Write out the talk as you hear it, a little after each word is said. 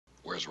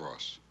Where's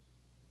Ross?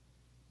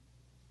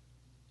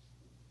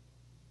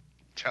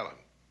 Tell him.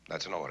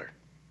 That's an order.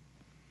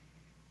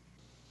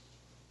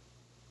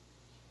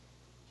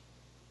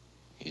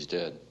 He's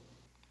dead.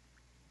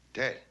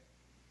 Dead?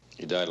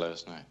 He died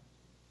last night.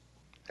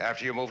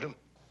 After you moved him?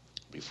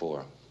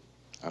 Before.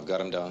 I've got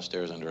him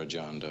downstairs under a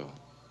John Doe.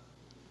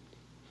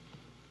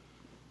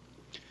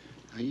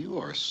 Now, you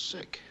are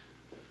sick.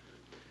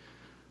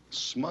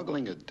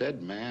 Smuggling a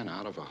dead man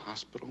out of a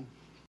hospital?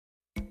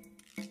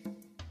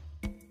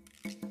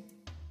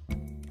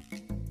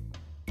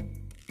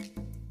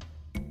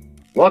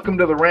 Welcome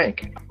to The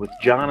Rank with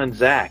John and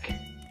Zach.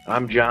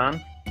 I'm John.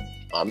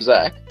 I'm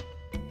Zach.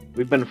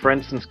 We've been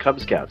friends since Cub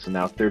Scouts, and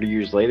now 30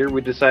 years later,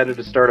 we decided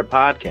to start a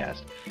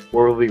podcast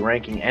where we'll be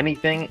ranking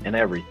anything and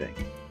everything.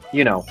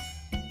 You know,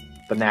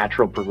 the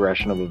natural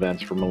progression of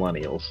events for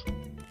millennials.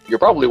 You're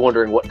probably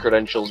wondering what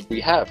credentials we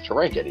have to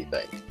rank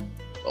anything.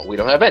 Well, we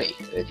don't have any.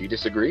 If you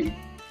disagree,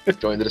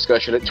 join the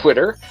discussion at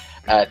Twitter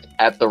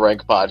at The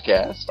Rank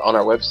Podcast, on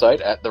our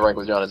website at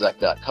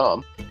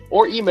therankwithjohnandzach.com,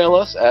 or email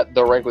us at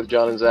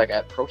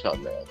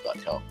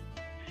therankwithjohnandzach@protonmail.com.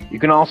 You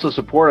can also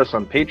support us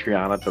on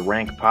Patreon at The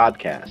Rank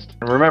Podcast.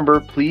 And remember,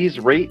 please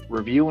rate,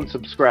 review, and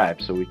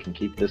subscribe so we can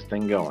keep this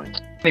thing going.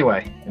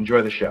 Anyway,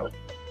 enjoy the show.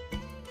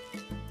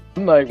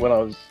 One night when I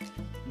was... Do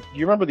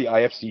you remember the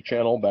IFC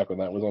channel back when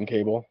that was on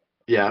cable?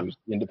 Yeah. It was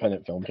the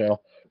independent film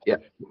channel. Yeah.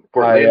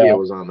 Portlandia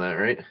was on that,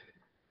 right?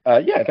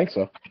 Yeah, I think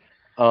so.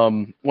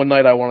 One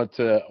night I wanted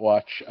to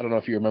watch... I don't know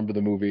if you remember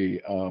the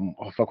movie...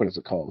 what is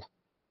it called?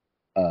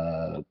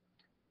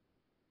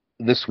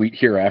 This Sweet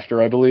Hereafter,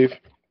 I believe.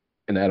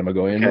 An Adam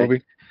Agoyan movie.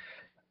 Is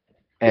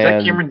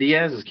that Cameron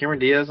Diaz? Is Cameron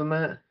Diaz in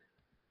that?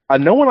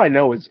 No one I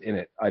know is in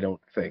it, I don't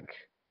think.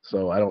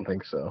 So I don't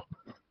think so.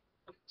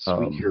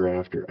 Sweet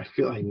Hereafter. I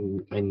feel I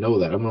know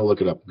that. I'm going to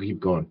look it up. Keep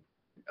going.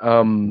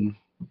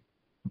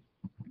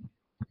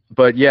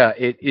 But yeah,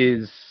 it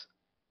is...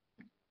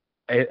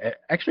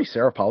 actually,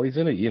 Sarah Polly's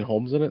in it. Ian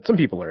Holmes in it. Some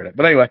people are in it.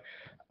 But anyway,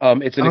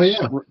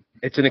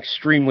 it's an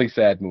extremely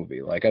sad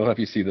movie. Like, I don't know if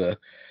you see the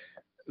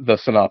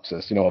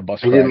synopsis, a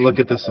bus crash. I didn't look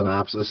at the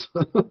synopsis.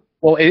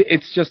 Well,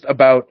 it's just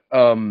about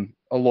a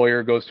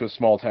lawyer goes to a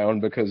small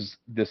town because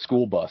the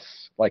school bus,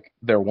 like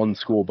their one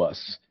school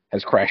bus,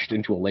 has crashed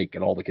into a lake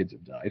and all the kids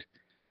have died.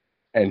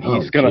 And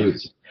he's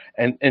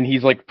and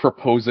he's like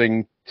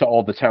proposing to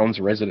all the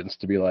town's residents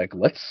to be like,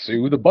 let's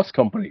sue the bus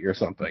company or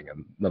something,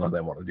 and none of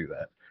them want to do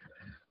that.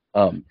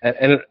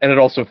 And it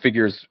also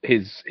figures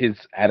his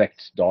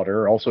addict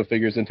daughter also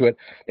figures into it.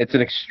 It's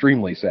an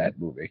extremely sad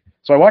movie.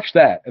 So I watched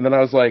that, and then I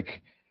was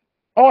like,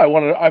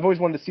 I've always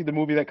wanted to see the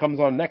movie that comes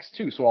on next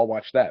too, so I'll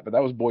watch that. But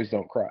that was Boys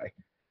Don't Cry.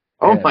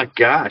 Oh my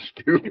gosh,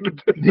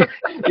 dude.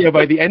 Yeah,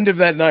 by the end of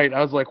that night,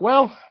 I was like,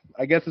 well,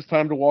 I guess it's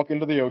time to walk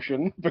into the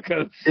ocean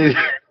because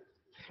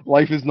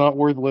life is not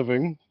worth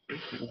living.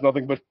 There's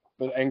nothing but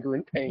anger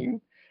and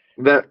pain.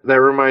 That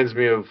reminds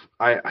me of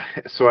I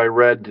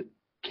read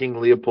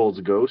King Leopold's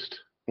Ghost.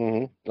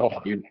 Mm-hmm.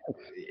 Oh,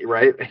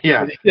 right?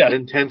 Yeah. Yeah. An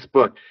intense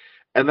book.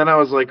 And then I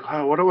was like,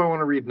 oh, what do I want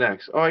to read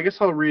next? Oh, I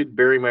guess I'll read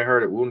Bury My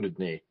Heart at Wounded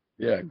Knee.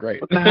 Yeah, great.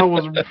 What the hell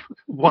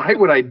why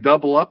would I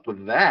double up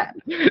with that?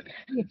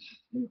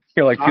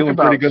 You're like feeling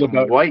pretty good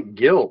about white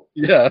guilt.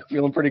 Yeah,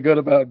 feeling pretty good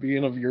about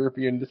being of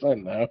European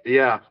descent now.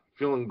 Yeah,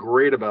 feeling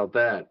great about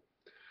that.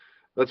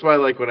 That's why,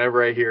 like,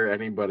 whenever I hear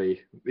anybody,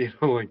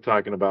 like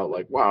talking about,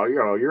 like, wow,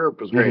 Europe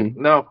was great.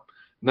 Mm-hmm.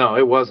 No,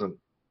 it wasn't.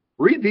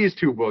 Read these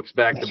two books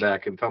back to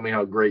back and tell me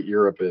how great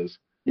Europe is.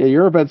 Yeah,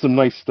 Europe had some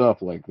nice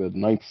stuff, like the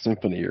Ninth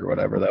Symphony or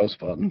whatever. That was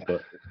fun.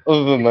 But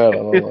other than that, I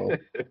don't know.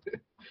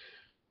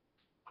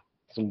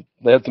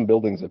 They had some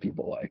buildings that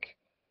people like.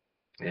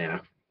 Yeah.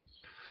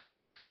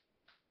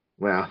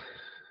 Well,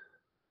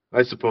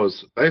 I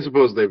suppose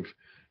they've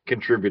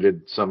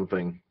contributed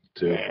something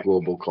to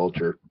global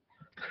culture.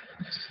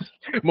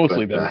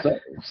 Mostly themselves.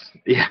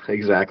 Yeah,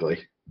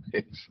 exactly.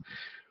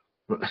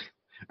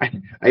 I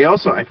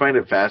find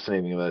it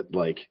fascinating that,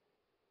 like,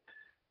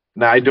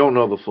 now I don't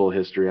know the full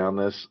history on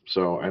this,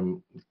 so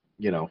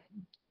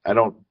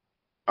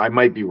I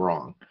might be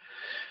wrong,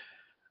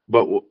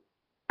 but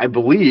I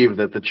believe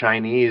that the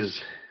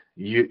Chinese,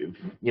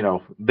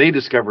 they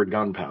discovered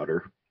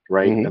gunpowder,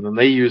 right? Mm-hmm. And then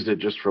they used it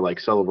just for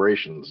like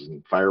celebrations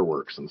and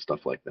fireworks and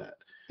stuff like that.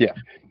 Yeah.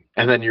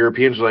 And then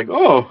Europeans were like,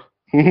 oh,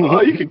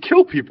 you can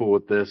kill people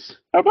with this.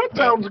 That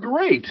sounds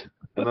great.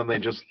 And then they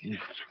just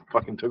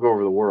fucking took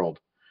over the world.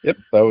 Yep,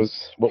 that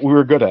was what we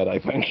were good at, I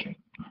think.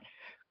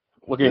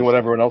 Looking at what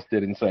everyone else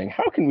did and saying,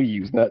 how can we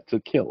use that to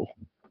kill?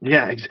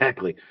 Yeah,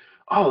 exactly.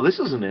 Oh, this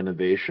is an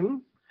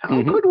innovation.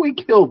 How could we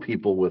kill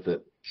people with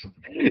it?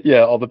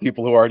 Yeah, all the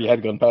people who already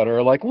had gunpowder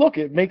are like, look,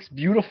 it makes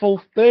beautiful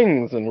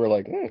things. And we're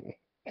like,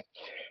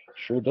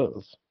 sure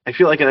does. I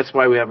feel like that's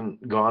why we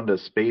haven't gone to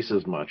space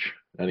as much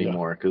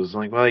anymore. Because,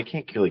 like, well, you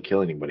can't really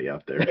kill anybody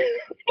out there.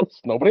 There's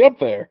nobody up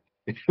there.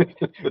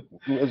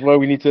 That's why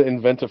we need to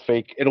invent a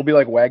fake. It'll be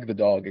like Wag the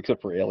Dog,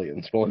 except for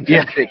aliens. We'll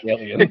invent fake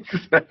aliens.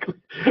 Exactly.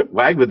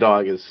 Wag the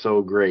Dog is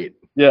so great.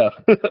 Yeah.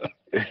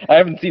 I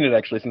haven't seen it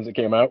actually since it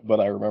came out, but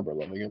I remember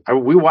loving it.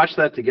 We watched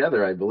that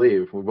together, I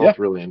believe. We both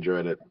really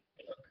enjoyed it.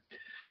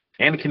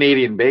 And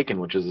Canadian Bacon,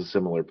 which is a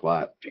similar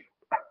plot.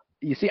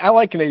 You see, I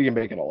like Canadian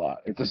Bacon a lot.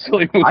 It's a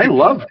silly movie. I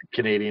love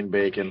Canadian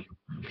Bacon.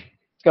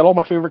 It's got all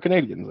my favorite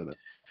Canadians in it.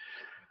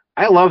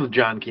 I love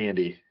John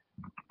Candy.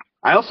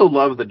 I also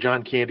love that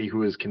John Candy,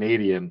 who is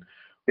Canadian,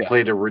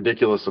 played a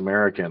ridiculous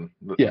American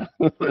that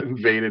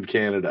invaded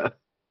Canada.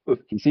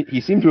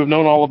 He seemed to have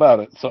known all about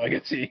it, so I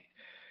guess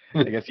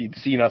he'd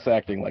seen us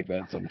acting like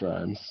that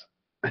sometimes.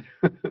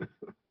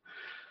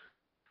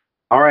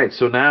 All right,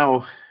 so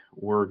now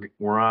we're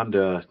on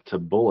to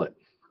Bullitt.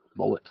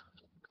 Bullitt.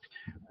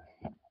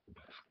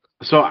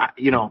 So I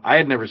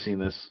had never seen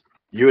this.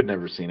 You had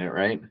never seen it,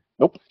 right?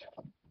 Nope.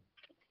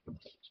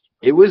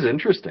 It was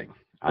interesting.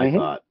 I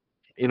thought.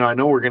 I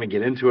know we're going to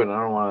get into it, and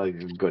I don't want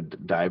to go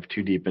dive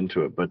too deep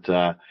into it, but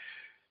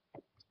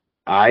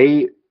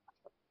I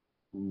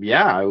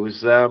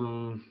was.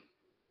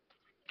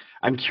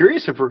 I'm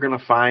curious if we're going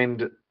to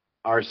find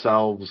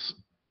ourselves.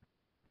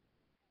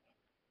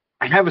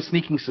 I have a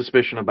sneaking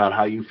suspicion about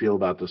how you feel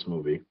about this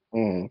movie,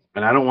 and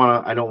I don't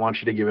want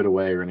you to give it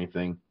away or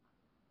anything,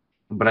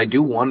 but I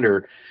do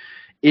wonder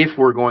if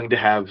we're going to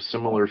have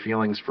similar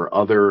feelings for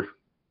other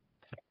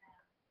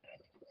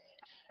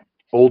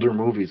older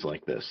movies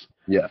like this.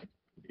 Yeah.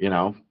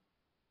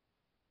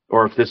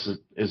 Or if this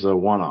is a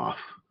one-off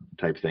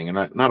type thing,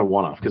 and not a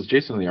one-off, because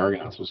Jason and the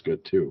Argonauts was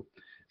good too,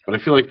 but I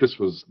feel like this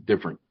was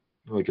different.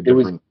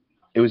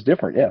 It was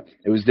different, yeah.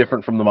 It was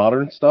different from the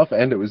modern stuff,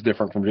 and it was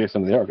different from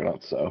Jason and the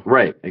Argonauts. So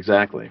right,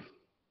 exactly.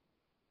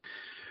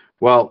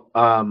 Well,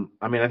 I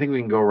think we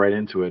can go right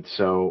into it.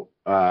 So,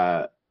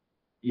 for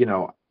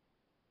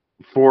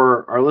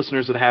our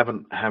listeners that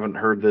haven't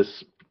heard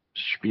this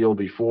spiel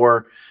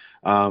before,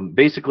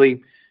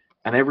 basically,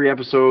 on every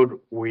episode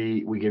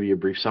we give you a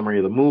brief summary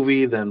of the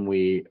movie. Then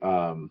we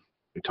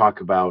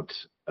talk about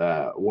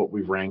what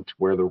we've ranked,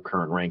 where the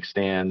current rank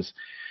stands.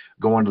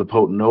 Go into the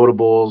potent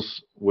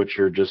notables, which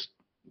are just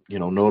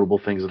notable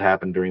things that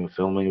happened during the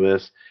filming of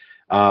this,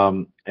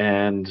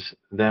 and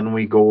then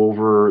we go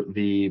over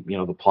the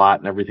the plot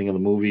and everything in the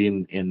movie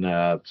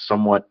in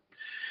somewhat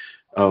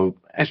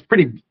as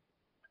pretty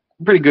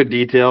good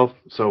detail.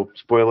 So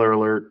spoiler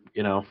alert,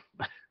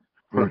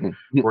 we're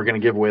going to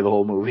give away the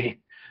whole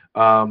movie,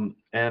 and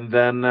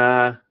then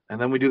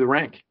we do the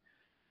rank,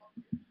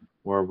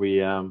 where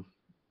we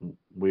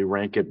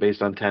rank it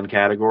based on 10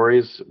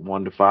 categories,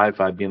 1 to 5,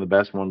 5 being the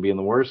best, 1 being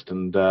the worst,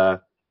 and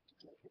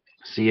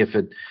see if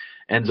it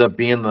ends up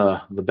being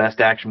the best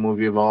action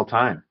movie of all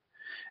time.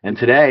 And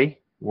today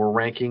we're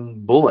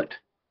ranking Bullitt,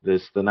 the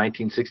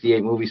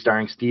 1968 movie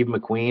starring Steve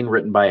McQueen,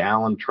 written by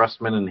Alan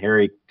Trustman and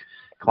Harry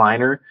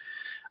Kleiner,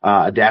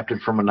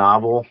 adapted from a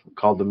novel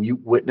called The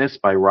Mute Witness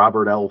by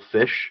Robert L.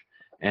 Fish,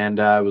 and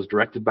was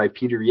directed by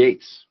Peter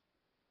Yates.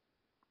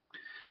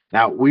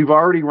 Now, we've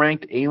already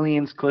ranked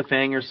Aliens,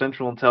 Cliffhanger,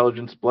 Central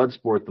Intelligence,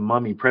 Bloodsport, The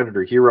Mummy,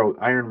 Predator, Hero,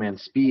 Iron Man,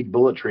 Speed,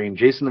 Bullet Train,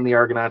 Jason and the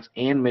Argonauts,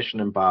 and Mission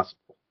Impossible.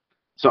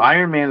 So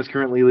Iron Man is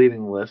currently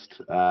leading the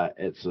list.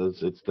 It's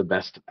the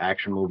best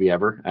action movie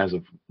ever as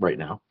of right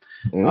now.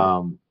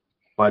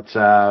 But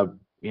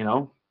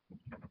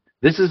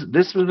this is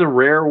a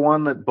rare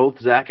one that both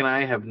Zach and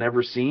I have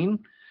never seen.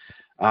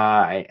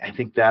 I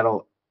think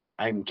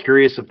I'm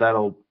curious if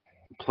that'll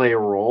play a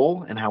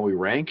role in how we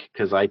rank,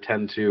 because I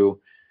tend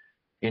to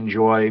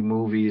enjoy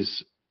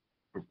movies,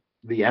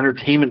 the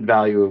entertainment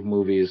value of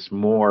movies,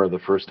 more the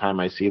first time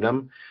I see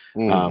them.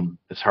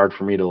 It's hard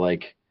for me to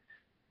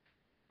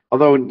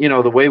although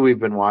the way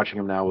we've been watching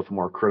them now with a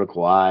more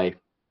critical eye,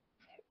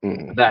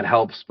 that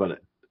helps,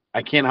 but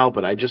I can't help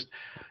it.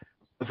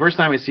 The first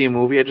time I see a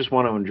movie, I just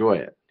want to enjoy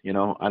it. I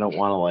don't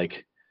want to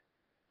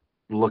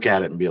look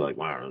at it and be like,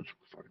 wow, this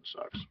fucking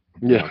sucks.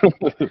 Yeah.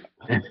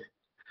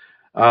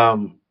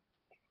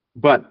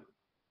 But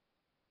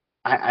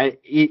I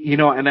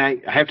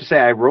have to say,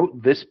 I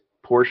wrote this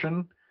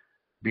portion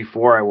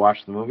before I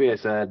watched the movie. I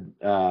said,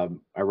 I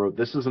wrote,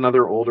 this is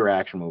another older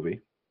action movie,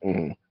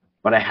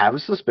 but I have a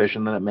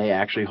suspicion that it may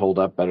actually hold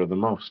up better than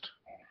most.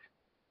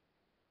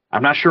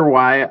 I'm not sure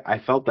why I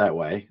felt that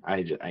way.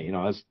 I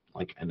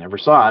never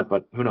saw it,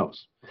 but who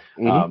knows?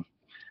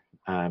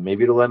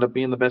 Maybe it'll end up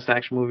being the best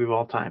action movie of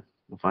all time.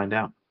 We'll find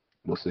out.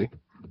 We'll see.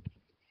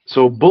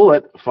 So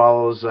Bullitt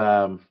follows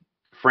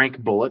Frank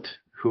Bullitt,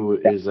 who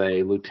is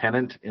a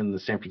lieutenant in the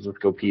San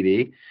Francisco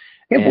PD.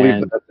 I can't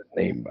believe that's his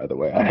name, by the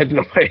way. I had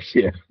no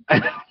idea.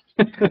 I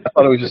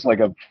thought it was just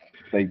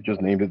they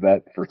just named it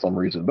that for some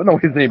reason. But no,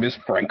 his name is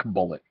Frank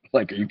Bullitt.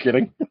 Are you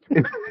kidding?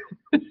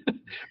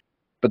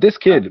 But this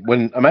kid,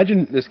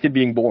 imagine this kid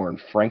being born,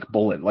 Frank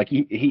Bullitt.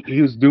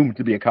 He was doomed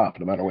to be a cop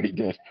no matter what he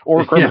did.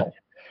 Or a criminal. Yeah.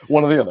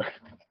 One or the other.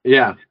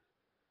 Yeah.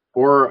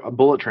 Or a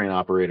bullet train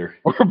operator.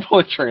 And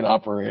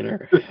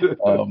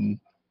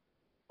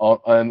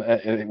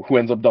who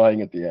ends up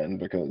dying at the end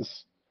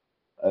because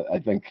I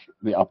think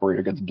the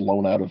operator gets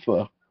blown out of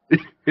the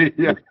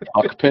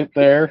cockpit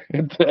there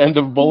at the end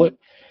of Bullitt.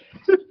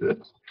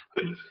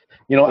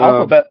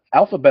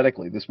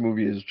 Alphabetically, this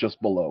movie is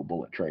just below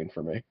Bullet Train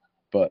for me,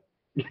 but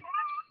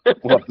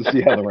we'll have to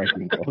see how the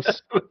ranking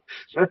goes.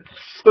 That's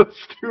so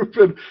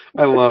stupid.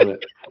 I love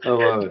it.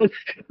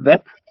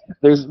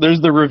 There's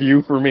the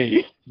review for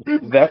me.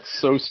 That's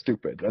so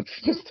stupid.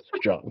 That's just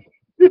John.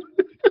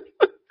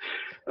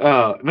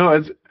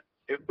 No,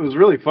 it was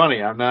really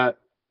funny. I'm not.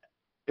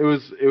 It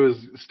was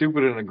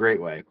stupid in a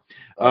great way.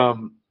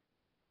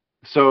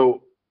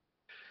 So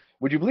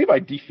Would you believe I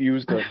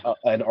defused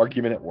an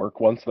argument at work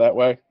once that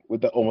way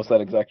with almost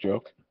that exact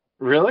joke?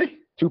 really,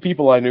 Two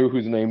people I knew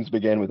whose names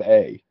began with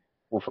A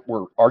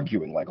were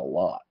arguing like a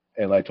lot,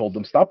 and I told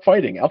them, "Stop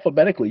fighting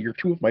alphabetically. You're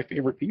two of my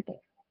favorite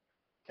people."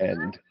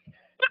 And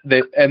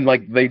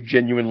they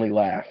genuinely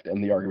laughed,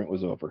 and the argument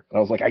was over. And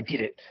I was like, "I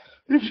did it."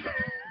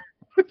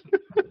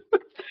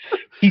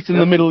 Peace in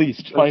the Middle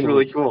East. That's Finally.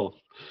 really cool.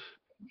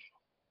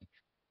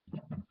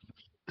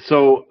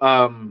 So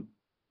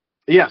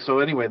yeah. So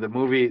anyway, the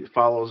movie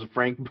follows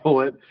Frank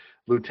Bullitt,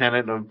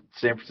 lieutenant of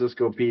San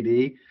Francisco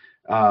PD,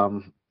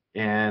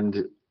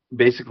 and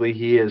basically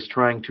he is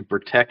trying to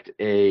protect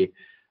a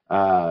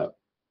what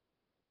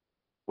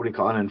do you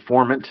call it, an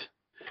informant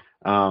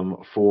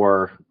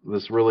for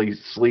this really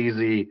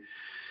sleazy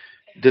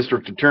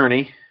district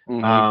attorney.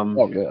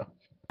 Oh yeah.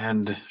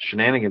 And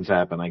shenanigans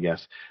happen, I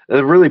guess.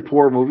 A really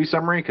poor movie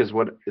summary, because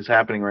what is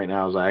happening right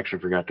now is I actually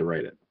forgot to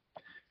write it.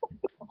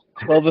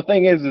 Well, the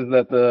thing is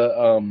that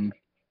the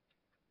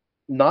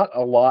not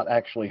a lot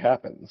actually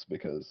happens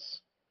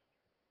because.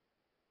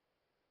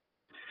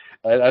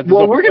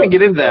 Well, we're going to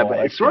get into that, but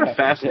it's sort of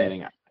happens.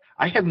 fascinating.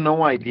 I had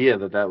no idea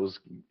that was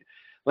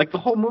like the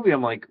whole movie.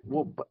 I'm like,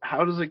 well, but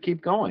how does it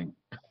keep going?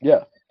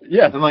 Yeah.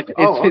 Yeah. I'm like,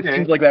 it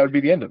seems like that would be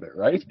the end of it,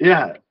 right?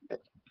 Yeah.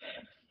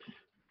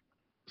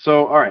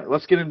 So, all right,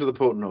 let's get into the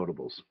potent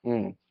notables.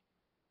 Mm.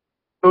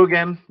 So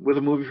again, with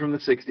a movie from the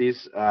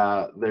 60s,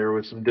 there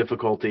was some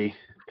difficulty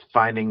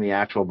finding the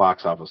actual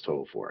box office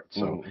total for it.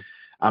 So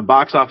on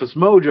Box Office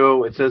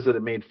Mojo, it says that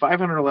it made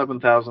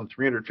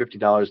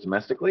 $511,350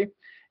 domestically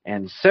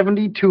and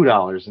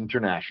 $72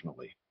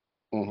 internationally.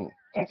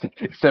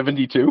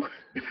 72?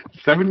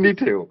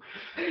 72.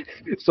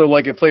 So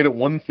like it played at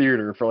one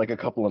theater for like a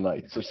couple of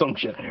nights or some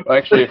shit.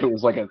 Actually, if it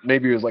was like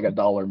maybe it was like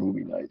 $1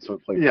 movie night, so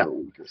it played for a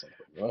week or something.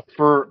 You know?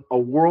 For a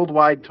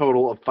worldwide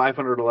total of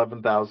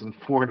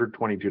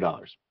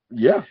 $511,422.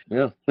 Yeah.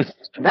 That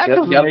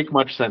doesn't make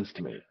much sense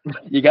to me.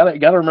 You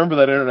gotta remember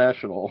that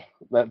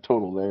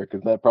total there,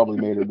 because that probably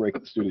made or break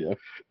the studio.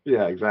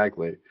 Yeah,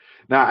 exactly.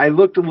 Now I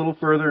looked a little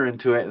further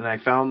into it, and I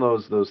found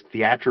those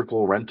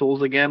theatrical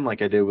rentals again,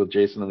 like I did with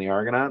Jason and the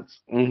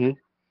Argonauts. And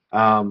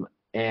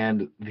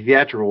the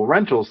theatrical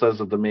rental says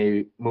that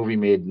the movie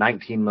made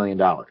 $19 million.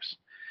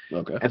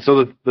 Okay. And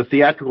so the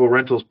theatrical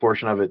rentals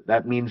portion of it,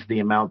 that means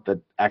the amount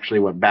that actually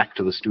went back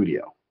to the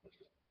studio.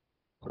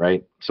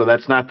 Right, so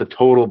that's not the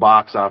total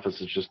box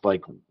office. It's just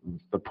like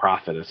the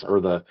profit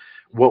or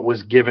what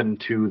was given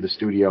to the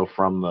studio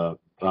from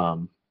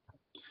the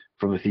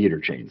theater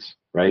chains,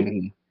 right?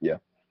 Yeah.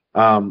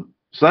 So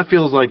that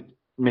feels like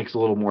makes a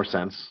little more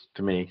sense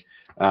to me.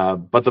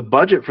 But the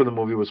budget for the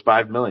movie was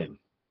 $5 million.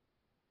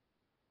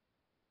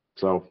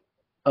 So.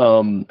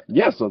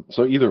 Yeah. So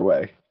either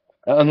way,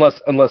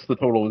 unless the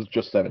total is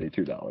just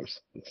 $72,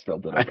 it's still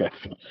done okay.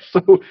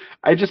 So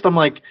I'm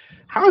like,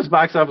 how is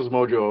Box Office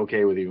Mojo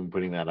okay with even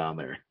putting that on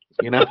there?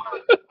 You know,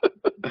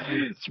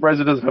 surprised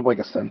it doesn't have like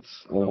a cents,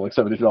 like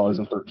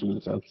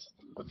 $72.13.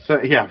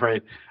 So, yeah,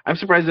 right. I'm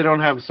surprised they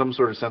don't have some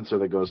sort of censor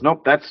that goes,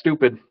 nope, that's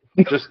stupid.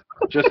 Just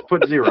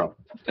put zero.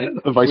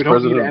 The vice we don't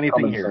president need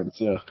anything here.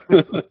 Sense, yeah.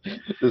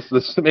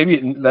 this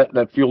maybe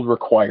that field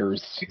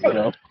requires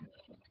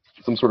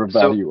some sort of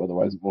value,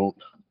 otherwise it won't.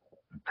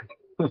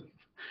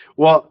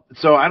 Well,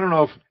 so I don't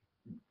know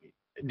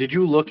did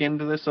you look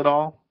into this at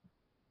all?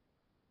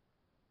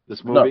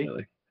 This movie? Not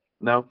really.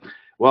 No?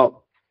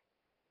 Well,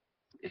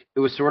 it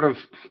was sort of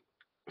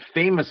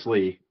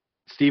famously,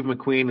 Steve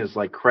McQueen is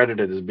like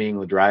credited as being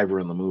the driver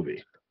in the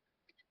movie.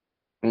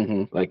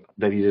 Like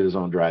that he did his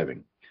own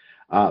driving.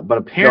 But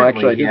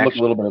apparently, no, actually, I did look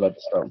a little bit about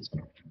the stunts.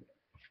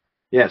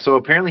 Yeah, so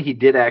apparently he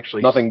did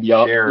actually nothing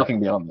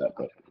beyond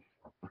that.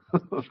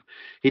 But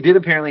he did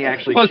apparently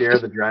actually share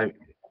the driving.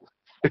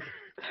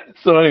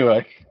 So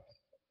anyway,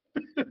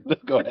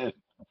 go ahead.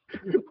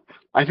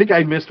 I think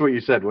I missed what you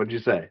said. What did you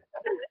say?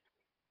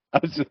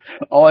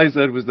 All I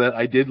said was that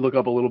I did look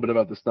up a little bit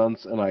about the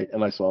stunts, and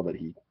I saw that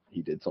he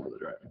did some of the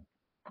driving.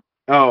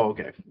 Oh,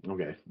 okay,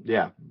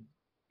 yeah.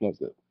 That's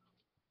it.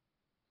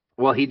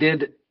 Well, he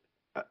did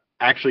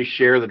actually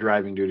share the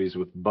driving duties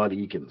with Bud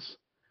Eakins,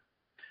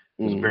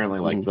 who's apparently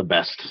like the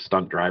best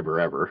stunt driver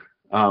ever.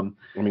 I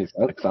mean,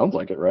 it sounds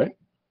like it, right?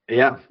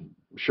 Yeah,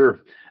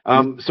 sure.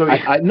 So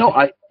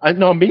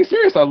I'm being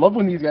serious. I love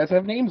when these guys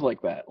have names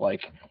like that,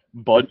 like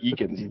Bud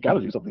Eakins. He's got to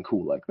do something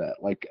cool like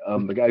that. Like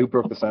the guy who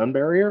broke the sound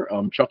barrier,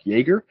 Chuck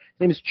Yeager. His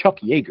name is Chuck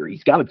Yeager.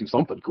 He's got to do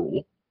something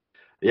cool.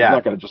 Yeah, he's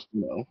not gonna just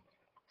he's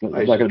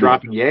not gonna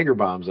dropping Jaeger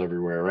bombs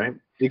everywhere, right?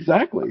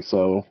 Exactly.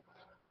 So,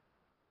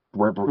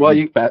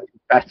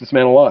 fastest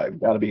man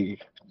alive. Got to be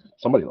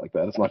somebody like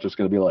that. It's not just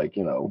gonna be like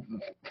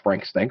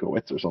Frank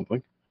Stankiewicz or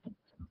something.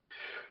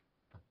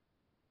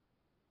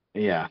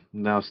 Yeah,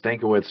 no,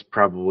 Stankiewicz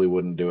probably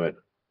wouldn't do it.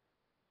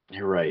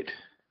 You're right.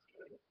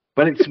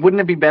 But wouldn't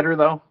it be better,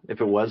 though, if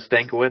it was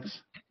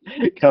Stankiewicz?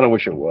 Kind of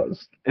wish it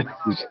was.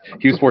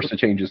 He was forced to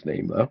change his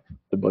name though.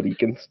 The Bud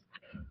Eakins.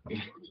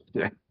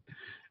 Yeah.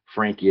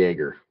 Frank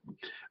Yeager.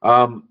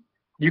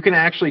 You can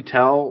actually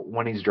tell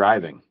when he's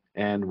driving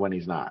and when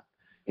he's not.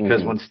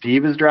 Because when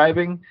Steve is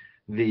driving,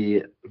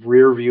 the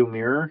rear view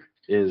mirror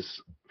is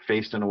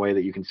faced in a way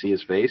that you can see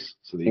his face,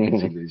 so that you can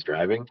see that he's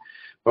driving.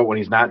 But when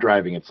he's not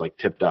driving, it's like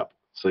tipped up,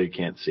 so you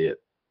can't see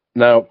it.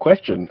 Now,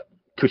 question: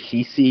 could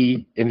he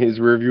see in his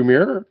rearview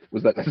mirror?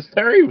 Was that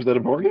necessary? Was that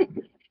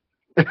important?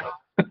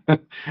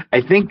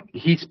 I think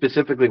he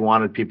specifically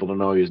wanted people to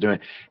know what he was doing.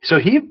 So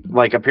he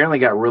apparently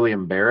got really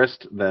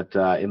embarrassed that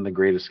in The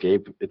Great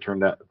Escape, it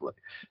turned out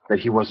that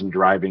he wasn't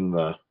driving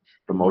the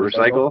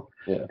motorcycle.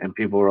 Yeah. And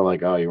people were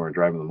like, "Oh, you weren't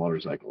driving the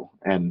motorcycle."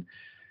 And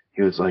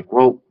he was like,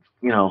 "Well,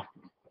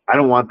 I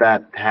don't want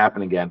that to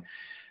happen again."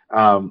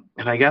 And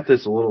I got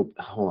this hold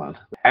on.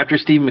 After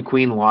Steve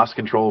McQueen lost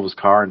control of his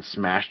car and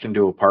smashed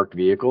into a parked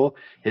vehicle,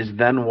 his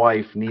then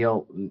wife,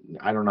 Neil,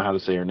 I don't know how to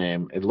say her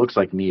name. It looks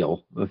like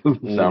Neil.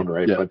 Doesn't sound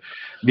right. Yeah. But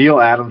Neil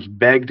Adams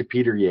begged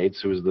Peter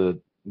Yates, who was the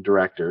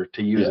director,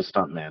 to use a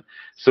stuntman.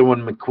 So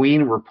when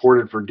McQueen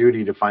reported for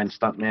duty to find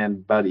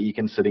stuntman Bud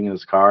Eakins sitting in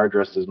his car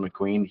dressed as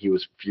McQueen, he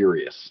was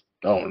furious.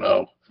 Oh,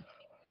 no.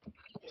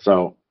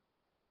 So,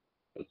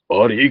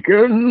 Bud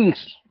Eakins!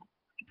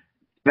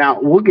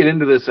 Now, we'll get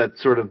into this at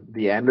sort of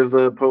the end of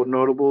the Potent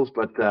Notables,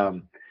 but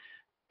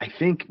I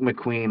think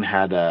McQueen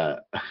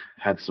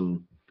had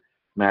some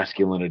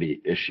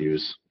masculinity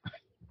issues.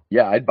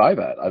 Yeah, I'd buy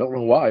that. I don't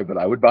know why, but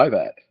I would buy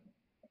that.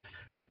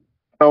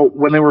 So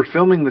when they were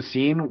filming the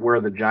scene where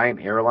the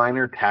giant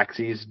airliner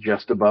taxis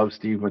just above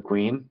Steve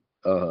McQueen,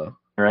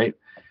 right?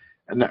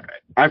 And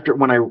after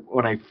when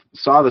I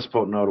saw this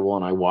Potent Notable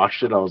and I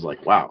watched it, I was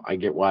like, wow, I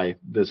get why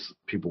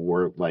people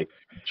were like,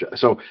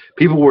 so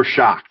people were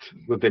shocked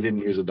that they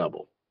didn't use a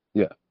double.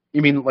 Yeah,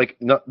 you mean like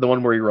not the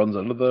one where he runs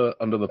under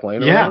the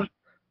plane? Yeah,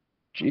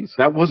 jeez,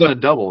 that wasn't a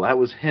double. That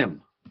was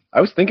him.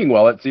 I was thinking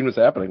while that scene was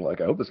happening,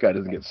 like, I hope this guy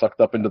doesn't get sucked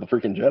up into the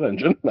freaking jet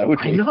engine.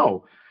 I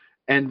know,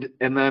 and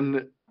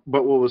then,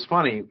 but what was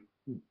funny,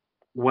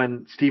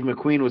 when Steve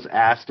McQueen was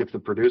asked if the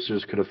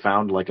producers could have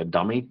found like a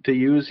dummy to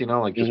use,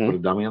 like just put a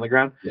dummy on the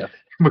ground. Yeah.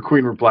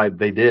 McQueen replied,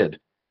 "They did."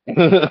 So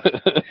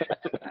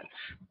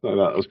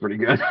that was pretty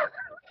good.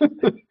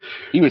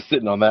 He was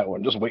sitting on that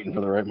one, just waiting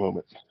for the right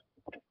moment.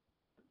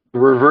 The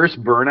reverse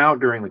burnout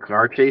during the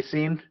car chase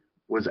scene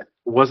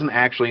wasn't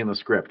actually in the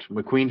script.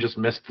 McQueen just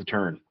missed the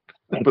turn,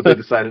 but they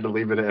decided to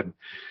leave it in.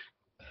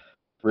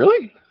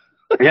 Really?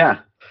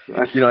 Yeah.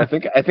 I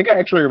think I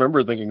actually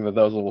remember thinking that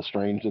was a little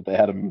strange that they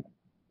had him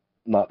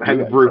not had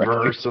do that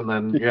reverse correctly.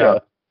 and then yeah.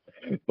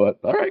 But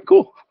all right,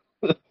 cool.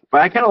 But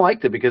I kind of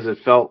liked it because it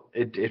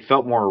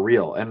felt more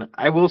real. And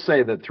I will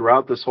say that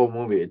throughout this whole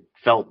movie, it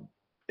felt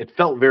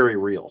very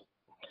real.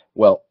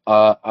 Well,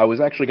 I was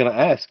actually going to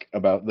ask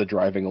about the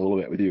driving a little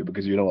bit with you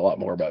because you know a lot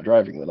more about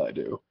driving than I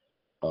do.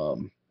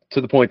 To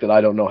the point that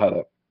I don't know how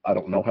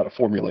to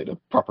formulate a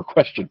proper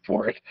question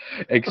for it,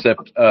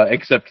 except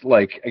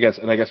like I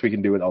guess we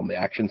can do it on the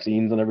action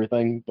scenes and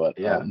everything. But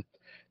yeah.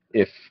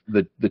 If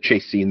the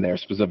chase scene there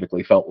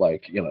specifically felt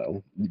like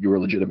you were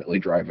legitimately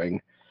driving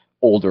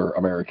older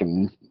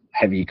American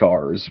heavy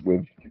cars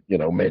with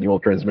manual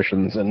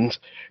transmissions and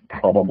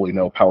probably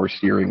no power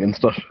steering and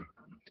stuff.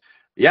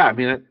 Yeah, I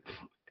mean,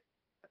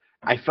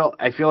 I feel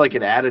like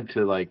it added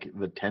to like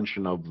the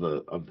tension of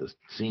the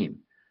scene.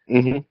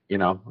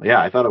 Mm-hmm.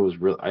 Yeah, I thought it was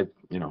real. I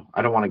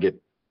don't want to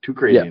get too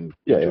crazy into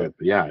it,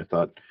 but yeah, I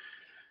thought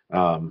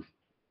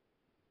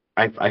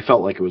I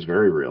felt like it was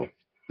very real.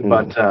 Mm-hmm.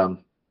 But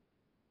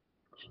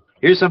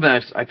here's something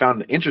I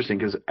found interesting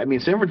because I mean,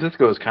 San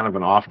Francisco is kind of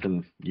an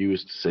often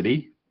used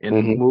city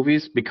in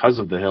movies because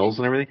of the hills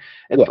and everything.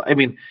 I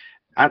mean,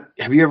 have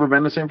you ever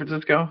been to San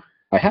Francisco?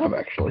 I have,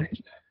 actually.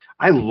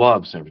 I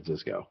love San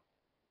Francisco.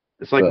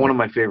 It's like one of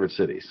my favorite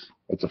cities.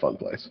 It's a fun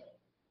place.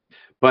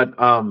 But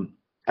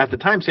at the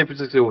time, San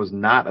Francisco was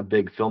not a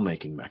big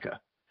filmmaking mecca.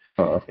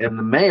 Uh-huh. And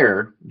the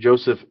mayor,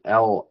 Joseph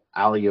L.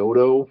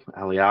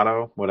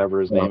 Aliato,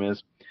 whatever his name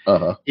is,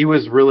 he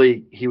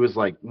was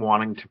like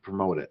wanting to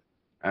promote it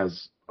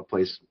as a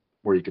place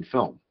where you could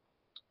film.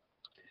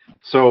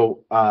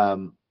 So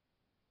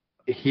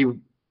he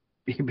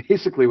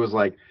basically was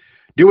like,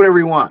 do whatever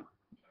you want.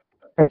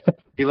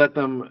 He let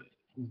them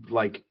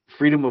like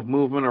freedom of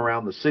movement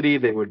around the city.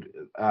 They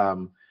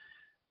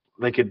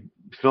could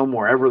film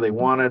wherever they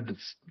wanted.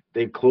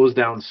 They closed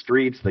down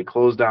streets. They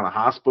closed down a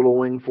hospital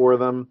wing for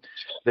them.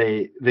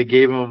 They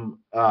gave them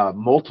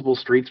multiple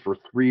streets for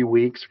 3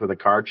 weeks for the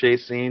car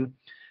chase scene,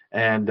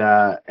 and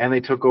they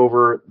took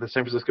over the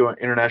San Francisco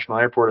International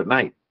Airport at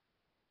night.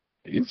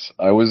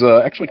 I was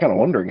actually kind of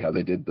wondering how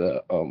they did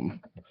the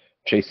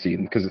chase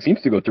scene because it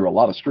seems to go through a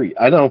lot of street.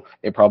 I know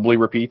it probably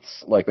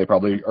repeats, like they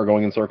probably are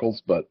going in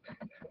circles, but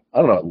I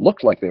don't know. It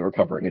looked like they were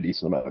covering a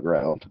decent amount of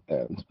ground,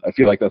 and I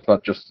feel like that's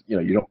not just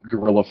you don't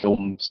guerrilla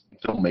film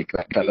make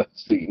that kind of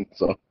scene.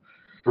 So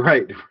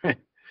right,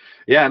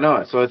 yeah,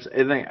 no. So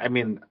I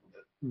mean,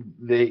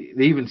 they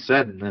even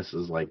said in this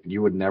is like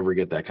you would never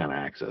get that kind of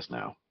access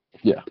now.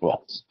 Yeah,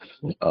 well,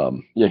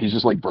 yeah, he's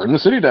just like, burn the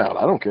city down.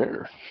 I don't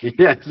care.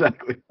 Yeah,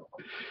 exactly.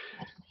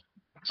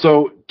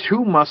 So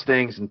 2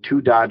 Mustangs and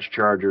 2 Dodge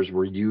Chargers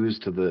were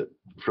used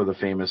for the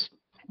famous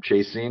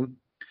chase scene.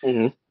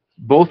 Mm-hmm.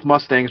 Both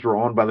Mustangs were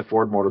owned by the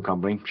Ford Motor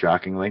Company,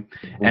 shockingly,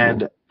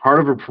 and part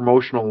of a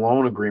promotional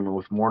loan agreement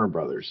with Warner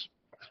Brothers.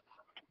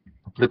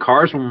 The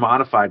cars were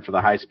modified for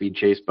the high-speed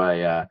chase by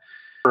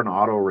an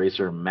auto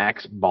racer,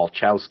 Max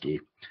Balchowski.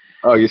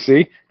 Oh, you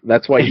see?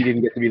 That's why he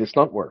didn't get to be the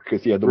stunt work,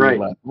 because he had the weird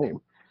last name.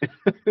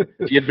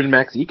 If he had been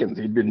Max Eakins,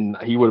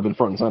 he would have been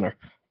front and center.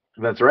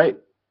 That's right.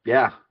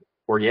 Yeah.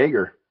 Or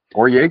Jaeger.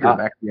 Or Jaeger,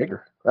 Max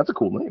Jaeger. That's a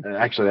cool name.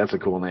 Actually, that's a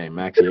cool name,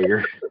 Max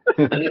Jaeger.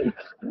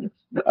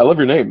 I love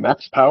your name,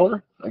 Max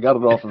Power. I got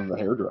it off of the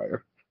hairdryer.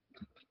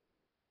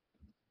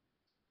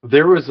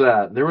 There was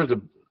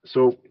a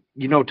so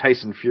you know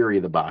Tyson Fury,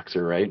 the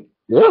boxer, right?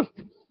 Yeah.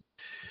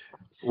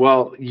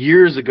 Well,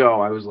 years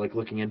ago, I was like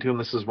looking into him.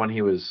 This is when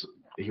he was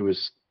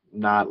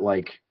not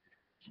like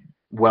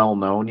well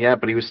known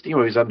yet, but he was he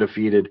was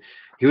undefeated.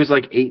 He was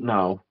like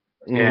 8-0,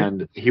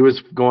 and he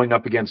was going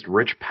up against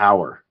Rich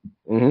Power,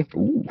 who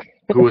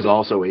was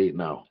also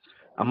 8-0.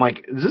 I'm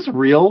like, is this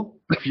real?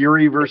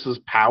 Fury versus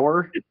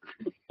Power?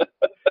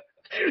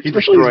 He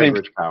destroyed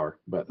Rich Power,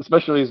 but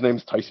especially his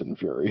name's Tyson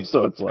Fury,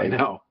 so it's like, I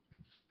know.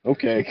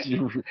 Okay,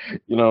 you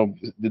know,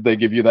 did they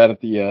give you that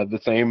at the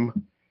same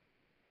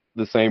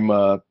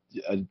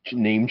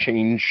name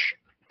change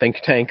think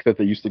tank that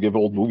they used to give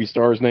old movie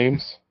stars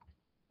names?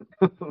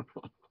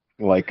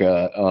 Like,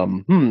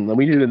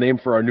 we need a name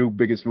for our new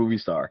biggest movie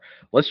star.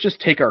 Let's just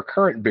take our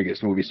current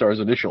biggest movie star's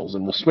initials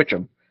and we'll switch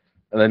them,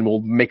 and then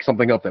we'll make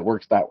something up that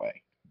works that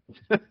way.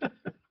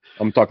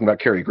 I'm talking about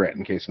Cary Grant,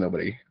 in case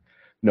nobody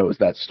knows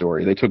that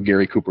story. They took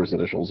Gary Cooper's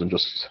initials and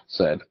just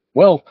said,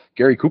 well,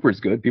 Gary Cooper's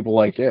good. People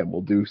like him.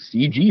 We'll do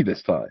CG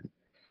this time.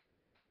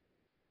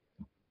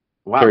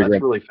 Wow, Cary that's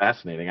Grant. really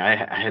fascinating. I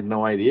had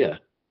no idea.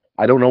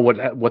 I don't know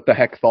what the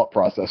heck thought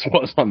process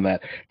was on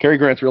that. Cary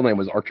Grant's real name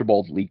was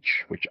Archibald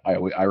Leach, which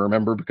I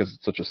remember because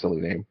it's such a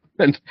silly name.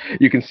 And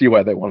you can see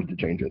why they wanted to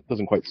change it. It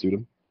doesn't quite suit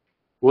him.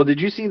 Well, did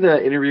you see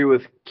the interview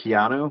with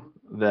Keanu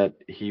that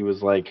he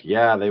was like,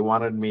 yeah, they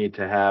wanted me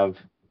to have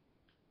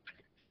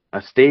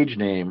a stage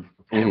name,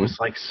 and it was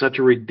like such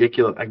a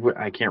ridiculous,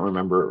 I can't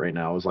remember it right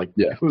now. It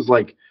was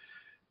like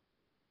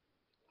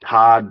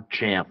Todd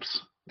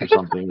Champs or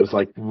something. It was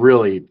like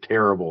really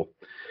terrible.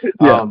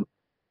 Yeah.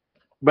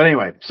 But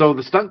anyway, so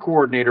the stunt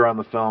coordinator on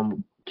the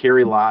film,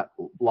 Kerry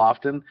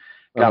Lofton,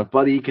 got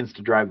Bud Eakins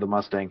to drive the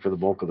Mustang for the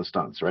bulk of the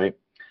stunts, right?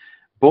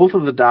 Both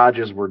of the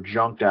Dodges were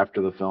junked after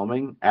the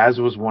filming, as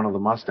was one of the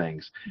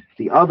Mustangs.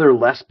 The other,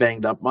 less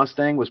banged-up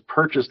Mustang was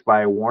purchased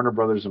by a Warner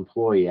Brothers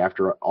employee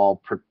after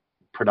all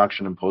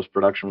production and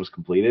post-production was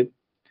completed.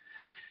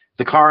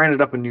 The car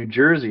ended up in New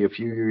Jersey a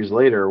few years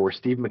later, where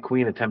Steve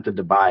McQueen attempted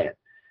to buy it.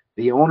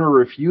 The owner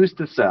refused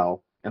to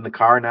sell, and the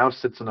car now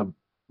sits in a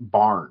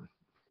barn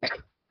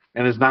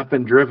and has not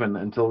been driven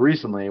until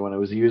recently, when it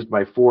was used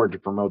by Ford to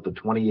promote the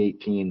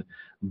 2018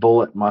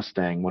 Bullitt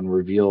Mustang when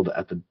revealed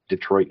at the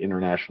Detroit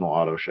International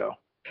Auto Show.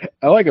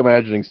 I like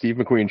imagining Steve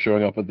McQueen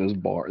showing up at this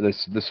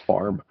this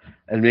farm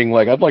and being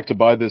like, I'd like to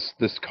buy this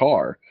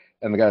car.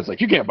 And the guy's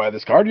like, you can't buy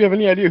this car. Do you have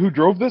any idea who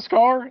drove this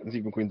car? And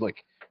Steve McQueen's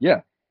like,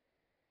 yeah,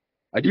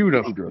 I do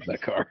know who drove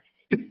that car.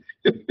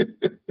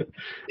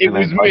 It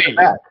was me.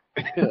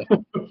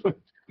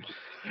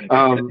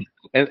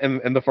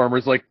 And the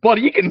farmer's like, Bud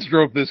Eakins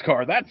drove this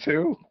car. That's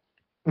who.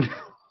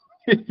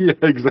 Yeah,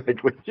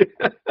 exactly.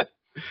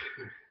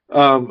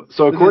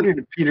 So according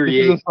to Peter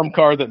Yates, this is some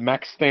car that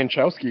Max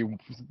Stanchowski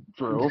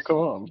drove. Come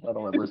on, I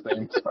don't remember his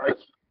name. Sorry.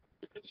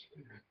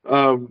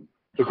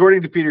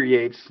 According to Peter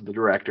Yates, the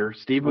director,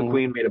 Steve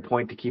McQueen made a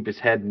point to keep his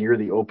head near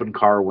the open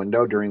car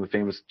window during the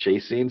famous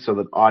chase scene, so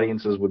that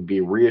audiences would be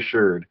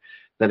reassured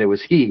that it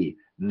was he,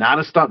 not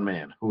a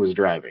stuntman, who was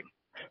driving.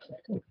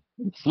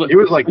 He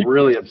was like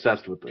really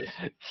obsessed with this.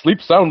 Sleep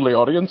soundly,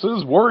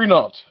 audiences. Worry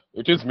not.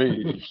 It is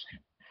me.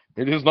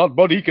 It is not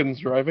Bud Eakins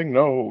driving.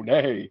 No,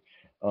 nay.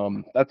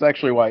 That's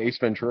actually why Ace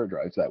Ventura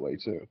drives that way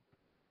too.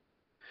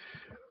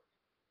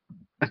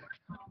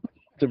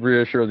 To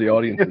reassure the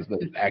audiences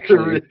that it's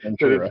actually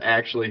Ventura. That it's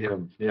actually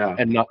him. Yeah.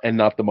 And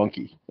not the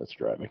monkey that's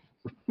driving.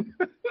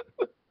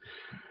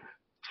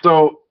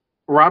 So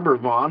Robert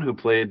Vaughn, who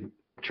played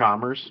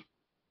Chalmers.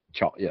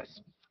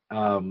 Yes.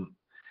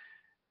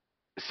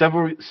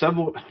 Several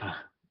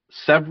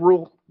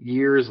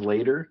years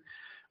later,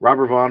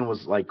 Robert Vaughn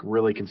was like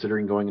really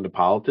considering going into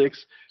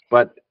politics,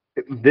 but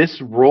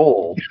this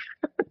role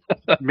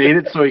made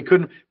it so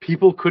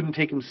people couldn't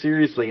take him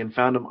seriously and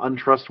found him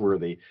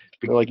untrustworthy.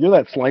 They're like, you're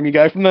that slimy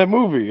guy from that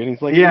movie. And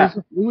he's like, yeah,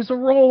 it was a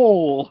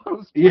role.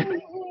 Yeah.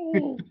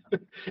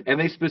 And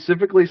they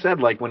specifically said,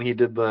 like, when he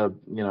did the,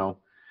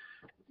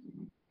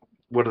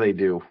 what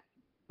do?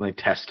 They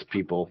test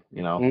people,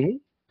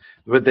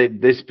 But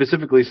they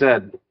specifically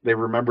said they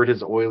remembered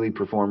his oily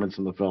performance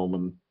in the film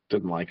and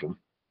didn't like him.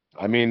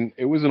 I mean,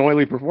 it was an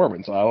oily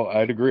performance.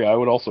 I'd agree. I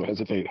would also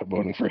hesitate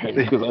voting for him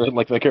because I didn't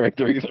like that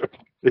character either.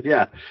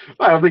 Yeah,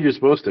 well, I don't think you're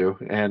supposed to.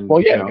 And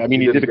Well, yeah, you know, I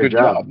mean, he did a good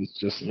job. It's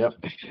just Yep.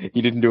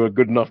 he didn't do a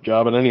good enough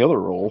job in any other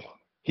role.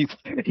 He's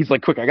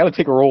like, quick, I got to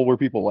take a role where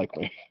people like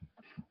me.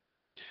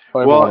 If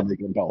I ever Well, want to make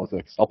it in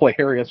politics, I'll play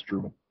Harry S.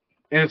 Truman.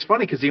 and it's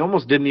funny because he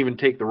almost didn't even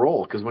take the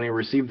role because when he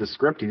received the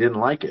script, he didn't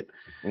like it.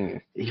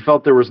 Mm. He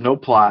felt there was no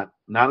plot,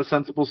 not a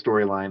sensible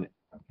storyline.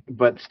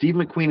 But Steve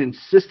McQueen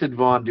insisted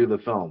Vaughn do the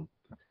film.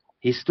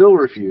 He still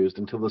refused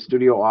until the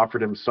studio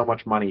offered him so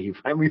much money, he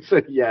finally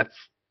said yes.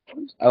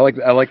 I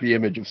like the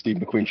image of Steve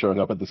McQueen showing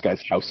up at this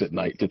guy's house at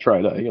night to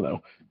try to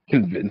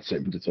convince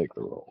him to take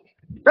the role.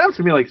 Sounds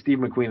to me like Steve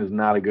McQueen is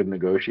not a good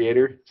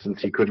negotiator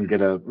since he couldn't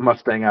get a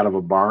Mustang out of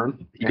a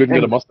barn. He couldn't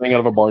get a Mustang out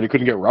of a barn. He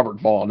couldn't get Robert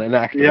Vaughn an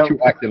actor Yep. to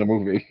act in a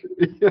movie.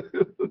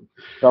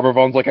 Robert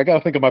Vaughn's like, I got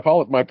to think of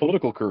my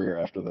political career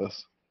after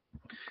this.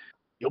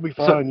 You'll be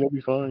fine. You'll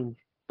be fine.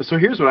 So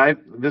here's what I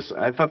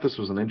thought this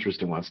was an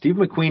interesting one. Steve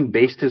McQueen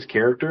based his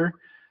character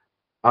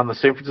on the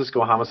San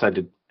Francisco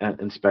homicide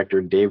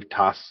inspector Dave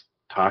Toschi.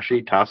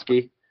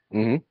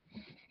 Mm-hmm.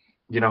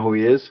 You know who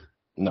he is?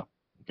 No.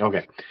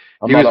 Okay.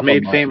 I'm He not was up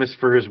made on famous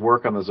for his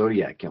work on the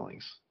Zodiac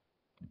killings.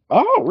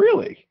 Oh,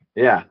 really?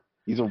 Yeah.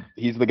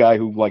 He's the guy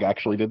who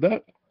actually did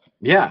that?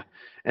 Yeah.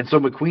 And so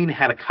McQueen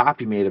had a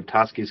copy made of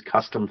Toschi's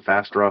custom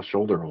fast draw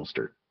shoulder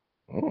holster.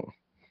 Oh,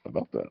 how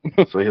about that?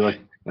 So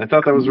I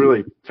thought that was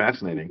really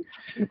fascinating.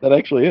 That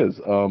actually is.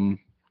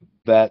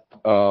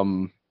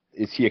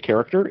 Is he a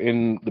character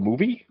in the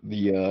movie?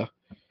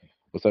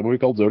 What's that movie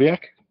called?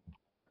 Zodiac?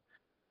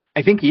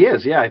 I think he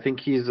is. Yeah, I think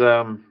he's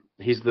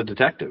the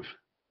detective.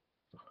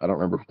 I don't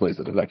remember who plays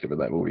the detective in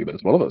that movie, but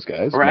it's one of those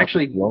guys. Or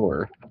actually,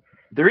 lower.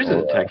 There is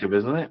a detective,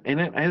 isn't it?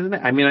 Isn't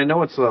it? I mean, I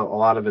know it's a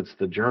lot of it's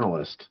the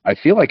journalist. I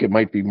feel like it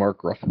might be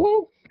Mark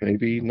Ruffalo.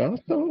 Maybe not,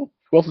 though.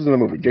 Who else is in the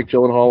movie? Jake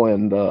Gyllenhaal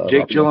and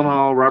Jake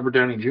Gyllenhaal, Robert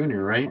Downey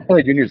Jr., right?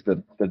 Downey Jr.'s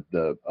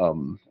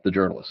the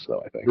journalist,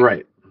 though, I think.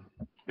 Right.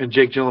 And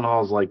Jake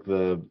Gyllenhaal is like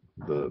the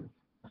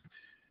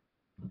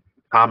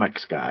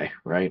comics guy,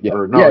 right? Yeah.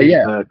 Or no, he's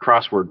yeah. the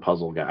crossword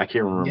puzzle guy. I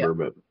can't remember,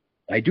 but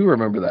I do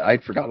remember that.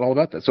 I'd forgotten all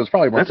about that. So it's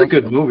probably Mark that's a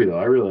Ruffalo. good movie, though.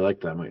 I really like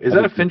that movie. Is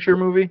that a Fincher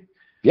movie?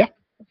 Yeah.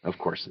 Of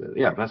course it is.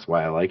 Yeah, that's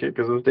why I like it,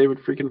 because it was David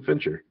freaking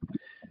Fincher.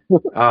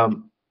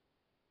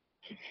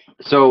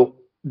 So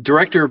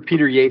director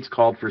Peter Yates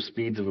called for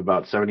speeds of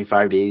about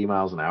 75 to 80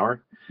 miles an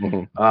hour,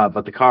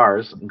 but the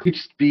cars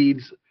reached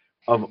speeds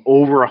of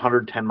over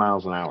 110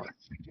 miles an hour.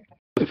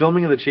 The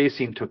filming of the chase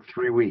scene took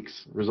 3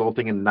 weeks,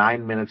 resulting in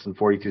 9 minutes and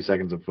 42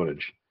 seconds of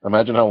footage.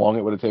 Imagine how long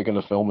it would have taken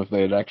to film if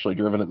they had actually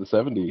driven at the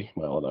 70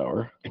 mile an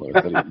hour.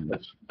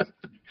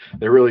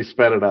 They really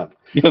sped it up.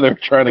 Yeah, they're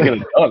trying to get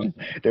it done.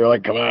 They're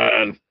like, come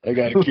on, I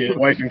got a kid,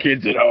 wife and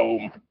kids at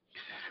home.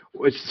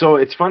 So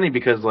it's funny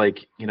because,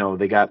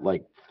 they got,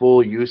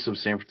 full use of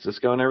San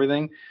Francisco and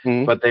everything,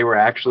 but they were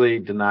actually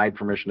denied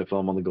permission to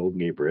film on the Golden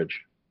Gate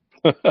Bridge.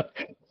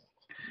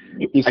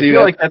 You see, I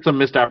feel like that's a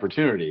missed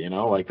opportunity,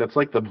 that's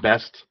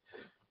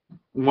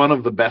one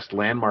of the best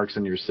landmarks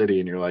in your city,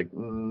 and you're like,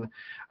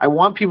 I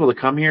want people to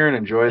come here and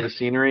enjoy the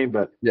scenery,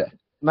 but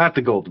not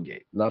the Golden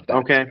Gate. Not that.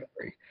 Okay.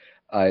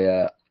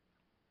 I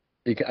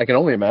can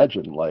only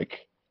imagine,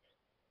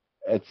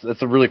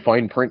 it's a really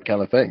fine print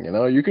kind of thing,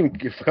 You can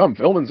come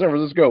film in San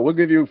Francisco. We'll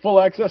give you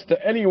full access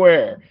to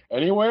anywhere,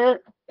 except the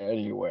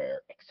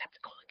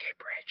Golden Gate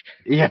Bridge.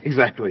 Yeah,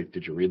 exactly.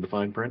 Did you read the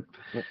fine print?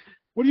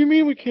 What do you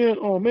mean we can't?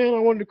 Oh man, I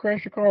wanted to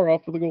crash a car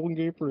off of the Golden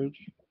Gate Bridge.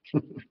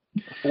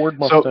 Ford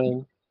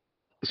Mustang.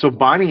 So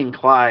Bonnie and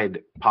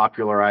Clyde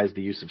popularized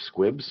the use of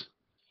squibs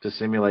to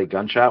simulate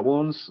gunshot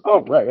wounds.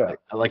 Oh, right, yeah.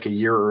 Like a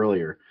year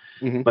earlier.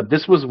 Mm-hmm. But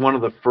this was one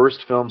of the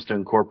first films to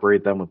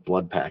incorporate them with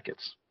blood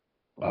packets.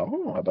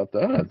 Oh, how about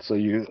that? So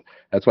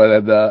that's why they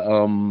had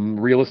the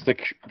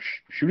realistic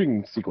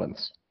shooting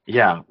sequence.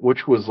 Yeah,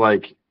 which was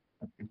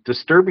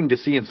disturbing to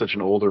see in such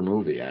an older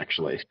movie.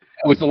 Actually, it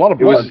was a lot of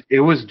blood. It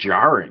was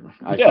jarring.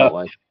 I felt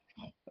like.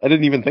 I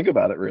didn't even think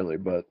about it really,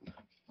 but.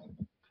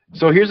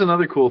 So here's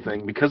another cool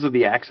thing: because of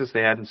the access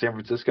they had in San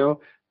Francisco,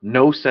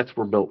 no sets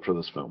were built for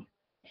this film.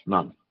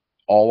 None.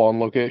 All on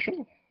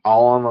location.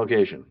 All on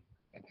location.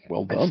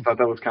 Well done. I just thought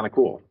that was kind of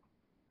cool.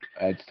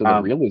 Adds to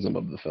the realism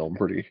of the film,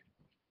 pretty.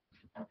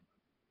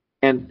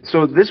 And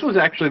so this was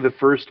actually the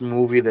first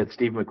movie that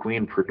Steve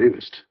McQueen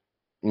produced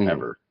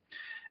ever.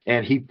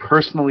 And he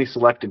personally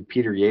selected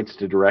Peter Yates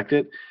to direct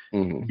it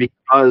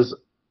because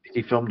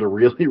he filmed a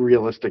really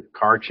realistic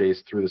car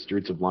chase through the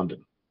streets of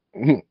London.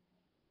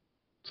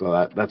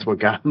 So that's what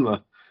got him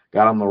the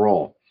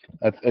role.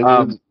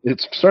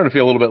 It's starting to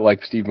feel a little bit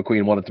like Steve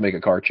McQueen wanted to make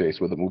a car chase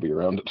with a movie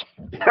around it.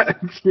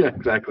 Yeah,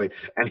 exactly.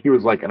 And he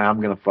was like, and I'm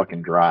going to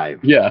fucking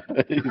drive. Yeah.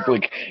 He's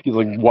like,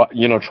 what,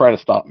 try to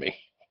stop me.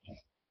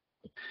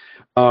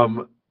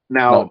 Now,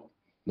 no,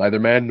 neither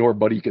man nor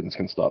Bud Eakins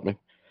can stop me.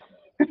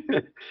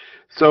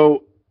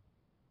 So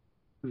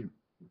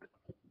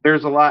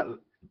there's a lot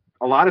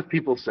of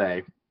people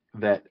say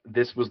that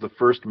this was the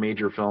first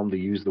major film to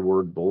use the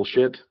word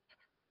bullshit.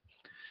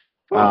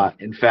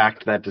 In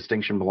fact, that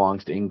distinction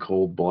belongs to In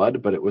Cold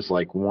Blood, but it was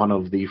one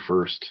of the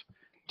first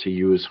to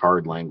use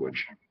hard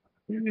language.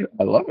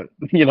 I love it.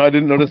 I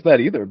didn't notice that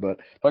either. But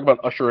talk about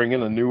ushering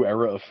in a new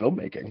era of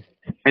filmmaking.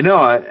 I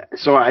know.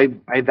 So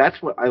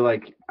that's what I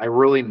like. I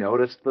really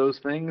noticed those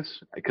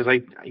things because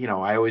I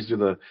always do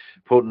the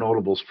quote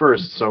notables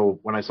first. So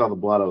when I saw the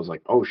blood, I was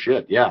like, oh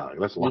shit, yeah,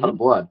 that's a lot of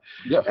blood.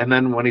 Yeah. And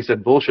then when he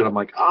said bullshit, I'm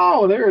like,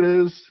 oh, there it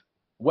is.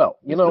 Well,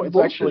 it's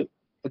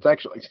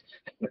actually,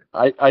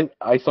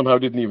 I somehow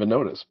didn't even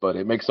notice, but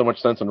it makes so much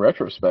sense in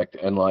retrospect,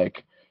 and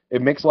like,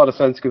 it makes a lot of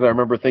sense because I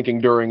remember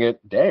thinking during it,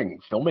 dang,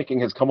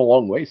 filmmaking has come a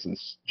long way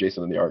since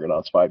Jason and the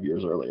Argonauts 5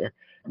 years earlier.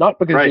 Not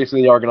because Right. Jason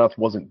and the Argonauts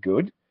wasn't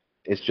good,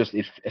 it's just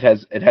it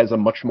has a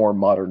much more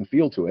modern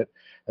feel to it,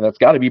 and that's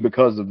got to be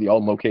because of the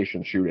on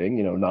location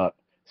shooting. Not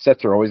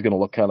sets are always going to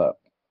look kind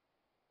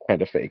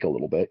of fake a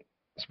little bit,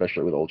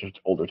 especially with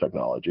older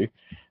technology.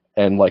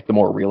 And like the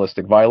more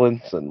realistic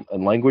violence and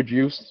language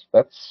use,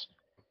 that's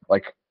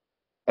like,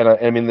 and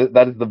I mean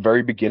that is the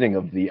very beginning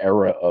of the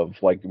era of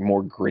like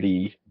more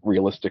gritty,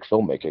 realistic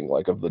filmmaking,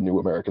 like of the new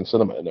American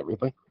cinema and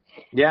everything.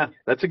 Yeah,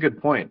 that's a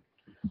good point.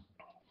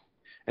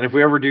 And if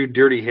we ever do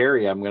Dirty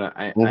Harry,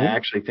 I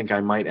actually think I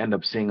might end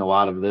up seeing a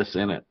lot of this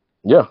in it.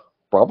 Yeah,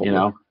 probably.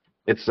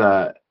 It's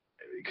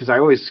because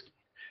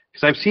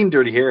I've seen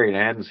Dirty Harry and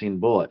I hadn't seen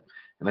Bullitt,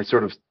 and I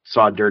sort of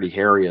saw Dirty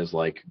Harry as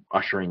like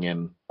ushering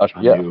in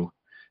a new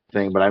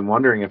thing, but I'm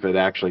wondering if it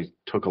actually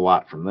took a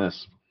lot from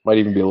this. Might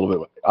even be a little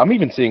bit. I'm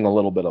even seeing a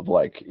little bit of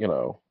like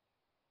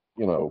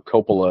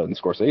Coppola and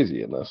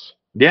Scorsese in this.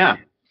 Yeah,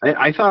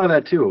 I thought of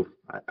that too.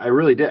 I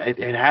really did.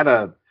 It had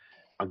a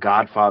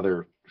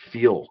Godfather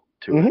feel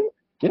to it.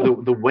 Yeah.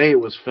 The way it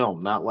was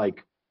filmed, not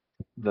like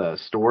the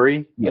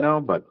story,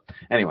 But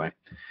anyway,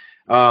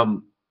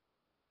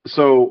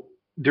 so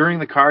during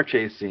the car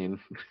chase scene,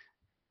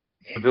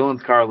 the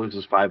villain's car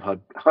loses 5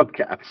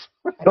 hubcaps.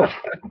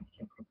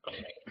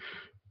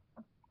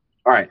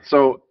 All right,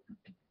 so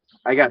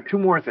I got 2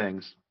 more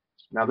things.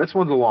 Now this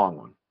one's a long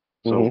one,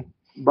 so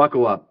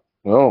buckle up.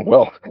 Oh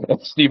well,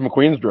 that's Steve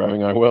McQueen's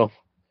driving. I will.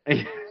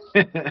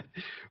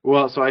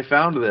 Well, so I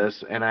found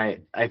this, and I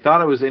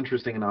thought it was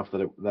interesting enough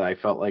that I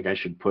felt like I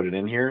should put it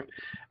in here,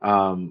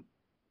 and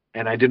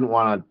I didn't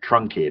want to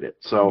truncate it.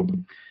 So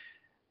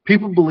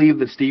people believe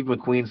that Steve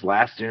McQueen's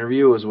last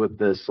interview was with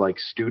this like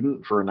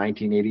student for a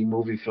 1980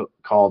 movie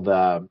called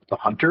The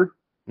Hunter.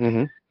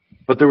 Mm-hmm.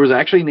 But there was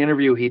actually an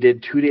interview he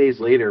did 2 days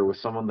later with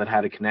someone that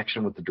had a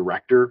connection with the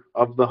director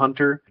of The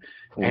Hunter,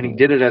 and he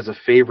did it as a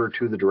favor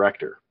to the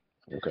director.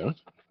 Okay.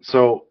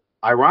 So,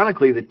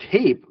 ironically, the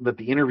tape that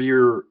the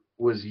interviewer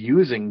was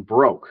using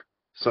broke,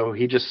 so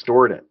he just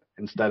stored it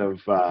instead of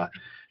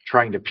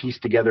trying to piece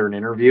together an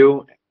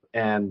interview.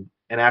 And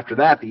after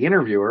that, the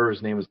interviewer,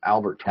 his name was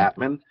Albert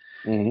Tapman,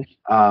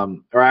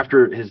 or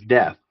after his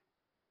death,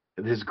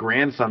 his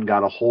grandson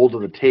got a hold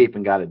of the tape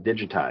and got it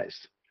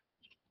digitized.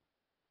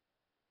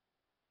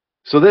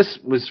 So this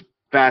was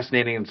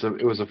fascinating, and so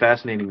it was a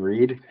fascinating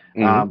read.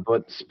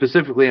 But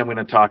specifically, I'm going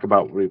to talk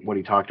about what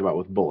he talked about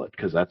with Bullitt,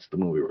 because that's the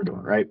movie we're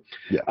doing, right?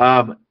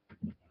 Yeah.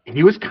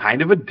 He was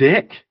kind of a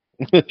dick.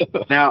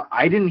 Now,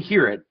 I didn't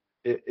hear it.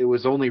 It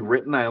was only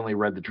written. I only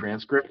read the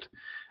transcript.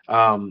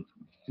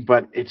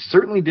 But it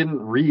certainly didn't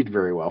read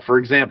very well. For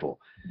example,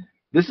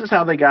 this is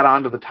how they got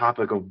onto the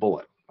topic of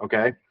Bullitt,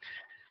 okay?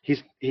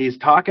 He's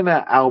talking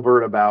to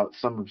Albert about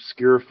some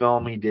obscure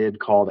film he did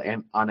called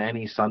On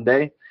Any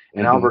Sunday.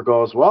 And Albert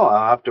goes, well,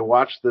 I'll have to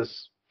watch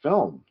this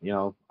film.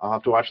 I'll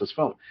have to watch this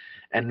film.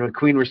 And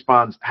McQueen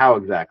responds, how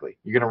exactly?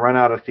 You're going to run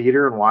out of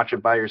theater and watch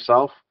it by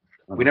yourself?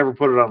 We never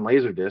put it on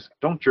Laserdisc.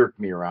 Don't jerk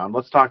me around.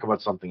 Let's talk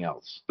about something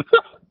else.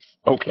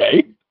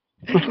 Okay.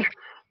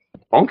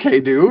 Okay,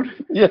 dude.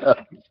 Yeah.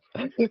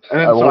 And then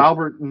so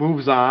Albert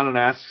moves on and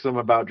asks him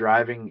about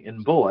driving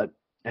in Bullitt.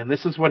 And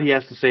this is what he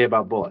has to say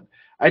about Bullitt.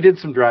 I did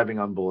some driving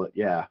on Bullitt,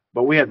 yeah,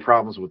 but we had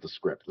problems with the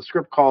script. The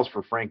script calls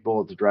for Frank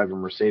Bullitt to drive a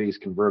Mercedes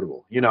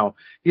convertible.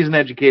 He's an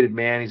educated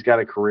man. He's got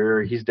a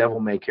career. He's devil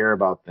may care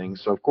about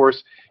things. So, of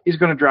course, he's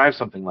going to drive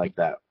something like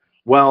that.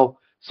 Well,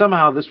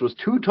 somehow this was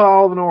too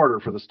tall of an order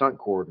for the stunt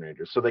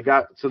coordinator. So they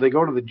go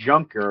to the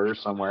junkyard or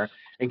somewhere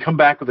and come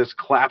back with this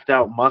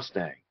clapped-out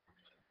Mustang.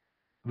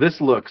 This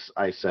looks,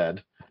 I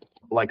said,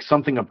 like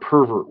something a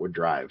pervert would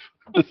drive.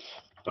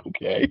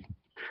 Okay.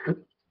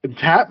 And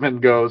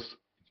Tapman goes,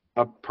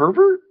 a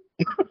pervert?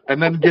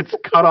 And then gets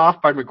cut off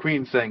by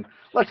McQueen saying,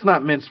 let's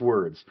not mince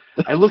words.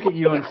 I look at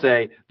you and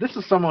say, this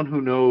is someone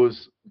who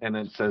knows, and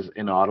it says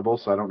inaudible,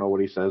 so I don't know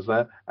what he says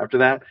after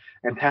that.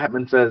 And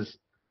Tapman says,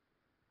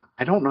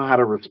 I don't know how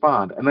to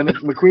respond. And then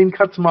McQueen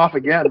cuts him off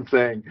again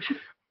saying,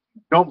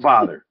 don't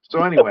bother.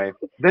 So anyway,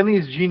 then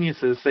these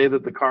geniuses say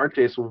that the car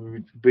chase will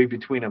be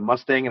between a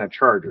Mustang and a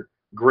Charger.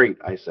 Great,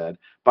 I said.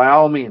 By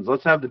all means,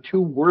 let's have the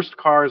 2 worst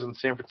cars in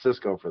San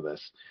Francisco for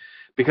this.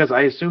 Because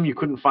I assume you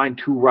couldn't find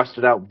 2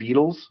 rusted out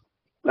Beetles.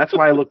 That's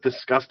why I looked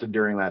disgusted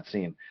during that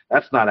scene.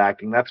 That's not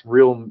acting. That's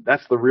real.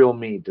 That's the real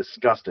me,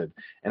 disgusted.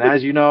 And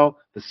as you know,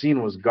 the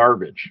scene was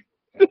garbage.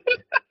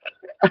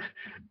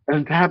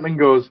 And Tapman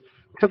goes,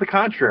 to the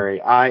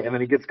contrary, and then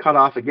he gets cut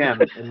off again.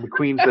 And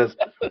McQueen says,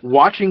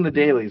 watching the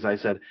dailies, I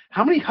said,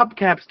 how many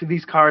hubcaps do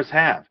these cars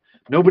have?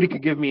 Nobody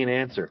could give me an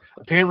answer.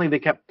 Apparently, they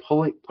kept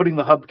putting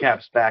the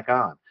hubcaps back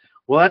on.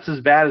 Well, that's as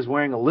bad as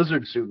wearing a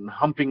lizard suit and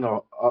humping a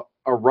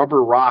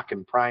rubber rock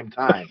in prime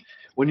time.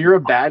 When you're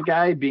a bad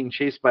guy being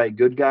chased by a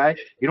good guy,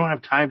 you don't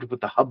have time to put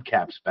the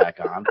hubcaps back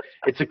on.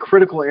 It's a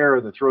critical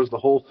error that throws the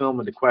whole film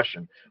into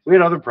question. We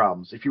had other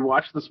problems. If you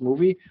watch this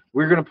movie,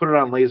 we're going to put it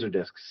on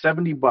Laserdisc,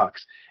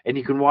 $70, and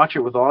you can watch it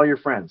with all your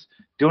friends.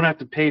 Don't have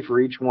to pay for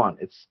each one.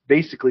 It's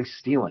basically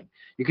stealing.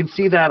 You can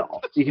see that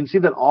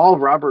all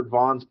of Robert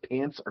Vaughn's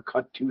pants are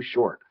cut too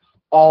short.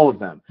 All of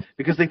them.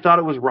 Because they thought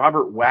it was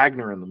Robert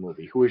Wagner in the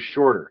movie, who is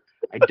shorter.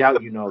 I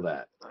doubt you know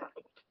that.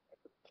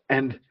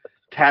 And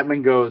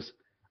Tatman goes,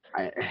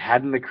 it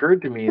hadn't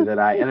occurred to me that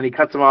and then he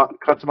cuts him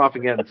off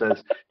again and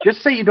says,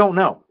 just say you don't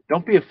know.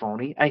 Don't be a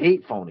phony. I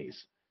hate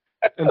phonies.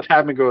 And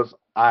Tatman goes,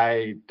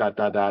 I ...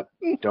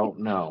 don't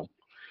know.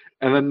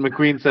 And then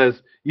McQueen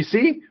says, you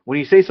see, when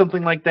you say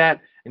something like that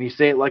and you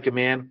say it like a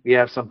man, we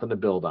have something to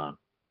build on.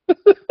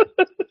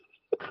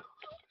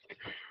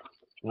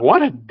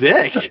 What a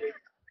dick.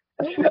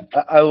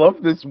 I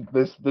love this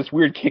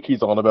weird kick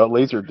he's on about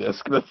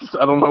Laserdisc.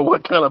 I don't know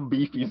what kind of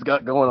beef he's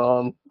got going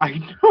on. I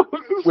know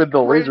with the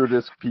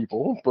Laserdisc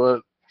people,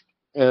 but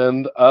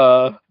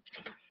I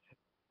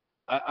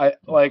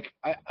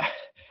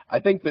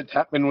think that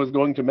Tatman was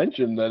going to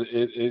mention that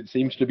it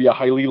seems to be a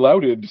highly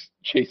lauded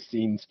chase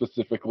scene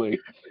specifically,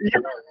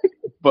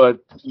 but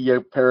he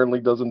apparently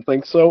doesn't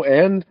think so.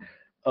 And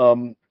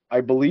I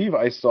believe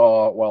I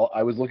saw while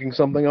I was looking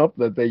something up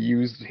that they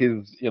used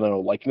his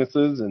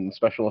likenesses and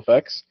special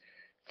effects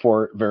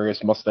for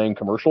various Mustang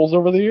commercials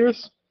over the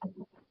years.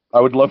 I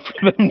would love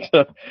for them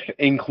to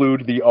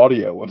include the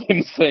audio of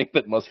him saying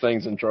that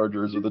Mustangs and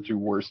Chargers are the two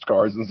worst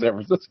cars in San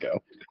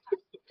Francisco.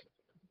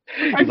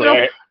 I know.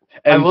 Like,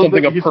 and I love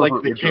something that a he's pervert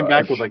like, they would came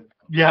drive. back with like,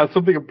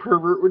 something a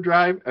pervert would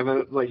drive, and then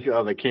it's like,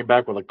 they came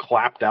back with a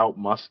clapped out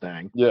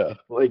Mustang. Yeah.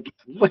 Like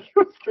it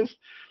was just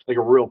like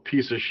a real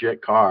piece of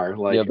shit car.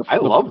 Like, Yeah, I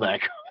love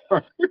that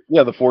car.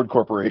 Yeah, the Ford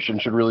Corporation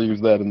should really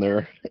use that in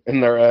their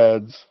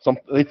ads.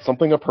 It's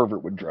something a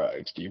pervert would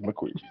drive, Steve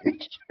McQueen.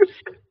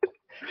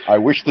 I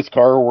wish this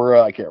car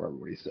were, I can't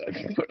remember what he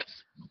said.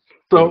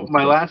 So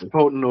my last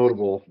potent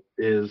notable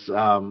is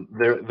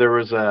there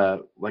was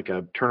a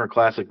Turner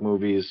Classic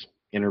Movies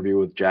interview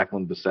with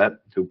Jacqueline Bisset,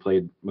 who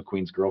played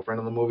McQueen's girlfriend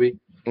in the movie,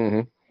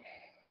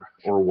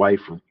 or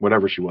wife, or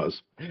whatever she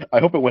was. I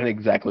hope it went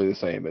exactly the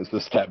same as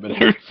this Tatman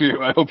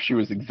interview. I hope she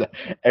was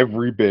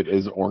every bit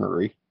as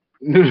ornery.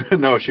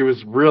 No, she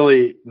was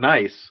really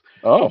nice.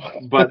 Oh,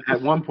 but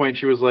at one point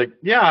she was like,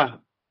 "Yeah,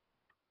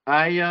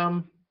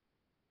 I've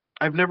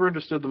never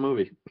understood the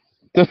movie."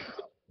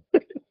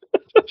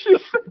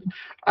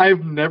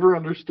 I've never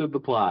understood the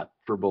plot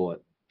for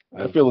Bullitt.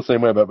 I feel the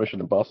same way about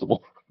Mission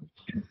Impossible.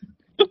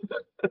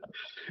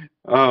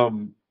 I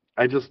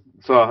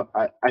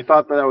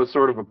thought that was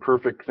sort of a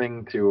perfect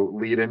thing to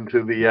lead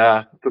into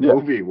the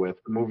movie with,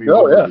 the movie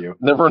overview. Yeah.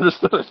 Never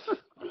understood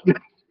it.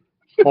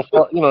 Well,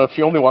 if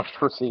you only watched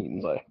her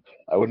scenes,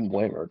 I wouldn't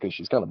blame her because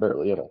she's kind of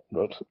barely in it.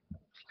 But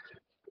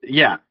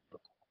yeah,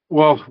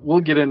 well, we'll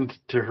get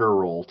into her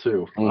role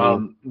too.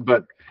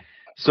 But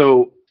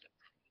so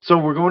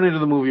we're going into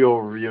the movie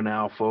overview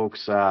now,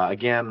 folks.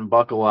 Again,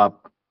 buckle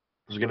up.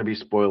 There's going to be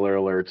spoiler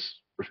alerts.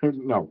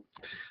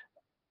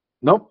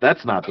 Nope,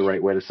 that's not the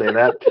right way to say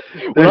that.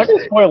 We're not going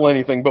to spoil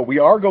anything, but we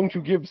are going to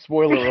give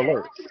spoiler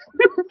alerts.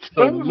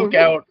 So look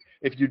out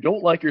if you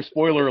don't like your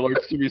spoiler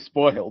alerts to be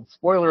spoiled.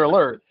 Spoiler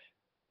alert.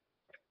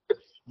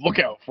 Look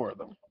out for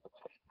them.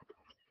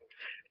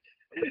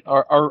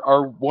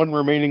 Our one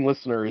remaining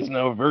listener is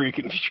now very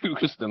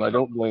confused, and I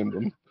don't blame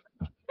them.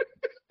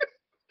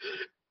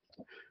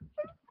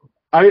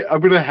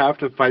 I'm going to have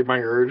to fight my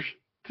urge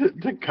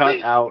to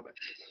cut out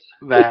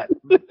that.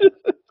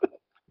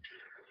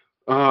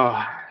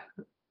 Oh,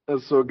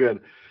 that's so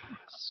good.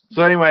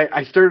 So anyway,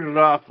 I started it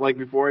off, like,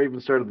 before I even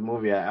started the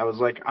movie, I was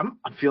like, I'm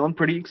feeling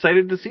pretty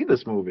excited to see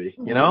this movie.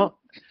 You know,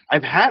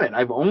 I've had it.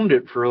 I've owned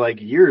it for, like,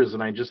 years,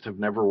 and I just have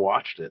never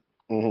watched it.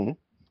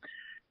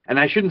 And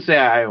I shouldn't say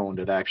I owned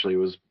it, actually. It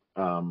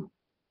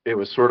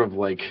was sort of,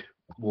 like,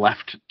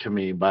 left to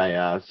me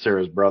by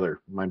Sarah's brother,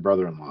 my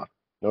brother-in-law.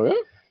 Oh, yeah?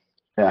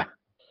 Yeah.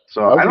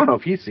 So I don't know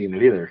if he's seen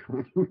it either.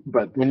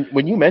 But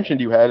when you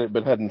mentioned you had it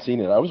but hadn't seen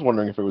it, I was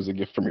wondering if it was a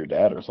gift from your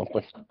dad or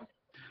something.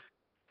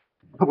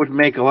 It would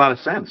make a lot of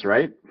sense,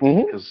 right?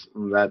 Because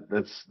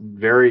that's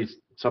very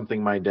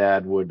something my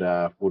dad would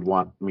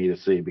want me to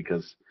see,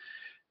 because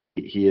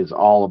he is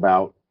all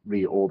about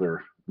the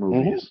older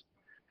movies.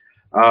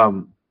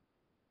 But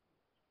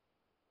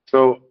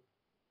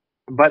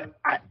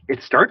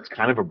it starts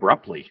kind of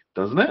abruptly,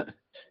 doesn't it?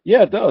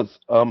 Yeah, it does.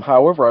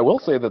 However, I will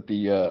say that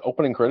the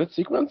opening credits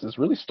sequence is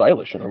really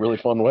stylish in a really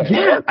fun way.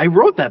 Yeah, I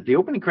wrote that. The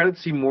opening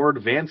credits seem more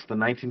advanced than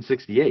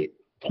 1968.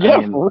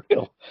 Yeah, for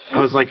real. I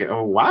was like,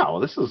 oh, wow,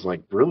 this is,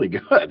 like, really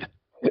good.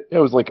 It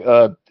was like,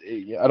 I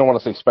don't want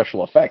to say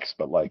special effects,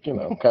 but, like,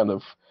 kind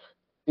of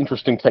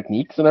interesting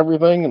techniques and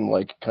everything, and,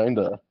 like, kind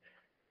of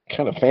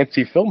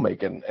fancy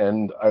filmmaking.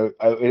 And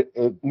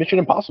Mission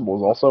Impossible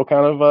is also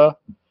kind of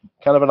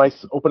kind of a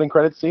nice opening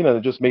credits scene, and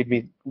it just made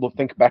me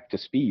think back to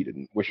Speed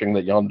and wishing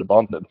that Jan de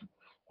Bont had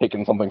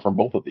taken something from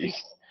both of these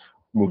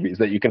movies,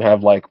 that you can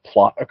have like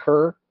plot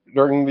occur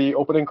during the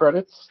opening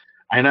credits,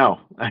 I know.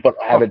 but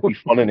have it be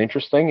fun and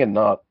interesting and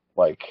not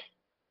like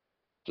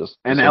just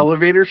An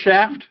elevator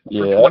shaft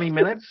for 20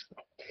 minutes?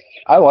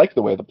 I like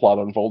the way the plot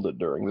unfolded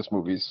during this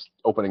movie's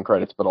opening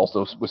credits, but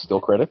also with still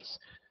credits.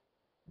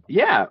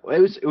 Yeah,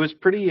 it was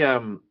pretty.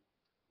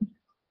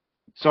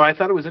 So I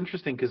thought it was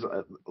interesting because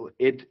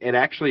it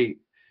actually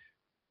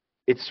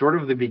it's sort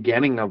of the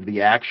beginning of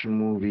the action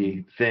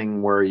movie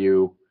thing where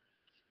you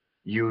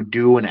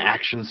do an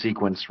action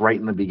sequence right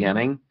in the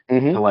beginning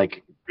to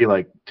like be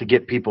like to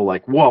get people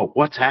like, whoa,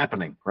 what's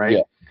happening,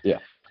 right? Yeah.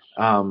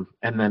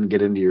 And then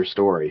get into your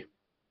story.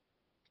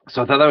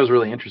 So I thought that was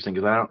really interesting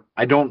because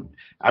I don't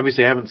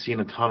obviously I haven't seen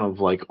a ton of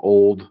like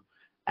old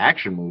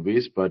action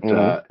movies, but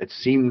it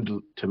seemed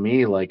to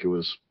me like it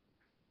was,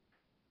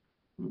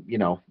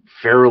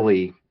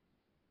 fairly.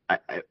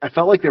 I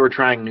felt like they were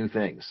trying new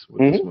things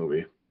with this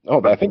movie.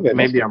 Oh, but I think that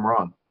maybe I'm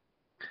wrong.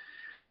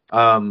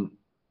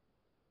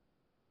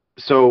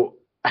 So,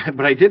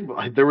 but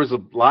there was a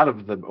lot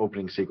of the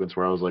opening sequence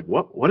where I was like,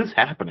 what is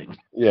happening?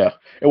 Yeah,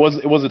 it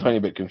was a tiny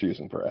bit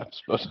confusing,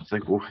 perhaps, but it's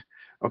like,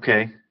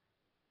 okay.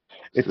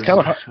 It's kind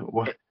of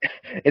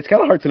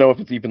hard to know if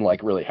it's even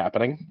like really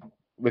happening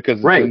because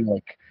it's in,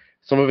 like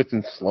some of it's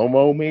in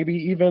slow-mo maybe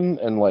even,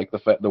 and like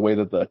the way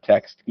that the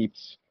text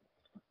keeps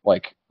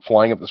like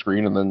flying up the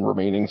screen and then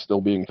remaining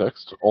still being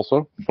text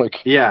also. Like,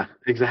 yeah,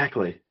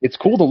 exactly. It's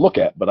cool to look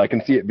at, but I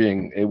can see it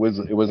being it was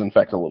in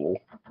fact a little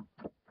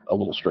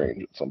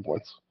strange at some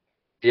points.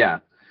 Yeah.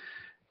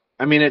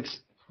 I mean,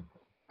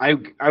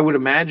 I would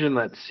imagine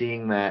that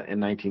seeing that in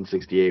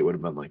 1968 would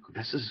have been like,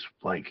 this is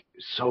like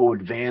so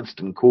advanced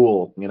and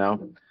cool,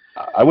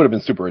 I would have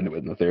been super into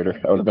it in the theater.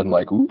 I would have been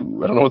like,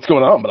 ooh, I don't know what's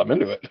going on, but I'm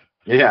into it.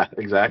 Yeah,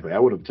 exactly. I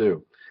would have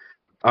too.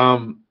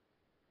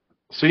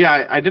 So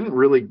yeah, I didn't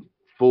really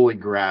fully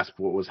grasp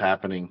what was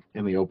happening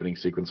in the opening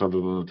sequence other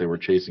than that they were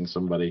chasing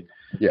somebody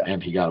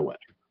and he got away.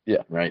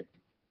 Yeah. Right.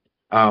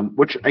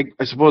 Which I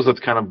suppose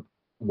that's kind of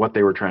what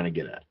they were trying to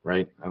get at,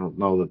 right? I don't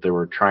know that they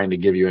were trying to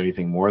give you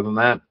anything more than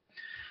that.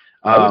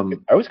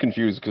 I was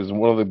confused because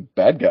one of the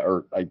bad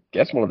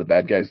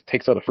guys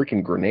takes out a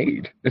freaking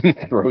grenade and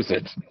throws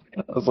it.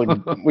 I was like,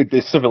 wait,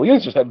 the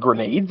civilians just had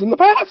grenades in the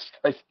past?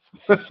 I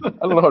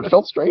don't know, it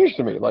felt strange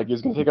to me. Like,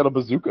 he's going to take out a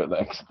bazooka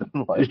next.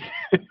 Like,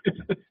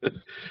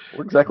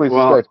 what exactly is this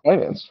guy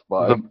financed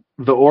by?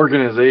 The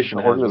organization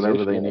has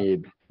whatever they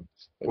need,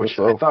 which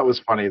I thought was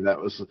funny. That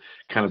was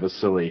kind of a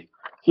silly...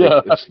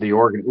 Yeah. It's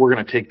we're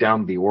going to take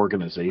down the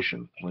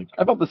organization. Like,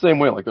 I felt the same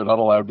way. Like, they're not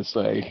allowed to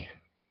say...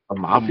 A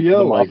mafia?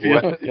 The like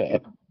mafia? what?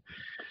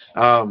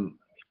 Yeah.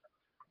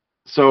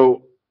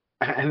 So,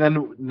 and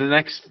then the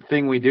next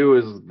thing we do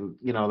is,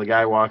 the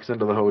guy walks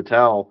into the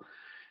hotel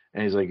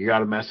and he's like, you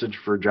got a message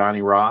for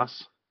Johnny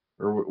Ross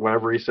or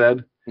whatever he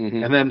said.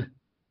 And then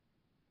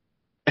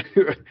I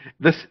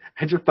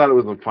just thought it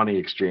was a funny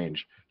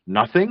exchange.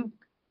 Nothing?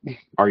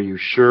 Are you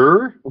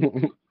sure?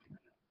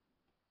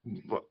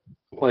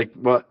 Like,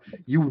 but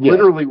you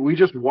literally, we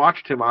just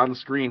watched him on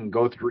screen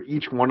go through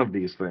each one of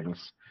these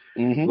things.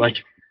 Like,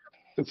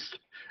 it's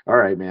all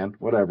right, man,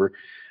 whatever.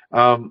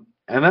 And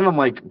then I'm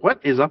like,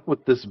 what is up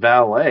with this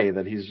valet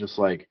that he's just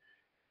like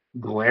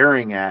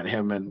glaring at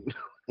him and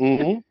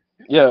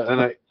yeah,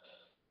 and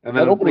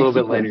then a little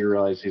bit later you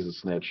realize he's a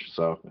snitch.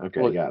 So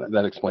okay, got it.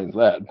 That explains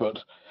that. But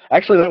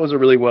actually, that was a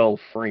really well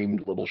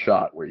framed little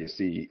shot where you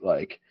see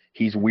like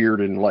he's weird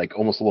and like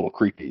almost a little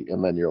creepy,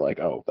 and then you're like,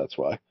 oh, that's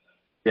why.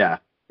 Yeah.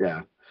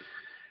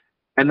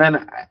 And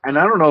then I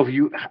don't know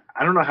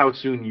I don't know how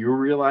soon you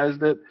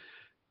realized it,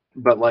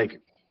 but like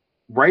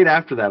right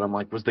after that, I'm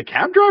like, was the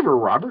cab driver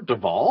Robert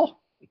Duvall?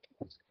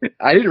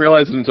 I didn't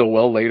realize it until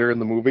well later in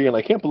the movie, and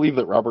I can't believe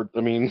that Robert. I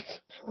mean,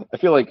 I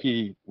feel like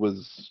he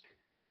was.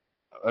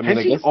 I mean,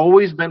 Has he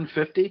always been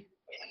 50?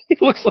 He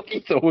looks like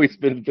he's always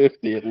been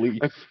 50 at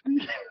least.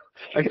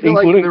 I feel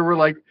like there were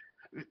like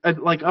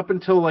up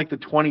until like the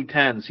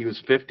 2010s, he was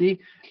 50,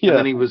 and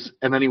then he was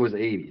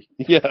 80.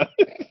 Yeah.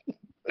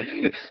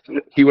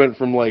 He went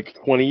from like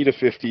 20 to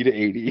 50 to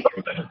 80.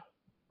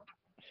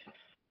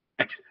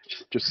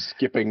 just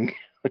skipping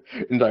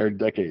entire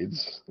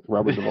decades,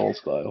 Robert Duvall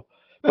style.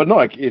 But no,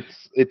 like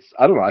it's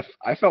I don't know.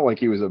 I felt like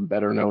he was a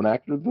better known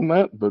actor than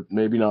that, but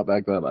maybe not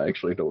back then. I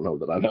actually don't know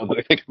that I know that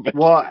I think of it.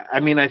 Well, I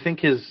mean, I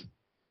think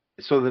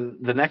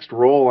the next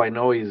role I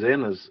know he's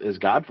in is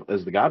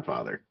the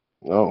Godfather.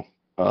 Oh,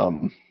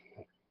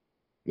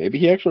 maybe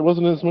he actually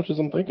wasn't as much as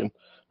I'm thinking.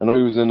 I know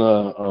he was in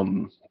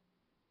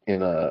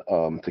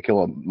To Kill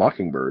a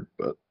Mockingbird,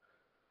 but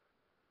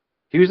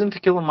he was in To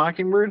Kill a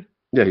Mockingbird.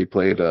 Yeah, he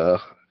played Boo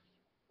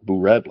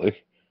Radley.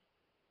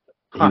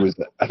 I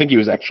think he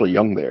was actually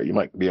young there. You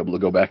might be able to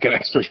go back and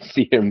actually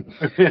see him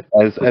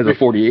as a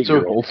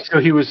 48-year-old. So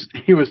he was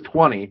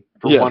 20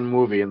 for one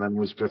movie and then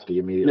was 50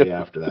 immediately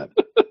after that.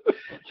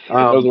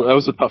 That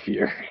was a tough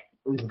year.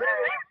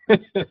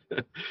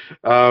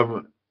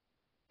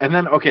 And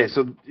then okay,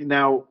 so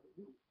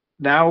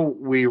now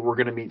we were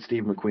going to meet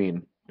Steve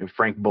McQueen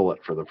Frank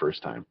Bullitt for the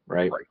first time,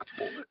 right? Frank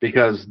Bullitt.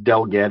 Because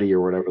Del Getty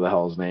or whatever the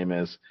hell his name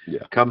is,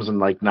 comes and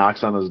like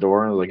knocks on his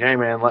door and is like, "Hey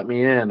man, let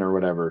me in," or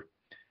whatever.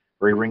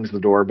 Or he rings the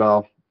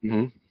doorbell.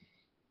 Mm-hmm.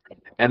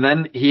 And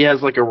then he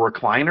has like a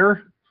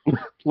recliner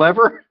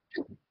lever.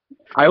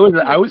 I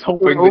was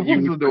hoping that you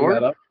opens would the bring door?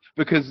 that up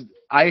because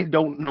I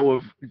don't know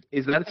if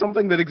is that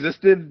something that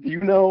existed. Do you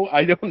know?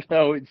 I don't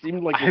know. It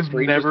seemed like the I've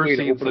strangest never way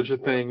to seen open such a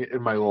door. thing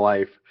in my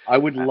life. I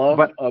would love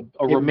But a it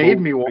remote, made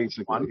me want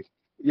basically. one.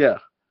 Yeah,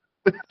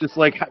 just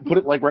like put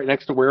it like right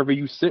next to wherever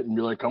you sit, and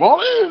you're like, "Come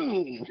on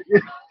in."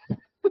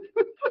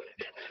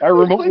 I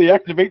remotely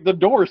activate the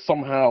door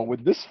somehow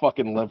with this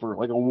fucking lever,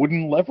 like a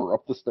wooden lever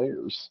up the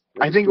stairs.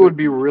 I think it would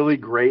be really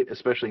great,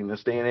 especially in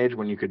this day and age,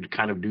 when you could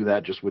kind of do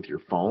that just with your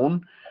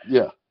phone.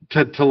 Yeah.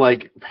 To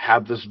like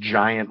have this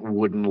giant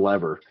wooden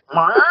lever.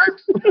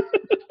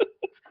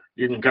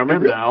 You can come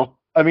in now.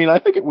 I mean, I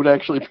think it would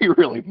actually be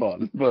really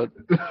fun, but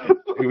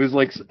it was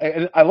like,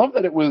 and I love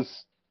that it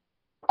was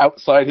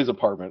outside his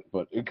apartment,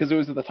 but because it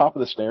was at the top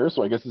of the stairs,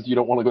 so I guess you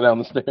don't want to go down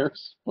the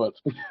stairs, but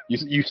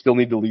you still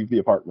need to leave the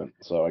apartment,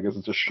 so I guess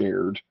it's a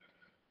shared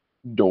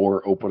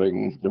door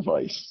opening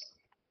device.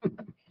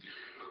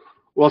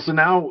 Well, so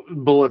now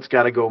Bullitt's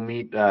got to go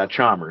meet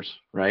Chalmers,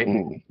 right?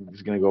 Mm.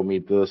 He's going to go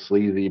meet the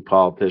sleazy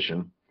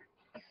politician.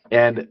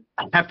 And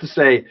I have to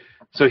say,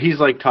 so he's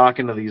like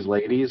talking to these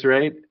ladies,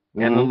 right?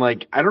 Mm-hmm. And then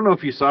like, I don't know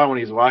if you saw when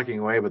he's walking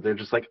away, but they're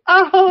just like,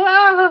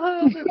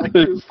 oh, like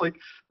just like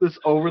this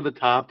over the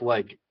top,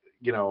 like,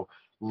 you know,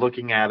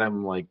 looking at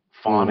him, like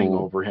fawning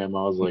over him.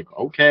 I was like,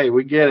 okay,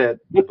 we get it.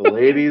 The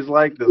ladies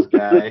like this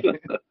guy,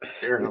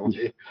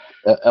 apparently.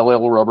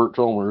 LL Robert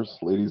Chalmers.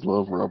 Ladies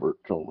love Robert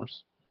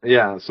Chalmers.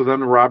 Yeah, so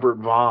then Robert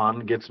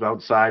Vaughn gets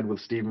outside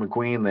with Steve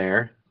McQueen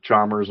there,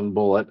 Chalmers and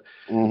Bullitt,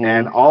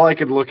 and all I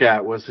could look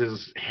at was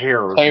his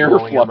hair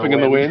fluffing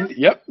in the wind.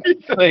 Yep,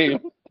 same.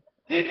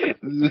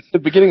 The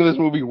beginning of this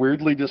movie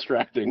weirdly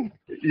distracting.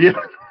 Yeah,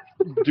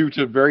 due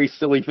to very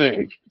silly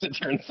things, it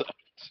turns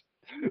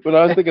out. But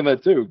I was thinking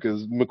that too,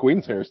 because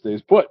McQueen's hair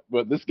stays put,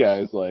 but this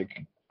guy's like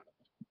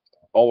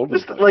all over.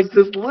 Just like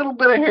this little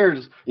bit of hair,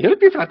 just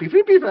flippy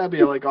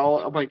flappy, like all.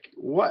 I'm like,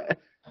 what?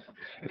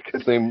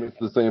 It's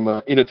the same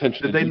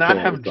inattention. Did they not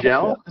have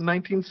gel in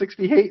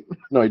 1968?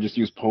 No, he just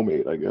used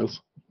pomade, I guess.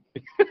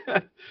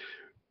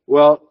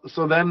 Well,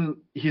 so then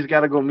he's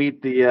got to go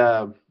meet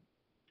the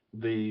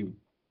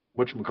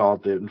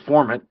whatchamacallit, the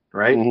informant,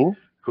 right? Mm-hmm.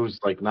 Who's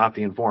like not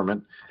the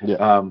informant.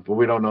 Yeah. But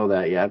we don't know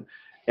that yet.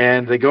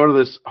 And they go to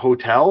this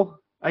hotel,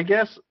 I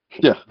guess.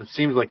 Yeah. It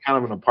seems like kind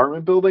of an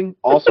apartment building.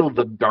 Also,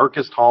 the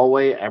darkest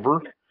hallway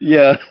ever.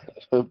 Yeah.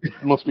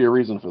 Must be a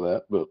reason for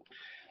that, but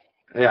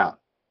yeah.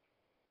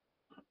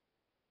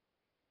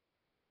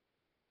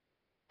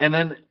 And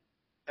then,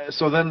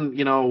 so then,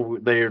 you know,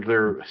 they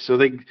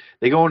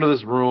go into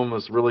this room,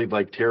 this really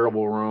like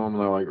terrible room. And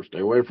they're like, stay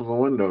away from the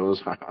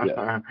windows,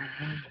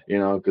 you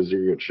know, because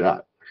you get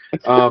shot.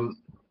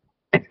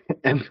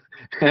 And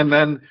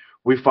then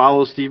we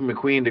follow Steve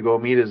McQueen to go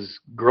meet his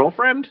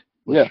girlfriend.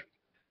 Which,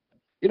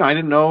 you know, I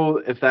didn't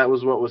know if that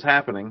was what was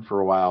happening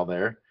for a while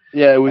there.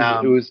 Yeah, it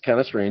was kind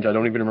of strange. I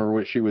don't even remember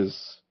what she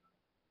was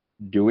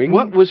doing.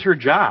 What was her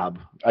job?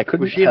 I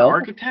couldn't Was she tell. an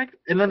architect?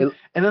 And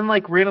then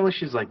like randomly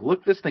she's like,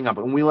 look this thing up,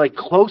 and we like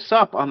close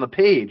up on the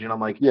page, and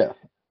I'm like, yeah,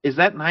 is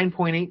that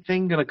 9.8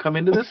 thing gonna come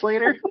into this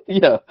later?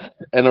 Yeah.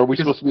 And are we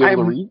supposed to be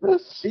able to read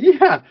this?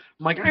 Yeah.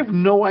 I'm like, I have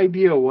no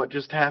idea what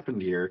just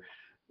happened here,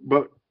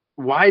 but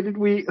why did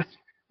we?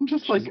 I'm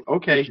just like,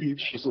 okay.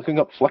 She's looking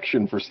up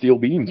flexion for steel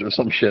beams or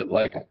some shit.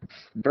 Like,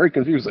 very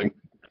confusing.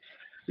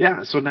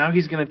 Yeah. So now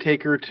he's gonna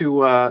take her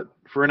to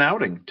for an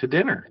outing, to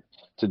dinner.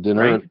 To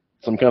dinner. Right?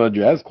 Some kind of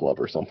jazz club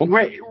or something.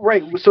 Right.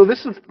 So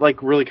this is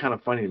like really kind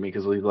of funny to me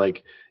because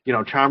like, you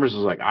know, Chalmers is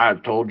like,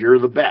 I've told you're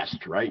the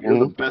best, right? You're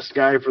the best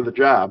guy for the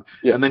job.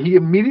 Yeah. And then he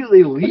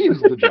immediately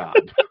leaves the job.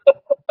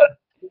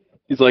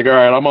 He's like, all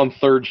right, I'm on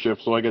third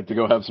shift, so I get to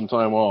go have some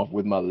time off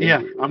with my lady.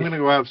 Yeah, I'm going to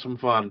go have some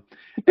fun.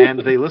 And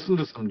they listen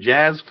to some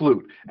jazz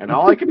flute. And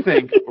all I could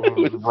think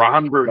was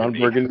Ron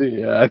Burgundy. Ron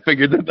Burgundy, yeah. I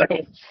figured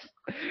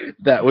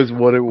that was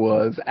what it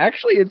was.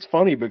 Actually, it's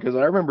funny because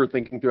I remember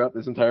thinking throughout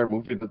this entire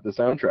movie that the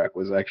soundtrack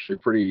was actually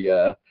pretty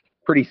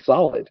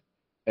solid.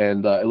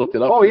 And I looked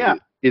it up. Oh, yeah.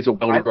 It's a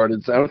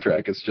well-regarded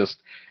soundtrack. It's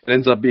just, it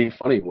ends up being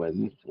funny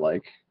when,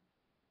 like,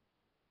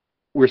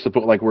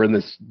 we're in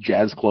this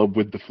jazz club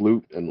with the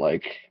flute, and,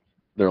 like,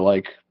 they're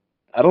like,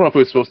 I don't know if it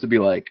was supposed to be,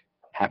 like,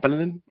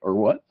 happening or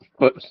what,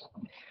 but,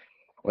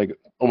 like,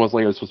 almost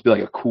like it was supposed to be,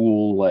 like, a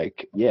cool,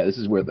 like, yeah, this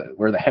is where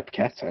the hep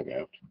cats hang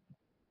out.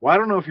 Well, I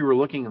don't know if you were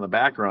looking in the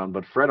background,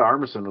 but Fred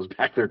Armisen was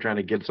back there trying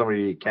to get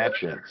somebody to eat cat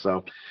shit.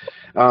 So,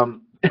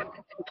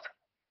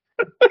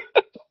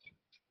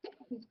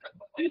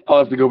 I'll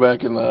have to go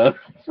back and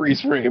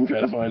freeze frame,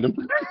 try to find him.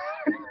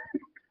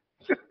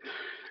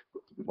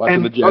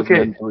 Watching the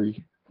Jazzmen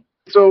 3.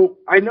 So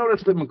I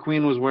noticed that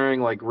McQueen was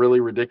wearing like really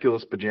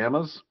ridiculous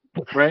pajamas,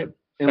 right,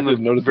 in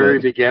the very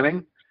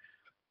beginning,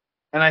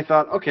 and I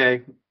thought,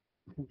 okay,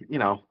 you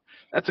know,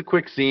 that's a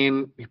quick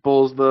scene. He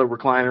pulls the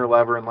recliner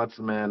lever and lets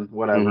them in,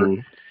 whatever.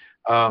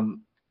 Mm-hmm.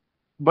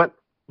 But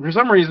for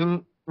some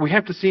reason, we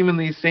have to see him in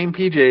these same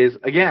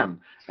PJs again.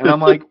 And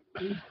I'm like,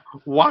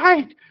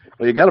 why?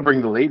 Well, you got to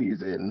bring the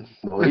ladies in,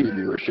 the lady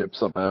viewership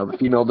somehow. The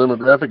female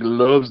demographic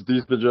loves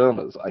these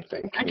pajamas, I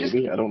think.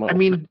 I don't know. I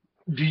mean,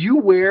 do you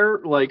wear,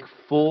 like,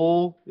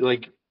 full,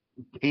 like,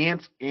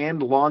 pants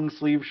and long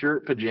sleeve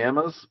shirt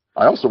pajamas?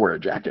 I also wear a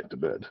jacket to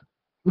bed.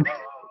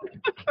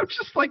 I'm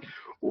just like,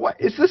 what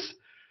is this?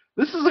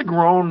 This is a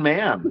grown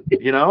man,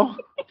 you know?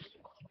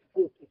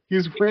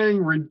 He's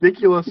wearing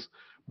ridiculous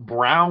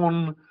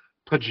brown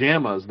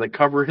pajamas that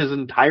cover his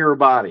entire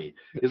body.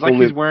 It's like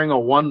he's wearing a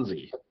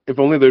onesie. If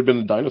only there'd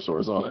been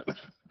dinosaurs on it.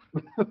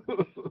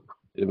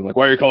 You'd be like,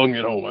 why are you calling me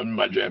at home? I'm in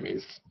my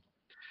jammies.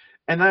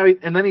 And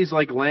then he's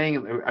like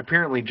laying.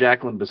 Apparently,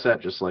 Jacqueline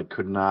Bisset just like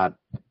could not.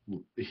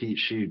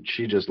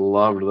 She just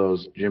loved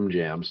those Jim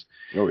Jams.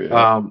 Oh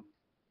yeah.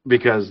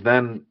 Because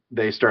then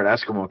they start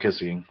Eskimo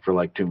kissing for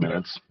like 2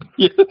 minutes.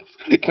 Yeah,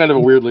 kind of a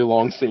weirdly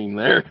long scene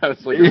there. I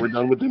was like, are we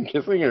done with them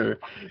kissing, or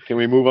can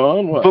we move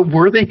on? What? But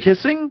were they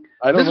kissing?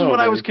 I don't know. This is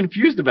what I was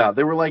confused about.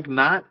 They were like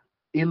not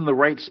in the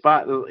right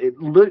spot. It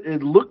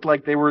looked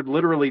like they were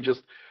literally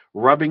just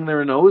rubbing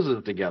their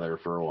noses together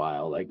for a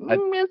while. Like,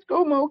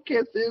 Eskimo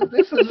kisses.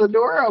 This is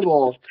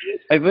adorable.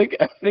 I think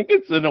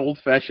it's an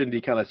old-fashioned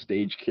kind of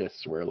stage kiss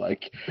where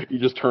like you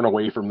just turn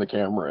away from the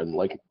camera and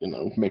like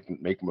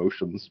make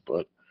motions,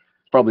 but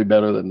it's probably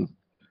better than.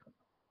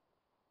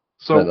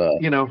 So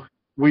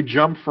we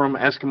jump from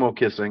Eskimo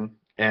kissing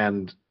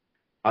and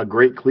a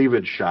great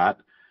cleavage shot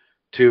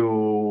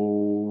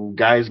to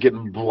guys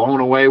getting blown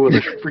away with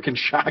a freaking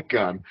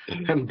shotgun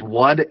and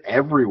blood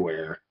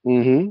everywhere.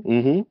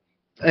 And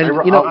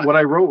what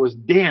I wrote was,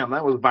 "Damn,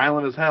 that was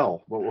violent as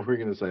hell." What were we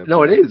gonna say?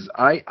 No, it is.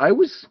 I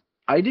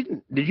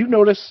didn't. Did you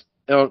notice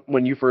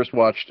when you first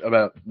watched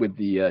about with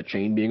the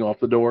chain being off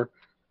the door?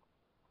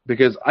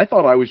 Because I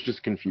thought I was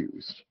just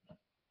confused.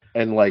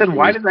 And like, then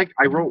why did that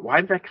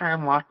guy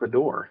unlock the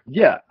door?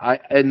 Yeah,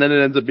 and then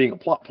it ends up being a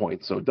plot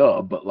point. So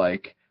duh. But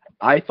like,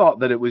 I thought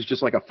that it was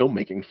just like a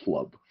filmmaking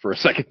flub for a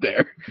second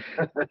there.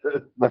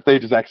 That they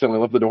just accidentally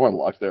left the door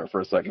unlocked there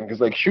for a second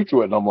because like shoot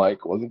to it, and I'm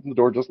like, wasn't the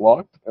door just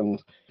locked?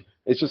 And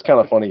it's just kind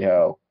of funny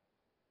how,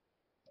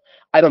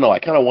 I don't know, I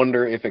kind of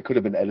wonder if it could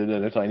have been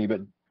edited a tiny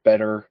bit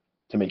better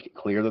to make it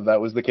clear that that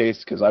was the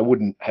case, because I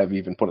wouldn't have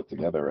even put it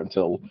together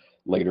until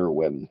later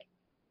when.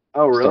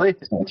 Oh, really?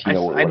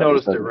 I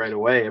noticed it right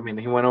away. I mean,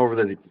 he went over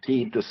to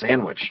eat the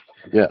sandwich.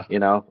 Yeah.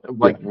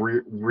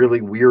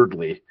 Really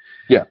weirdly.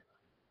 Yeah.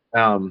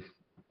 And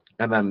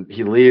then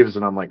he leaves,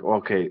 and I'm like,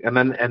 okay. And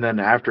then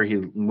after he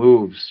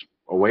moves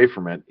away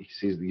from it,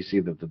 you see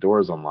that the door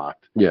is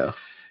unlocked. Yeah.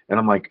 And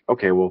I'm like,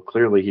 okay, well,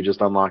 clearly he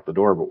just unlocked the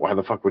door, but why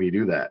the fuck would he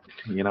do that?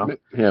 You know?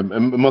 Yeah, it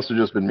must have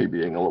just been me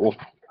being a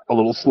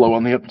little slow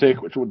on the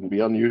uptake, which wouldn't be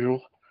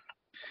unusual.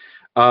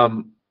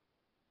 And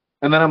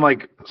then I'm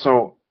like,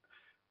 so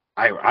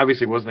I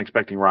obviously wasn't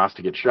expecting Ross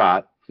to get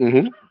shot.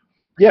 Mm-hmm.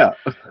 Yeah.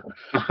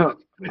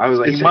 I was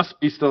like, he must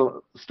be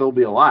still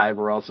be alive,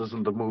 or else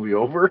isn't the movie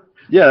over?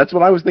 Yeah, that's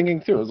what I was thinking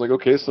too. I was like,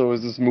 okay, so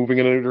is this moving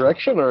in a new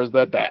direction, or is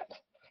that?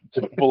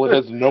 Bullitt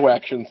has no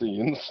action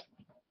scenes.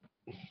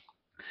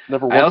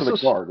 Never walked in a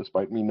car,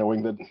 despite me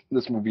knowing that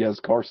this movie has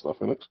car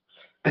stuff in it.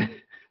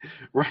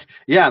 Right.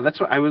 Yeah, that's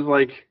what I was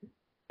like.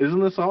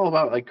 Isn't this all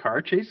about like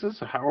car chases?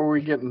 How are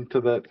we getting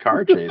to that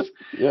car chase?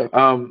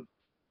 Yeah.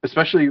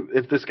 Especially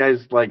if this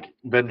guy's like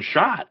been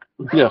shot.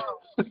 Yeah.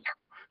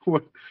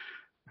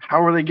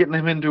 How are they getting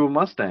him into a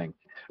Mustang?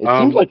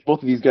 It seems like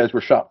both of these guys were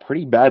shot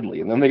pretty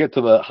badly, and then they get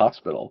to the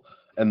hospital,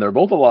 and they're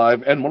both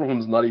alive, and one of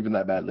them's not even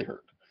that badly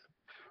hurt.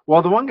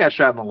 Well, the one got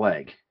shot in the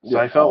leg, so yeah,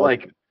 I felt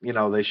like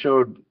they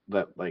showed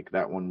that like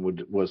that one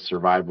was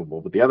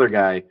survivable, but the other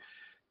guy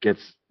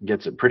gets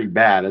it pretty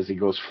bad as he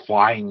goes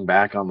flying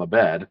back on the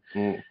bed,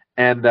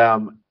 and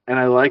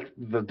I like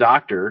the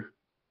doctor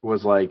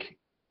was like,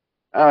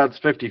 it's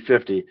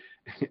 50-50.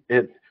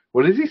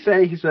 What does he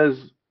say? He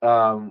says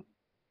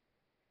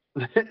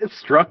it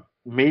struck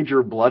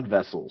major blood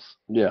vessels.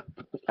 Yeah,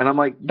 and I'm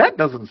like, that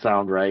doesn't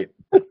sound right.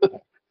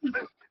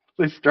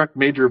 They struck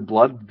major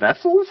blood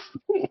vessels?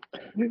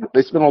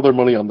 They spent all their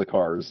money on the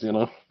cars,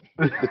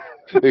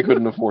 They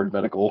couldn't afford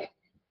medical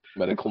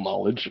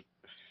knowledge.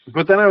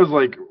 But then I was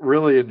like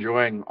really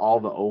enjoying all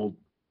the old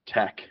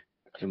tech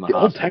in the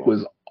hospital. Old tech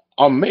was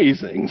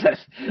amazing.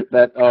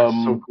 That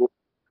so cool.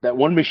 That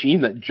one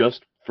machine that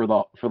just for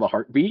the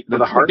heartbeat, the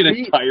heartbeat? An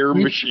entire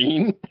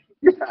machine.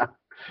 Yeah.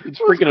 It's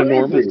freaking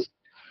enormous.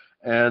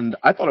 And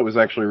I thought it was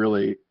actually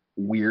really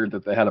weird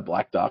that they had a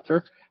black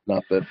doctor.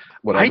 Not that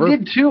whatever. I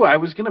did too. I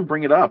was gonna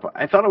bring it up.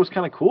 I thought it was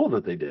kind of cool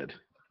that they did.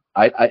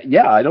 I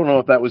don't know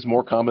if that was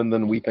more common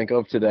than we think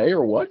of today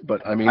or what,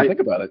 but I mean, think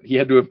about it. He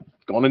had to have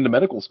gone into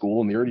medical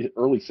school in the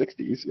early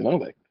 60s,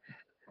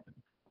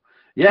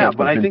 Yeah,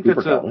 but I think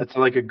it's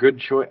like a good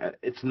choice.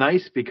 It's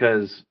nice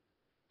because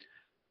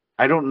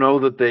I don't know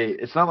that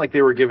it's not like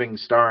they were giving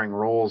starring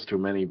roles to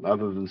many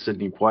other than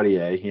Sidney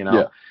Poitier,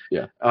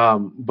 Yeah.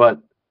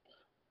 But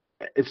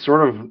it's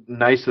sort of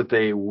nice that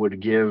they would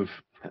give,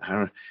 I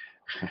don't know,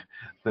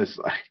 this.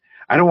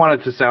 I don't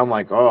want it to sound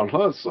like, oh,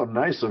 that's so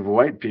nice of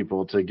white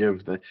people to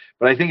give the,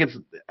 but I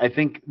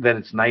think that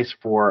it's nice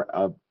for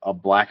a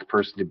black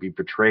person to be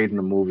portrayed in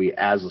a movie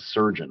as a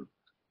surgeon.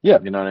 Yeah.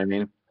 You know what I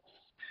mean?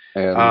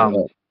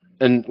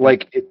 And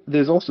like,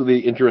 there's also the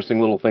interesting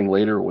little thing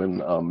later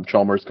when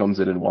Chalmers comes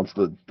in and wants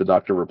the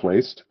doctor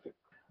replaced.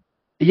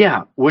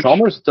 Yeah,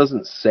 Chalmers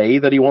doesn't say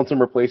that he wants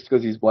him replaced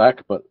because he's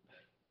black, but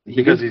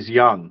because he's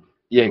young.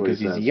 Yeah, because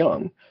he's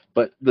young.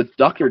 But the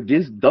doctor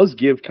does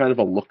give kind of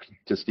a look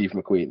to Steve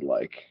McQueen,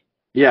 like.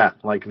 Yeah,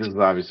 like, this is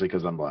obviously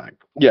because I'm black.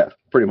 Yeah,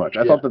 pretty much.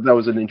 I thought that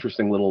was an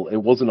interesting little. It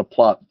wasn't a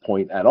plot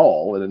point at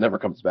all, and it never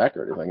comes back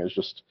or anything. It's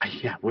just.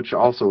 Yeah, which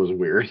also was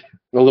weird.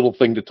 A little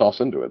thing to toss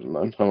into it, and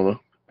I don't know.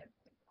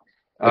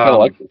 I kind of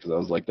liked it because I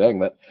was like, dang,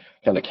 that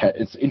kind of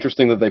it's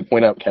interesting that they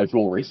point out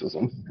casual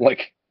racism.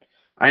 Like,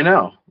 I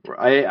know.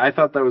 I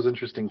thought that was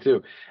interesting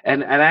too.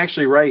 And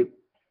actually, right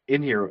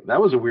in here, that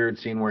was a weird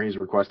scene where he's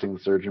requesting the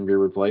surgeon be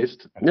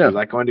replaced. Yeah. Is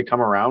that going to come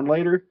around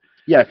later?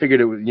 Yeah, I figured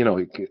it was,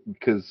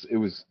 because it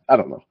was, I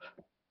don't know.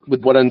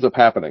 With what ends up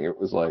happening, it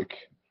was like.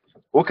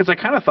 Well, because I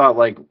kind of thought,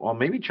 like, well,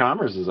 maybe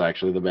Chalmers is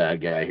actually the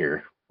bad guy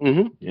here.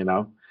 Mm-hmm. You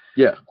know?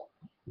 Yeah.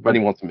 But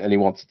he wants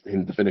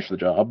him to finish the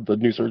job, the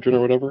new surgeon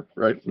or whatever,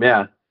 right?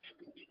 Yeah.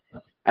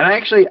 And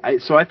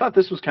I thought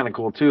this was kind of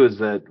cool too. Is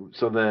that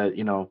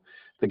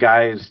the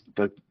guy's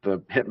the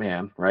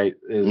hitman, right,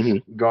 is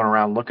going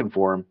around looking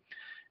for him,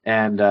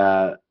 and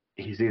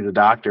he sees the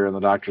doctor, and the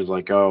doctor's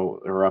like,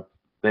 oh, they're up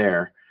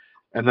there,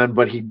 and then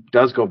but he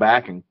does go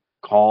back and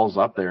calls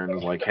up there and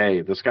is like,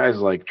 hey, this guy's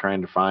like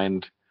trying to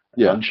find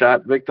a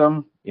gunshot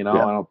victim. I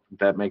don't think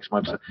that makes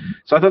much sense.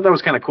 So I thought that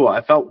was kind of cool.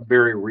 I felt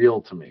very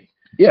real to me.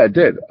 Yeah, it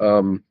did.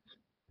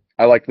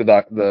 I like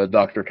the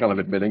doctor kind of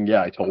admitting,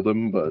 yeah, I told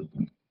him, but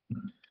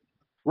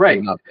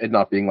right, it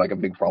not being like a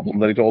big problem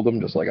that he told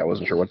him, just like I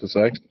wasn't sure what to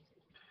say.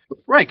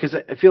 Right, because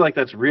I feel like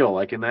that's real.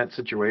 Like in that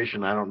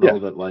situation, I don't know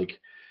that like,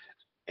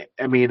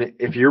 I mean,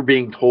 if you're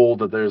being told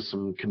that there's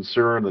some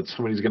concern that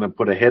somebody's going to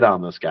put a hit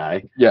on this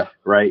guy,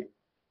 right,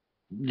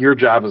 your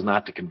job is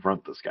not to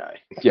confront this guy.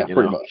 Yeah,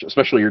 pretty much.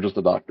 Especially you're just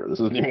a doctor. This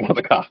isn't even one of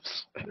the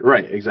cops.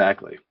 Right,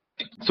 exactly.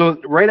 So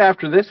right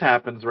after this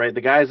happens, right,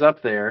 the guy's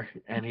up there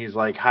and he's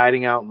like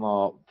hiding out in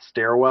the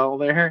stairwell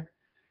there,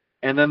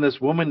 and then this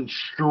woman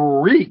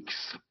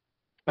shrieks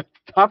at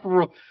the top of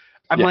her.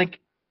 I'm like,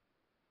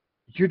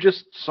 you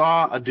just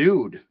saw a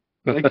dude.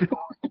 Like,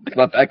 it's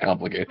not that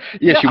complicated.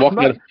 Yeah,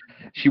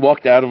 she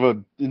walked out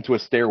into a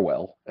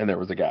stairwell and there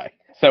was a guy.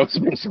 That was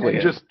basically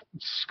it. Just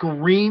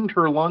screamed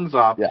her lungs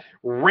off,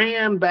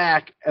 ran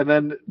back, and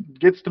then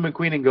gets to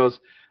McQueen and goes,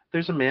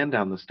 "There's a man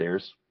down the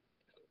stairs."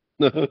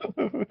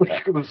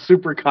 Like, with a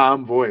super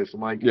calm voice. I'm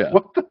like,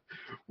 what the?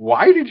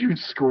 Why did you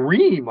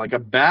scream like a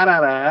bat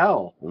out of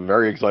hell?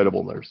 Very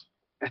excitable nurse.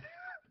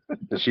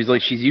 She's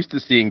used to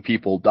seeing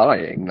people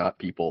dying, not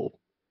people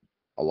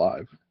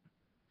alive.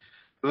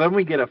 Then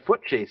we get a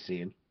foot chase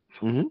scene,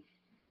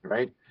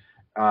 right?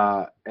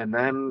 And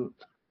then,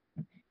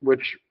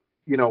 which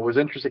was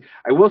interesting.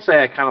 I will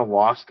say I kind of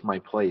lost my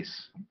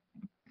place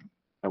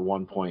at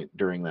one point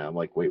during that. I'm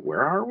like, wait,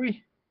 where are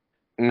we?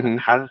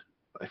 How?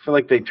 I feel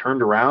like they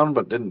turned around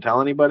but didn't tell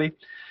anybody.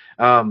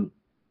 And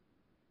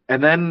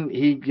then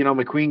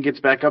McQueen gets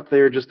back up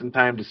there just in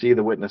time to see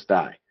the witness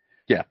die.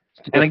 Yeah.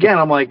 And again,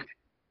 I'm like,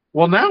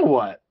 well, now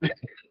what?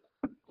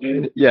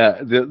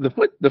 Yeah,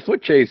 the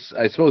foot chase,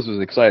 I suppose, was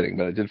exciting,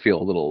 but it did feel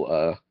a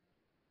little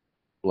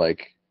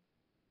like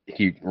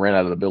he ran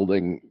out of the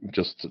building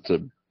just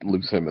to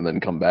lose him and then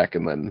come back,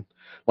 and then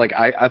like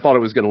I thought it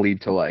was going to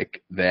lead to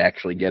like they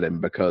actually get him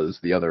because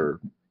the other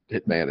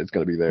hitman is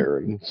going to be there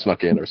and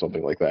snuck in or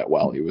something like that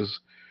while he was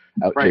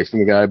out chasing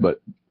the guy, but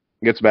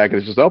gets back and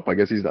it's just, I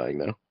guess he's dying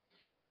now.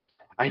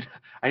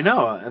 I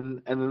know,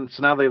 and then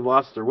so now they've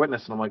lost their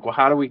witness, and I'm like, well,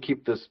 how do we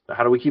keep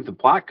the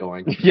plot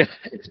going? Yeah.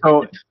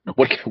 So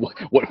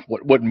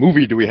what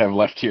movie do we have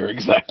left here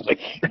exactly?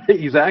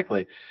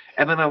 Exactly.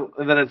 And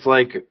then it's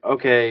like,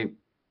 okay,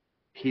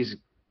 he's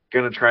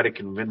gonna try to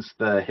convince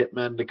the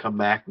hitmen to come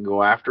back and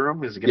go after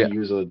him. He's gonna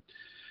use a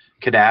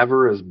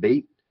cadaver as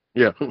bait.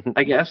 Yeah.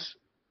 I guess.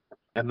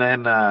 And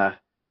then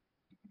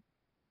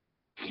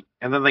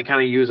they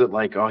kind of use it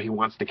like, oh, he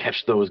wants to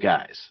catch those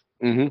guys.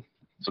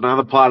 So now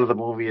the plot of the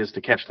movie is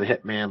to catch the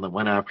hitman that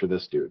went after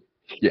this dude.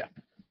 Yeah.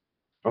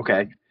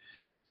 Okay,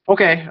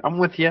 I'm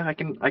with you. I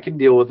can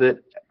deal with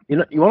it. You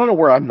want to know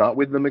where I'm not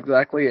with them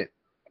exactly?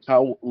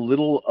 How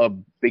little a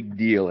big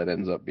deal it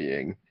ends up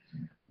being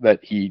that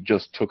he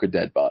just took a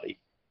dead body.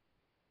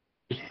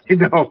 I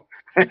know.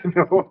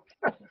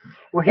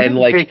 Well, he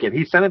didn't take it.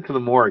 He sent it to the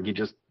morgue. He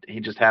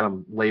just had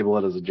him label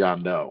it as a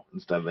John Doe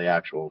instead of the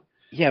actual.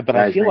 Yeah, but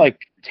I feel like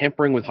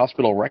tampering with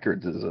hospital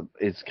records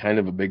is kind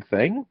of a big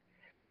thing.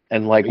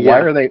 And like, why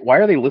are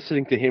they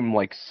listening to him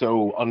like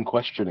so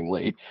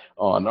unquestioningly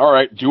on, all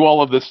right, do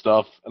all of this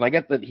stuff? And I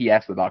get that he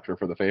asked the doctor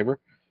for the favor,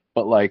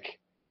 but like,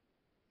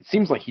 it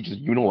seems like he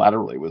just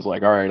unilaterally was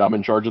like, all right, I'm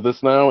in charge of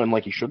this now, and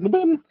like he shouldn't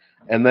have been.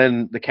 And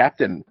then the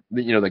captain,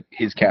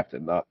 his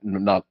captain,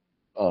 not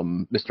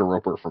Mr.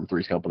 Roper from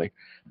Three's Company,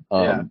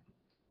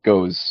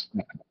 goes,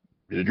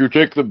 Did you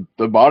take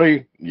the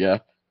body? Yeah.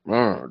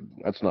 Oh,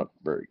 that's not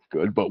very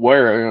good, but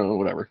where,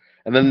 whatever.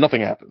 And then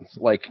nothing happens.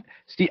 Like,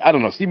 I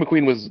don't know, Steve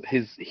McQueen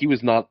he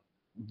was not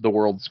the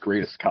world's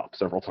greatest cop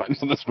several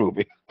times in this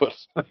movie, but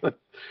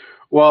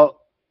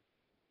Well,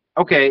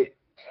 okay,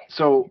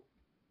 so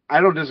I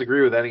don't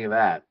disagree with any of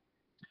that.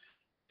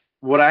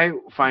 What I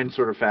find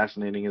sort of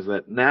fascinating is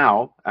that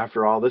now,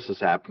 after all this has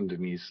happened,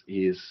 and he's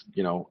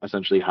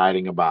essentially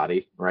hiding a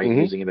body, right,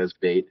 using it as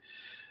bait.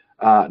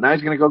 Now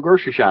he's going to go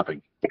grocery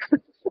shopping.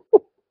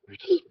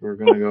 We're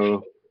going to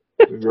go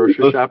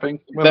grocery shopping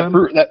with him.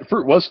 That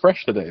fruit was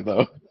fresh today,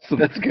 though, so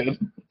that's good.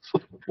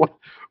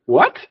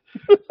 What?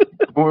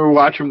 When we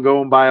watch him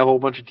go and buy a whole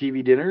bunch of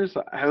TV dinners,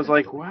 I was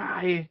like,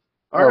 why?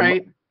 All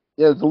right.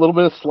 Yeah, it's a little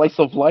bit of slice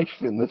of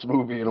life in this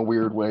movie in a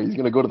weird way. He's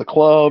going to go to the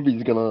club.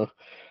 He's going to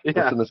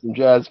listen to some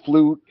jazz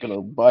flute, going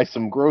to buy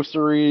some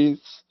groceries,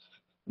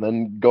 and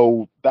then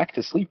go back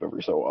to sleep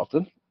every so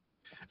often.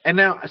 And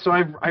now, so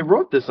I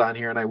wrote this on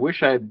here, and I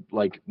wish I had,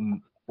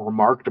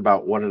 remarked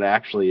about what it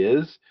actually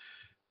is.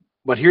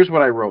 But here's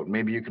what I wrote.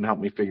 Maybe you can help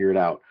me figure it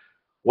out.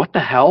 What the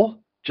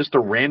hell? Just a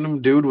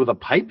random dude with a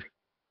pipe?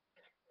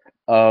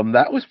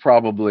 That was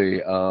probably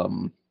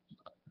in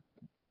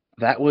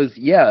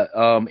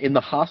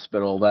the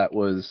hospital. That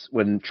was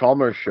when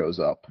Chalmers shows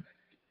up.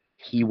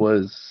 He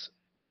was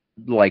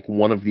like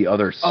one of the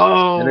other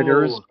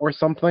senators or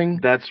something.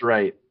 That's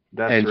right.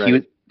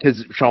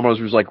 Because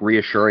Chalmers was like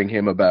reassuring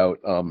him about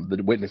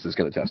the witness is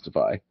going to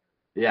testify.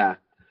 Yeah.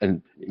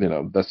 And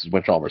this is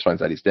when Chalmers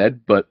finds out he's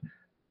dead. But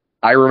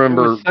I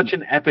remember it was such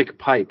an epic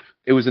pipe.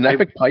 It was an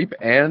epic pipe,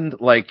 and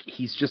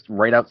he's just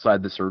right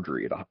outside the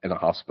surgery in a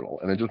hospital,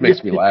 and it just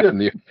makes me laugh.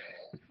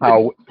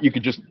 How you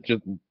could just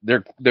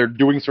they're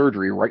doing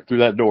surgery right through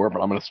that door,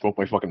 but I'm gonna smoke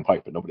my fucking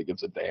pipe, and nobody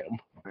gives a damn.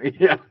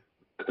 Yeah.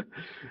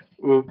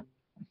 Well,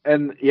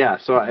 and yeah,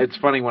 so it's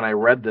funny when I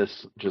read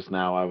this just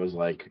now, I was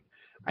like,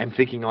 I'm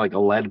thinking like a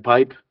lead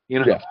pipe,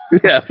 Yeah.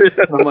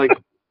 I'm like,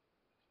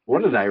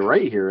 what did I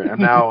write here?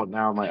 And now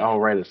I'm like, oh,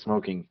 right, a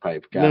smoking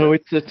pipe. No,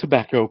 it's a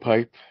tobacco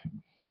pipe.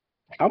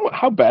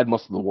 How bad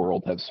must the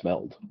world have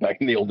smelled back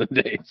in the olden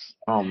days?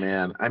 Oh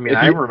man, I mean,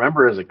 I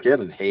remember as a kid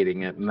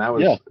hating it, and that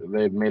was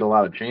they'd made a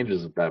lot of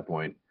changes at that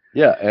point.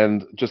 Yeah,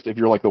 and just if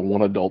you're like the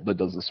one adult that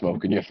does the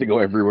smoke, and you have to go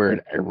everywhere,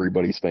 and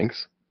everybody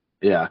stinks.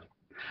 Yeah,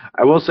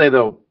 I will say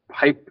though,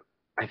 pipe.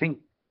 I think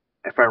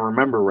if I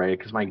remember right,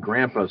 because my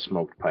grandpa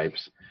smoked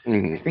pipes,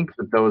 I think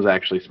that those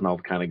actually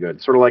smelled kind of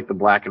good, sort of like the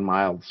Black and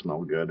Mild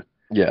smell good.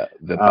 Yeah,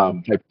 the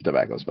pipe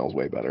tobacco smells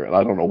way better, and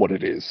I don't know what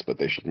it is, but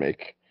they should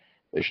make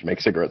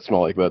cigarettes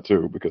smell like that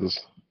too, because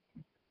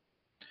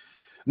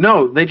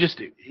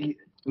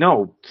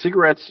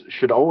cigarettes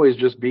should always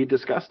just be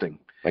disgusting.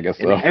 I guess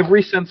in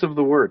every sense of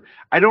the word.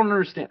 I don't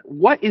understand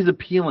what is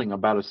appealing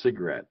about a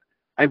cigarette.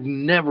 I've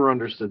never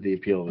understood the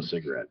appeal of a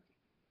cigarette.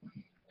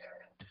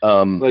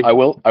 I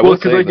will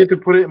because I get to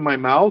put it in my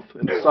mouth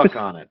and suck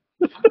on it.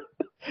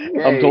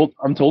 Hey,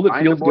 I'm told it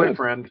feels good.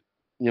 Boyfriend.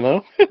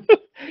 Now,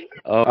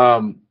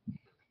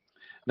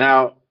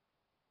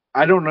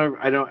 I don't know.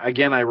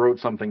 I wrote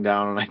something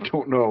down, and I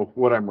don't know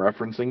what I'm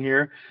referencing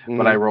here.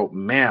 But I wrote,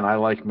 "Man, I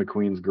like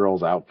McQueen's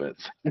girls'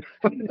 outfits."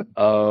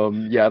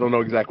 Yeah, I don't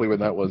know exactly what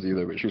that was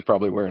either, but she was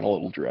probably wearing a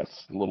little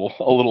dress, a little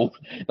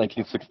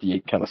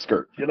 1968 kind of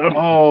skirt.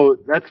 Oh,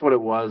 that's what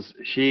it was.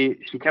 She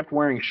kept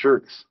wearing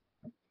shirts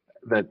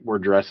that were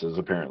dresses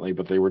apparently,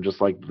 but they were just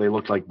they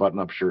looked like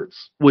button-up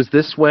shirts. Was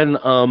this when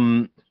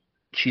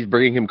she's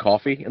bringing him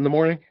coffee in the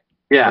morning?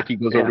 Yeah. Like he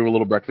goes over to a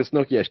little breakfast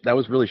nook? Yeah, that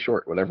was really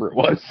short, whatever it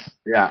was.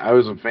 Yeah, I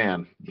was a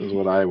fan, is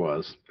what I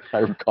was. I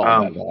recall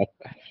that now.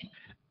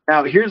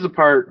 Now, here's the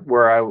part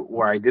where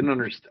I didn't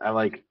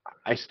understand.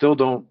 I still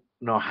don't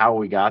know how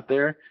we got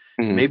there.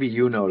 Maybe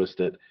you noticed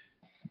it.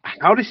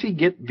 How does he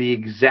get the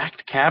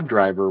exact cab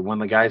driver when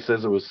the guy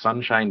says it was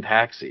Sunshine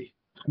Taxi?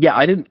 Yeah,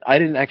 I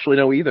didn't actually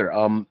know either.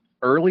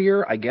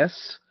 Earlier, I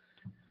guess,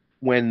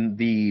 when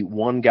the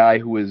one guy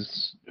who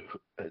was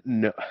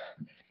the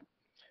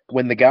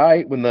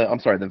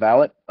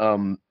valet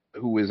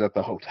who was at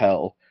the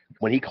hotel,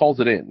 when he calls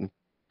it in,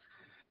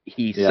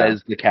 he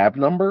says the cab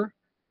number,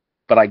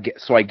 but I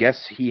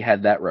guess he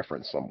had that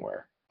reference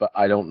somewhere, but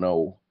I don't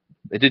know.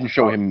 It didn't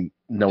show him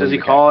knowing. Does he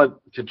call it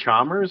to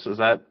Chalmers? Is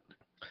that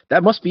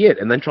must be it?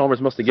 And then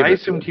Chalmers must have given it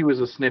to him. I assumed he was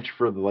a snitch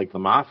for the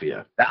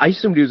mafia. I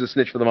assumed he was a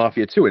snitch for the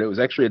mafia too, and it was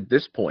actually at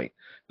this point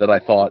that I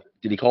thought,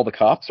 did he call the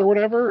cops or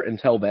whatever and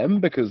tell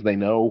them because they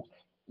know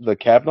the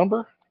cab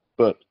number?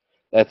 But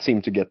that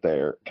seemed to get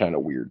there kind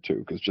of weird too,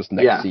 because just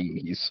next scene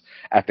he's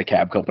at the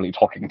cab company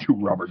talking to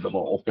Robert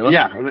Duvall.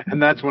 Yeah, and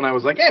that's when I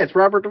was like, hey, it's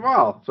Robert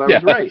Duvall. So I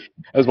was right.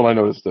 That's when I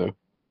noticed too.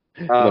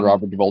 And then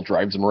Robert Duvall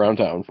drives him around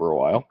town for a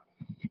while.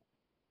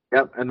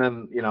 Yep, and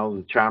then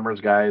the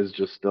Chalmers guy is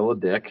just still a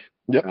dick.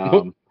 Yep.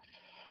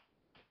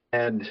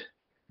 And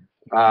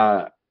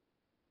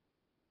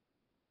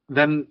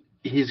then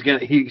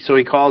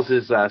he calls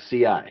his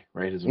CI,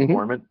 right, his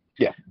informant,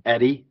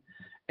 Eddie,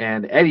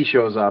 and Eddie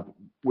shows up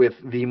with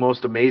the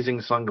most amazing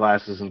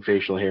sunglasses and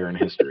facial hair in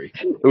history.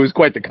 It was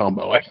quite the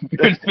combo. I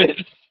could fit.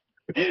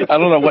 I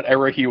don't know what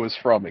era he was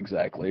from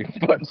exactly,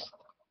 but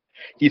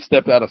he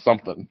stepped out of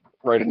something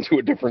right into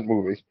a different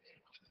movie.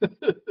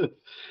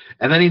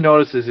 And then he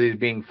notices he's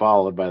being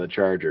followed by the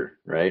Charger,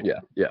 right?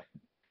 Yeah.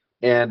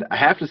 And I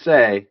have to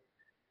say,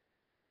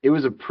 it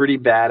was a pretty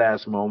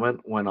badass moment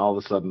when all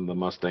of a sudden the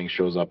Mustang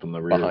shows up in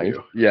the rear Behind.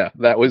 view. Yeah,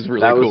 that was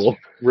really That cool. was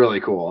really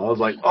cool. I was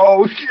like,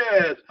 oh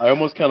shit! I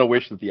almost kind of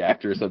wish that the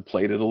actors had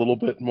played it a little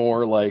bit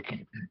more, like...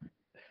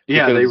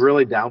 Yeah, they because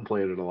really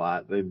downplayed it a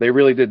lot. they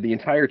really did the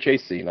entire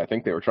chase scene. I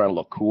think they were trying to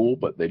look cool,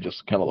 but they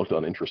just kind of looked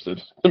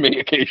uninterested to me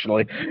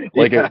occasionally.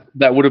 Like, Yeah.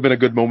 that would have been a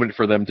good moment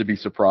for them to be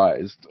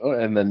surprised,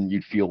 and then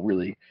you'd feel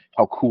really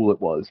how cool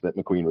it was that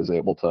McQueen was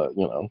able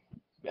to,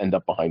 end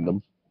up behind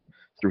them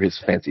through his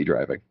fancy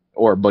driving.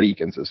 Or Bud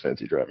Eakins'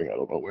 fancy driving, I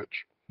don't know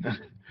which.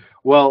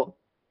 Well,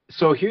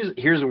 so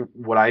here's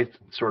what I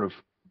sort of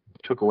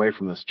took away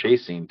from this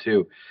chase scene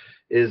too,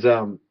 is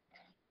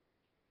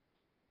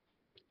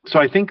so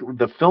I think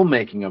the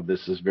filmmaking of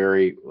this is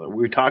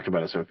we talked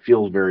about it, so it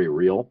feels very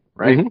real,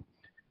 right?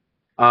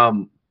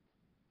 Mm-hmm.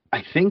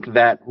 I think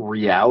that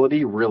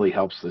reality really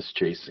helps this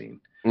chase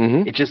scene.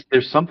 Mm-hmm. It just,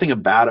 there's something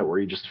about it where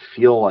you just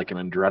feel like an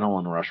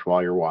adrenaline rush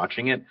while you're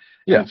watching it.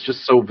 Yeah. It's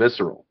just so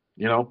visceral,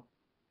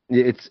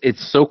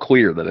 It's so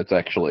clear that it's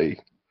actually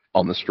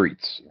on the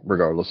streets,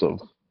 regardless of...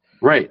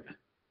 Right.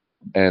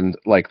 And,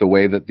 like, the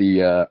way that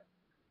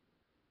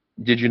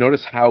did you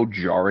notice how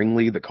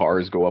jarringly the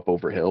cars go up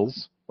over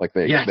hills? Like,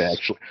 they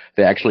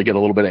actually get a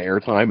little bit of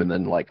airtime and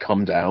then, like,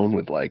 come down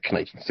with, like,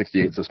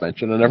 1968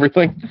 suspension and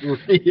everything.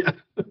 Yeah.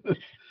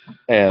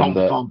 And,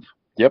 thump.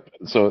 Yep.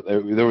 So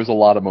there was a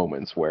lot of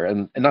moments where,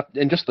 and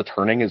just the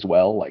turning as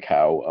well, like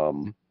how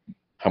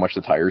much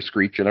the tires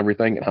screech and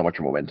everything, and how much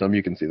momentum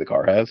you can see the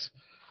car has.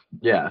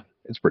 Yeah.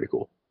 It's pretty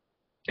cool.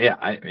 Yeah,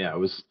 it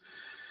was.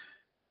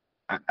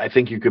 I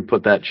think you could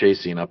put that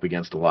chase scene up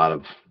against a lot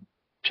of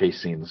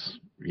chase scenes,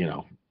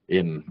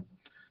 in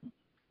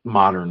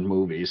modern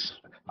movies.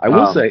 I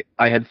will say,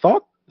 I had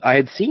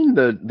seen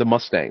the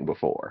Mustang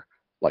before,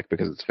 like,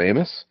 because it's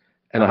famous,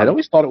 and I had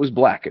always thought it was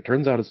black. It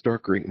turns out it's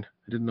dark green.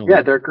 I didn't know. Yeah,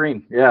 that. dark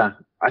green. Yeah,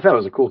 I thought it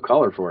was a cool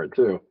color for it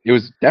too. It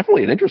was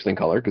definitely an interesting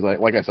color because,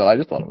 like I said, I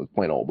just thought it was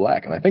plain old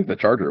black, and I think the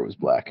Charger was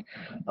black.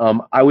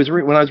 When I was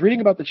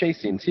reading about the chase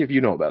scene, see if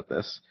you know about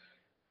this.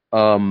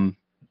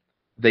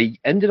 They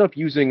ended up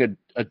using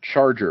a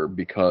Charger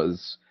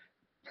because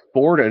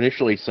Ford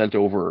initially sent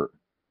over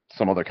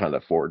some other kind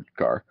of Ford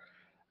car,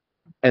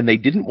 and they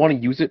didn't want to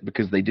use it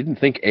because they didn't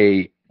think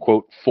a,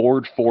 quote,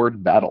 Ford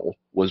battle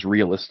was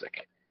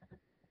realistic.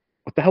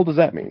 What the hell does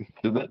that mean?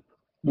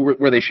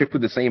 Were they shipped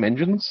with the same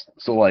engines,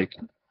 so, like,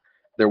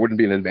 there wouldn't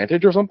be an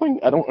advantage or something?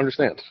 I don't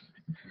understand.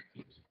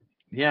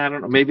 Yeah, I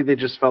don't know. Maybe they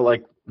just felt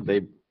like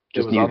it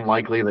was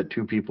unlikely that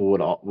two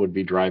people would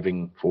be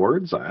driving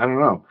Fords. I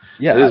don't know.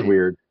 Yeah, it is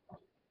weird.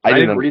 I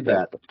didn't read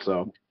that,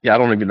 so. Yeah, I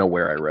don't even know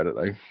where I read it.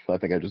 I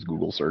think I just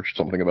Google searched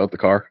something about the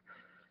car.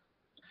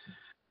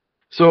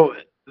 So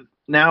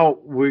now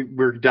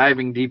we're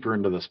diving deeper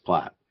into this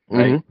plot,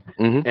 right?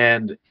 Mm-hmm. Mm-hmm.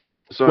 And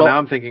so now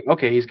I'm thinking,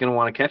 okay, he's going to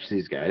want to catch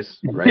these guys,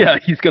 right? Yeah,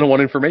 he's going to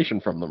want information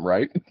from them,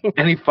 right?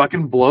 And he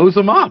fucking blows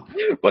them up.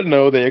 But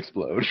no, they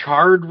explode.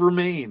 Charred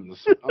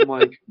remains. I'm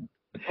like,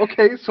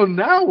 okay, so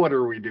now what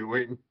are we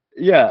doing?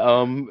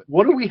 Yeah,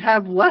 what do we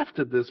have left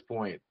at this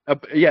point?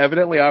 Yeah,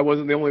 evidently I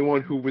wasn't the only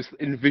one who was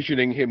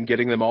envisioning him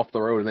getting them off the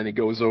road, and then he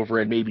goes over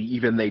and maybe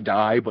even they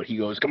die, but he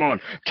goes, come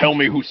on, tell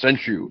me who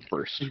sent you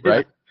first,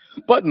 right?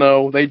 Yeah. But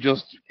no, they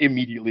just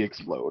immediately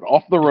explode.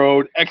 Off the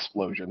road,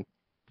 explosion.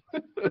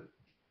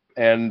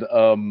 And,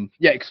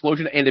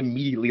 explosion and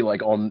immediately,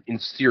 like, in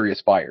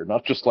serious fire.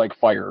 Not just, like,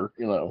 fire,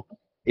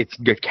 it's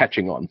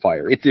catching on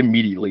fire. It's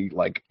immediately,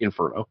 like,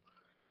 inferno.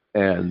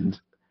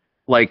 And...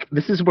 like,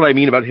 this is what I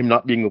mean about him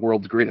not being the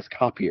world's greatest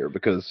cop here,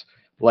 because,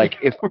 like,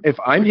 if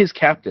I'm his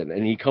captain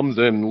and he comes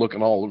in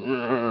looking all,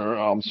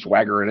 I'm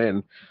swaggering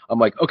in, I'm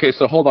like, okay,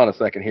 so hold on a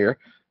second here.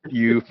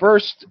 You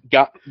first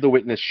got the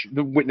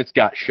witness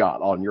got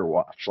shot on your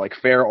watch. Like,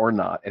 fair or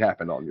not, it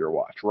happened on your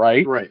watch,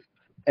 right? Right.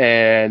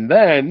 And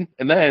then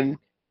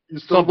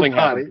something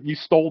happened. You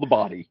stole the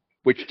body,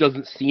 which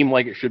doesn't seem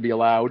like it should be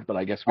allowed, but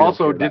I guess we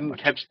also didn't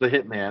catch the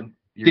hitman.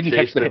 Didn't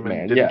catch the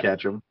hitman. Didn't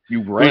catch him.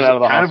 You ran out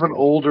of the kind hospital. of an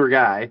older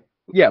guy.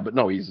 Yeah, but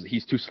no,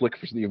 he's too slick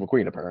for Steve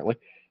McQueen, apparently.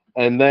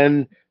 And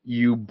then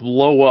you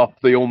blow up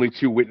the only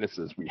two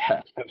witnesses we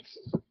had.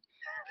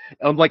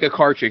 Unlike a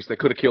car chase that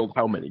could have killed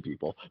how many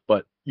people,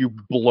 but you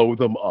blow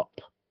them up.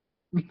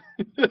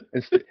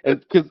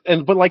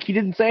 But like, he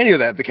didn't say any of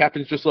that. The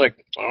captain's just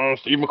like, oh,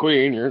 Steve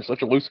McQueen, you're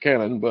such a loose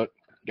cannon, but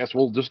guess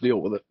we'll just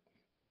deal with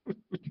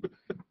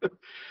it.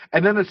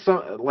 And then it's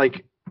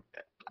like,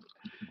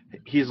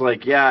 he's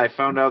like, yeah, I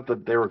found out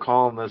that they were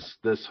calling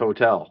this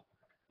hotel.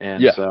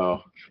 And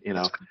so,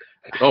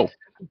 Oh,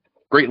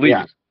 great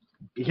lead.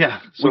 Yeah.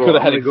 So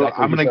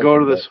I'm going to go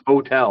to this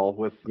hotel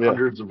with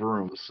hundreds of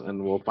rooms,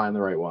 and we'll find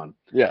the right one.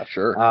 Yeah,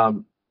 sure.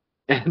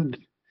 And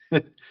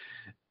I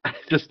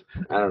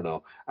don't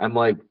know. I'm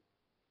like,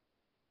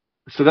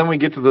 so then we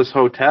get to this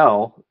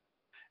hotel,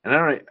 And I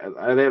don't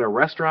are they at a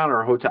restaurant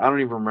or a hotel? I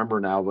don't even remember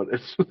now, but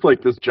it's just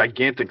like this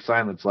gigantic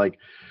sign that's like,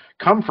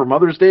 "Come for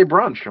Mother's Day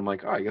brunch." I'm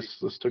like, oh, I guess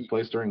this took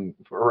place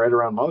right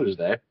around Mother's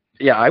Day.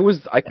 Yeah, I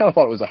kind of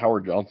thought it was a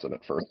Howard Johnson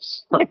at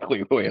first,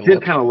 frankly, the way It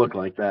did kind of look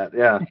like that,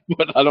 yeah.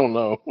 But I don't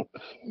know.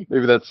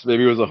 Maybe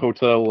it was a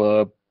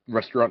hotel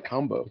restaurant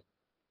combo.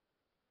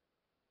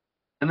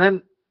 And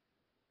then,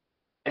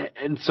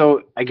 and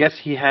so I guess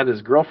he had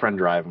his girlfriend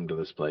drive him to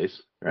this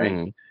place, right?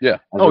 Mm-hmm. Yeah.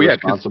 As a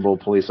responsible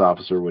police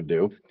officer would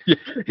do.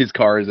 His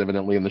car is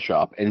evidently in the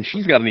shop, and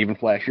she's got an even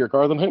flashier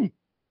car than him.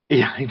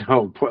 Yeah, I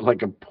know. Put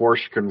like a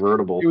Porsche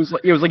convertible. It was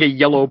like a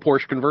yellow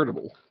Porsche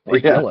convertible,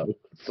 like yellow.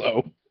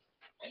 So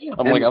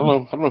I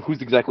don't know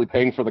who's exactly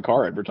paying for the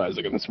car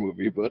advertising in this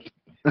movie, but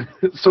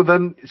so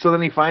then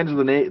he finds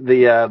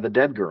the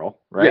dead girl,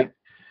 right? Yeah.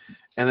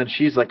 And then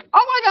she's like,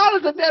 "Oh my God,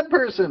 it's a dead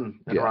person!"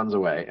 and runs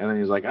away. And then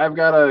he's like, "I've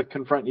got to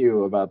confront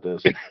you about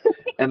this."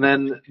 And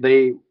then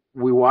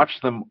we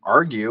watch them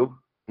argue.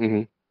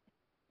 Mm-hmm.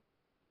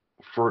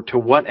 To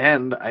what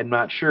end? I'm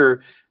not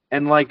sure.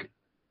 And like,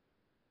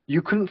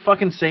 you couldn't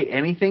fucking say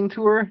anything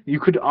to her. You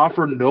could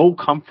offer no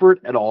comfort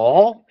at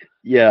all.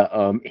 Yeah.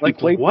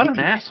 What an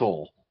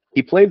asshole.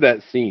 He played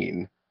that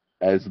scene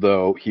as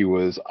though he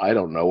was, I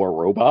don't know, a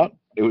robot.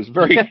 It was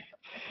very,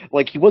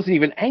 like, he wasn't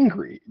even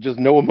angry. Just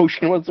no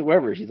emotion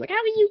whatsoever. She's like,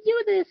 "How did you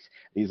do this?"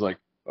 He's like,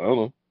 "I don't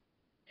know."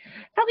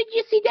 "How did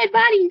you see dead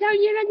bodies down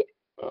here?"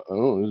 "I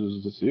don't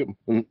know, just see them."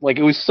 And, like,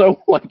 it was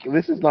so, like,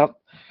 this is not,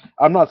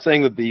 I'm not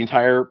saying that the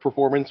entire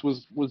performance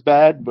was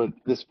bad, but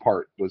this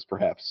part was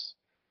perhaps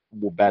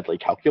badly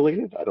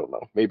calculated. I don't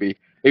know. Maybe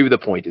the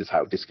point is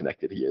how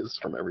disconnected he is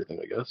from everything,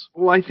 I guess.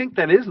 Well, I think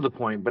that is the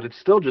point, but it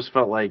still just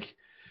felt like,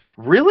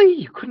 really?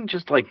 You couldn't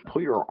just like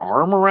put your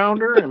arm around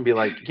her and be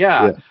like,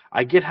 yeah.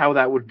 I get how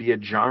that would be a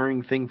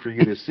jarring thing for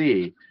you to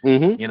see,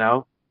 mm-hmm. You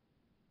know?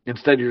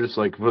 Instead, you're just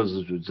like, well,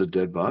 it's a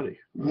dead body.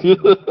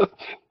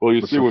 Well,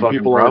 you see when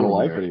people aren't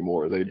alive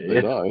anymore, they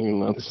die.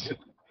 And that's,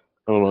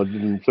 I don't know, I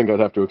didn't think I'd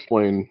have to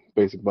explain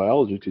basic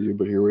biology to you,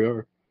 but here we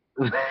are.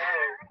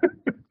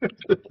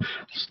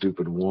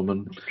 Stupid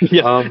woman.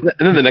 Yeah. And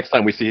then the next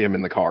time we see him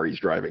in the car he's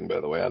driving, by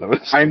the way, out of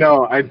it. I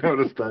know, I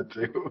noticed that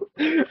too.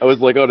 I was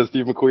like, oh, does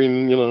Steve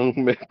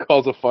McQueen,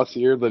 cause a fuss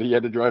here that he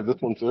had to drive this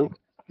one too?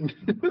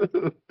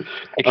 Actually,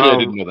 I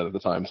didn't know that at the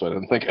time, so I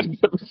didn't think it.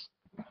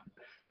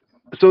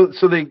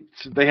 So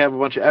they have a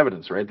bunch of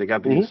evidence, right? They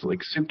got these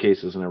like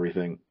suitcases and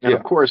everything. And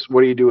of course,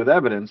 what do you do with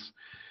evidence?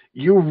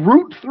 You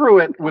root through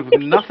it with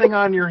nothing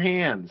on your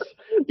hands.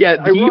 Yeah,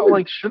 I wrote,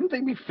 like, shouldn't they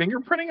be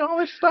fingerprinting all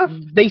this stuff?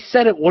 They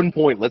said at one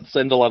point, let's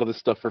send a lot of this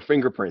stuff for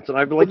fingerprints. And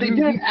I'd be like, but they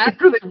did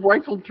after they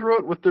rifled through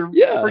it with their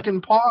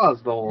freaking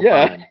paws the whole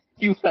time.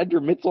 You had your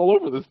mitts all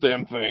over this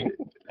damn thing.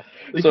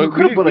 Like, so you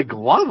could have put a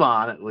glove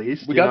on at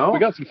least. We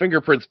got some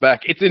fingerprints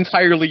back. It's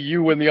entirely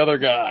you and the other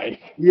guy.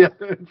 Yeah,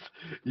 it's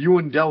you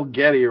and Del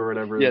Getty or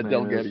whatever. Yeah,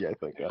 Del Getty, I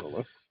think. I don't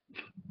know.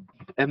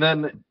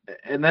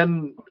 And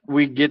then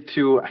we get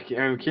to I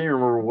can't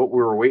remember what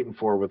we were waiting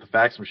for with the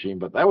fax machine,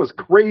 but that was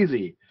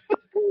crazy.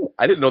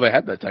 I didn't know they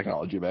had that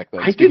technology back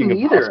then. I didn't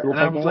either. And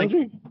I was like,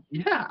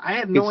 yeah, I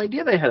had no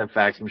idea they had a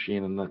fax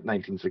machine in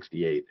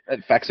 1968.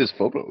 It faxes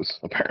photos,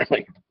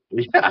 apparently.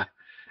 Yeah.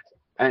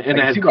 And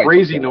it had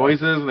crazy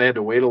noises, and they had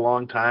to wait a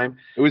long time.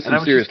 It was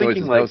some serious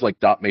noises. That was like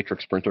dot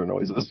matrix printer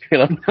noises, you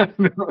know?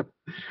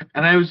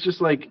 And I was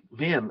just like,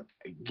 man,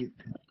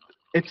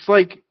 it's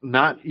like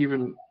not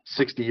even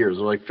 60 years,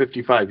 or like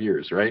 55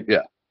 years, right?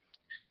 Yeah.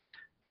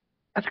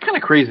 That's kind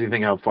of crazy to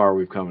think how far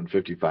we've come in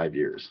 55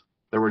 years.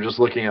 That we're just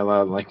looking at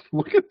that, like,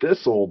 look at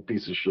this old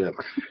piece of shit.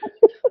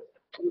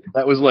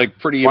 That was like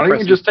pretty Why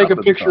impressive. don't you just take a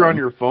picture on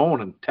your phone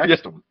and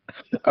text them?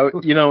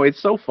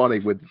 It's so funny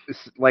with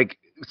like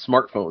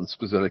smartphones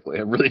specifically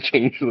have really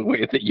changed the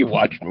way that you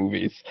watch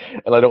movies.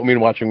 And I don't mean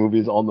watching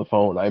movies on the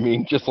phone. I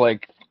mean just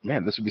like,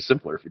 man, this would be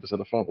simpler if you just had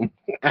a phone.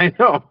 I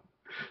know.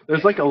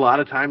 There's like a lot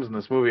of times in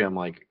this movie I'm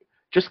like,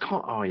 just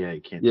call. Oh yeah,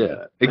 you can't do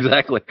that.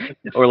 Exactly.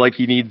 Or like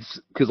he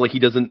needs, because like he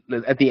doesn't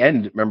at the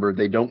end. Remember,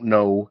 they don't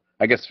know.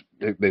 I guess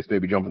they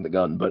maybe jumping the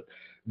gun, but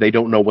they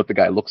don't know what the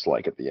guy looks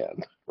like at the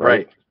end,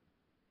 right?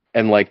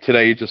 And like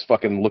today, just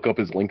fucking look up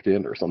his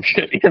LinkedIn or some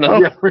shit, you know?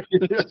 Yeah,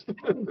 just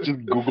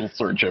Google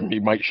search him; he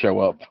might show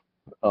up.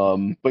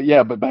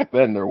 But back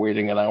then they're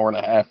waiting an hour and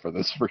a half for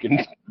this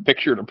freaking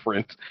picture to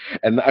print,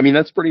 and I mean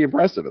that's pretty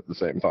impressive at the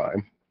same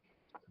time.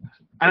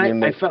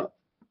 And I felt.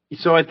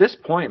 So at this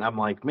point, I'm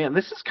like, man,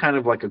 this is kind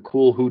of like a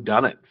cool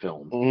whodunit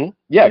film. Mm-hmm.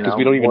 Yeah, because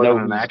we don't even know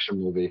an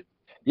action movie.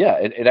 Yeah,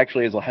 it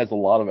actually has a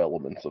lot of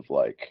elements of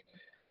like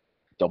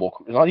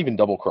not even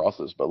double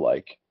crosses, but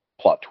like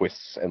plot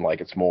twists, and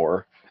like it's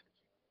more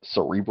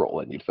cerebral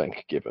than you'd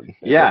think, given.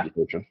 Yeah,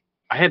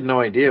 I had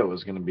no idea it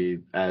was going to be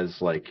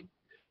as like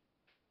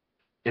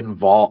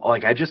involved.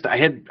 Like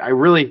I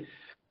really.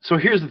 So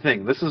here's the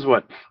thing. This is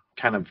what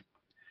kind of.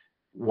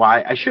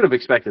 Why I should have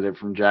expected it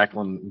from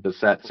Jacqueline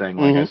Bisset saying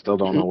like I still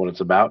don't know what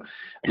it's about,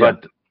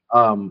 but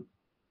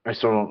I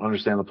still don't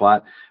understand the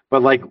plot.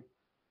 But like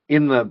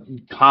in the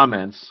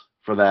comments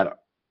for that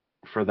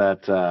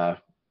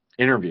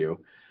interview,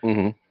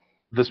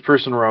 this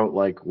person wrote,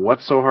 like,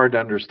 what's so hard to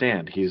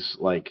understand? He's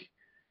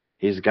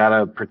got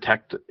to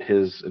protect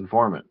his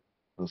informant.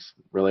 That's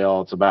really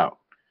all it's about.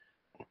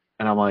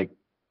 And I'm like,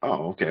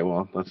 oh, okay,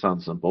 well, that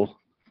sounds simple.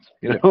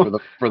 You know, for the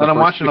and I'm first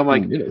watching, I'm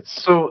like, 15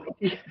 minutes. so,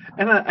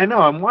 and I know,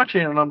 I'm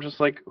watching, and I'm just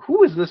like,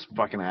 who is this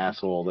fucking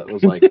asshole that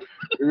was like,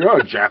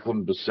 oh,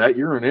 Jacqueline Bisset,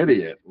 you're an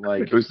idiot.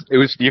 Like, It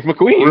was Steve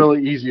McQueen.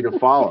 really easy to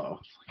follow.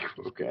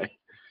 Like, okay.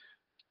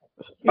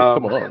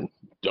 Come on,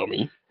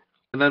 dummy.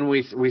 And then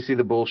we see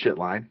the bullshit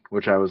line,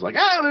 which I was like,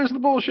 there's the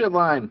bullshit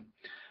line.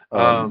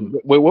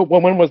 Wait,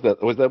 when was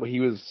that? Was that what he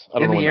was? I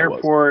don't In know the when that was.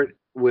 airport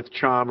with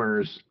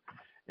Chalmers,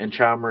 and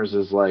Chalmers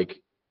is like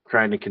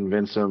trying to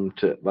convince him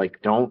to,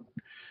 like, don't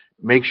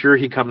make sure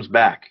he comes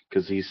back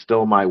because he's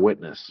still my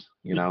witness,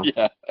 you know?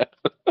 Yeah.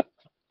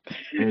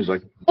 And he's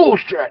like,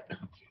 bullshit.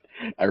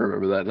 I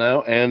remember that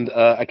now, and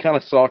I kind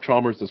of saw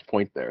Chalmers'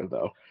 point there,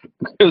 though.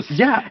 Because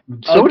Yeah,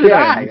 so did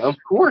I, again, of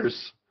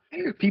course.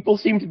 people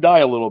seem to die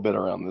a little bit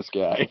around this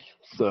guy,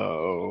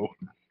 so...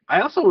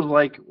 I also was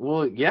like,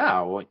 well,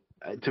 yeah. Well,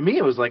 to me,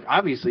 it was like,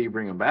 obviously you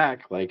bring him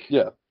back. Like,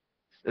 Yeah.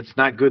 It's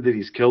not good that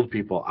he's killed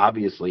people,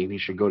 obviously, and he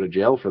should go to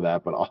jail for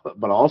that. But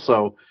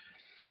also,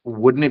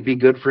 wouldn't it be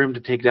good for him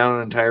to take down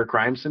an entire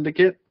crime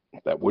syndicate?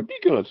 That would be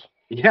good.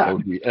 Yeah,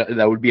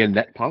 That would be a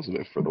net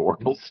positive for the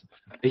world.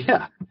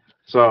 yeah.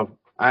 So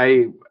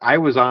I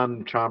was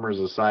on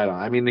Chalmers' side.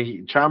 I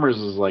mean, Chalmers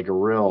is like a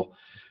real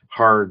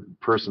hard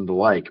person to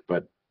like,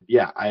 but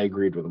yeah, I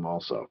agreed with him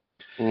also.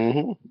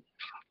 Mm-hmm.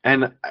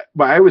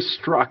 But I was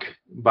struck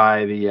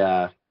by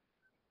the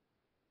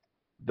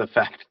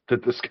fact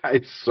that this guy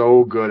is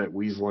so good at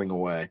weaseling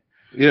away.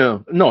 Yeah.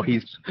 No,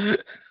 he's...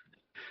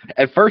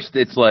 At first,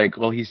 it's like,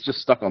 well, he's just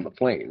stuck on the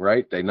plane,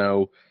 right? They don't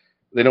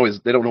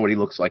know what he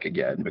looks like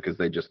again because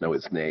they just know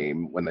his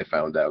name when they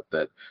found out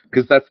that,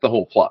 because that's the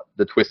whole plot.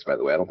 The twist, by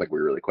the way, I don't think we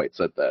really quite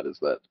said that, is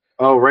that.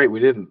 Oh, right, we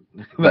didn't.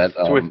 That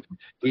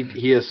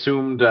he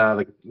assumed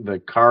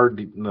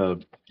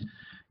the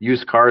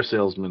used car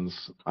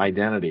salesman's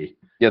identity.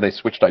 Yeah, they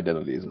switched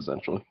identities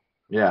essentially.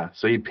 Yeah,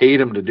 so he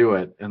paid him to do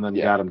it and then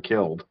got him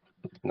killed.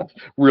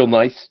 Real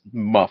nice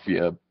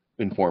mafia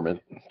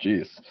informant.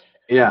 Jeez.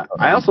 Yeah,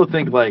 I also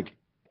think, like,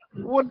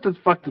 what the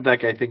fuck did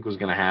that guy think was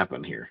going to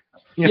happen here?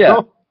 You Yeah.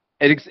 know?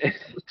 It's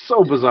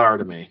so bizarre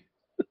to me.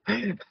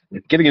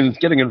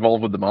 Getting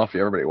involved with the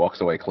mafia, everybody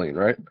walks away clean,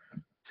 right?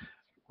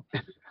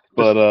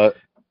 But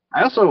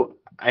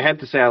I had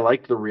to say I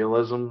liked the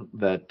realism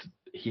that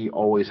he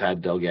always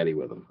had Delgetti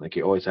with him. Like,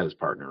 he always had his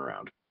partner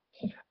around.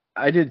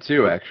 I did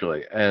too,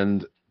 actually,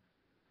 and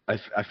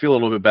I feel a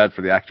little bit bad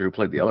for the actor who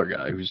played the other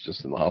guy, who's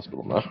just in the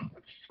hospital now.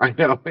 I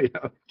know,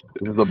 yeah.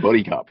 This is a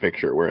buddy cop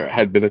picture where it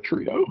had been a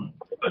trio.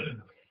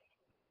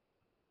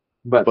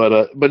 But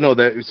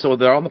no, so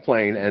they're on the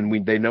plane,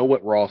 and they know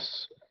what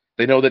Ross.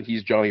 They know that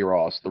he's Johnny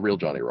Ross, the real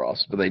Johnny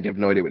Ross, but they have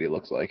no idea what he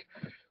looks like.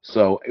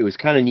 So it was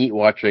kind of neat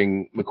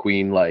watching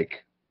McQueen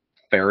like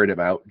ferret him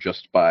out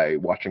just by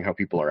watching how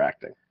people are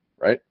acting,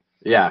 right?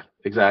 yeah,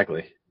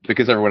 exactly.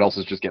 Because everyone else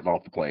is just getting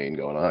off the plane,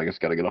 going, "Oh, I guess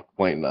gotta get off the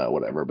plane now,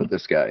 whatever." But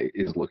this guy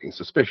is looking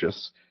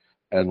suspicious,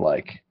 and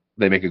like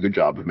they make a good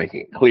job of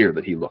making it clear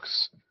that he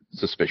looks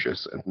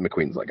suspicious. And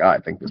McQueen's like, I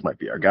think this might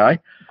be our guy.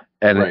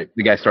 And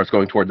the guy starts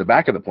going toward the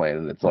back of the plane,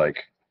 and it's like,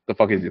 the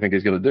fuck does he think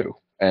he's gonna do?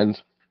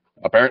 And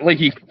apparently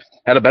he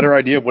had a better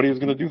idea of what he was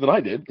gonna do than I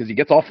did, because he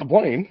gets off the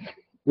plane.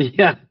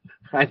 Yeah,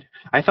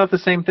 I thought the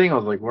same thing. I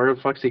was like, where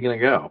the fuck's he gonna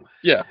go?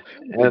 Yeah,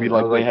 it'd be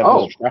like they have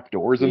those trap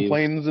doors in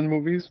planes in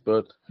movies,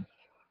 but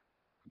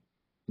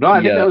no,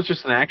 I think that was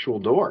just an actual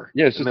door.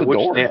 Yeah, it's just a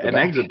door, an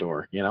exit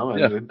door. You know,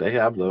 and they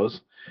have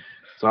those.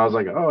 So I was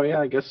like, oh yeah,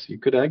 I guess you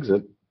could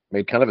exit.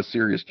 Made kind of a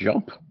serious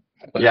jump.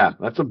 Yeah,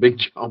 that's a big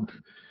jump.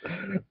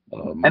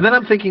 And then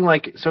I'm thinking,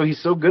 like, so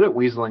he's so good at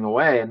weaseling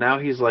away, and now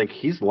he's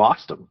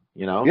lost him.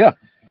 You know? Yeah.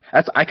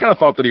 I kind of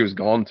thought that he was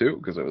gone too,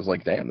 because it was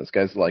like, damn, this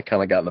guy's like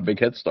kind of gotten a big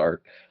head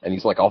start, and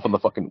he's like off in the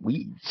fucking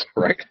weeds,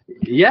 right?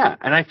 Yeah,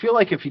 and I feel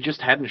like if he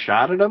just hadn't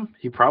shot at him,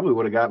 he probably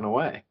would have gotten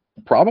away.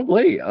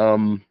 Probably,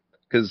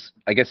 because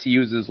I guess he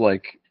uses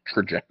like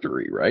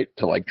trajectory, right,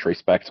 to like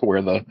trace back to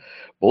where the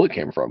bullet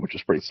came from, which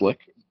is pretty slick.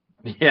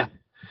 Yeah.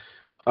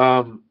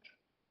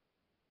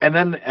 And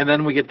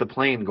then we get the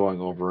plane going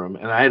over him,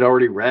 and I had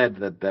already read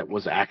that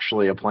was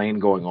actually a plane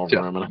going over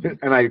him,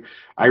 and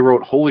I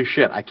wrote, holy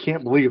shit, I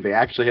can't believe they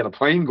actually had a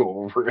plane go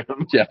over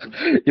him. Yeah,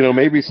 you know,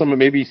 maybe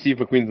Steve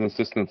McQueen's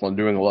insistence on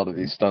doing a lot of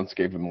these stunts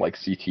gave him like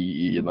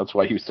CTE, and that's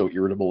why he was so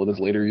irritable in his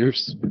later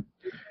years,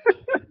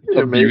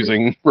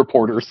 abusing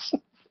reporters.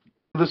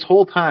 This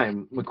whole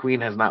time,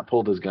 McQueen has not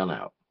pulled his gun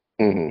out.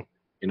 Mm-hmm.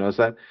 You notice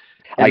that?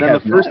 And then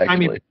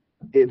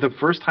the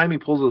first time he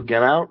pulls his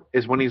gun out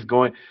is when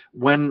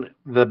when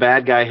the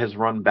bad guy has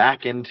run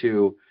back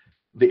into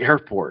the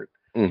airport.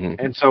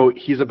 Mm-hmm. And so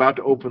he's about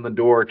to open the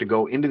door to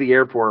go into the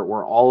airport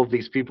where all of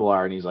these people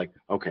are, and he's like,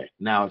 okay,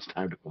 now it's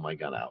time to pull my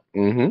gun out.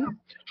 Mm-hmm.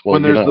 Well,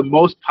 when there's the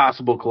most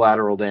possible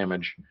collateral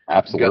damage.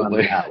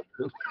 Absolutely.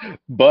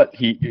 But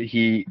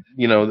he,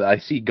 you know, I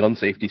see gun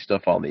safety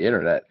stuff on the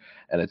internet,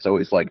 and it's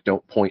always like,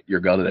 don't point your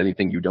gun at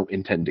anything you don't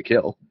intend to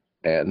kill.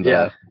 And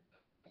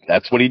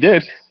that's what he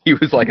did. He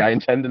was like, I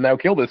intend to now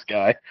kill this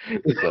guy.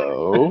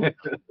 So,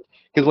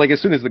 because like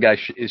as soon as the guy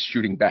is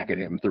shooting back at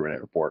him through an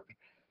airport,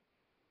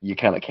 you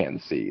kind of can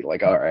see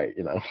like, all right,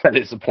 that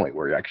is the point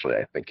where actually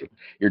I think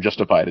you're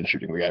justified in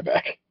shooting the guy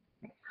back.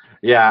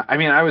 Yeah, I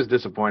mean, I was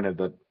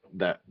disappointed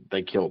that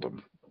they killed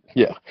him.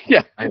 Yeah.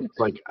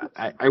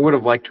 I would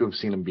have liked to have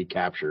seen him be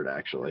captured.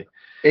 Actually,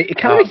 it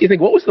kind of makes you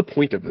think, what was the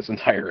point of this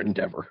entire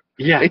endeavor?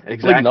 Yeah,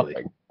 exactly.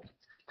 Like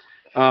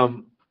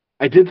nothing.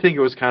 I did think it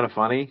was kind of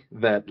funny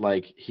that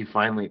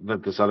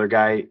that this other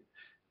guy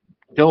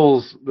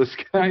kills this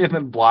guy and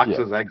then blocks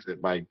his exit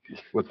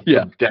with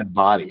a dead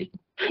body.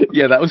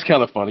 Yeah, that was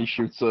kind of funny.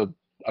 Shoots a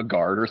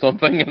guard or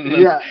something. And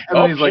then,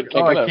 then he's like,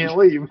 "Oh, I can't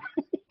leave."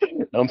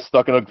 I'm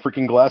stuck in a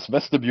freaking glass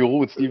vestibule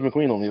with Steve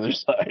McQueen on the other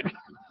side.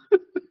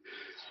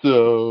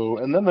 So,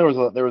 and then there was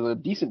a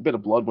decent bit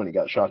of blood when he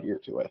got shot here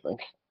too, I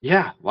think.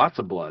 Yeah, lots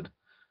of blood.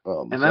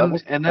 And that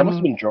must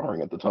have been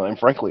jarring at the time,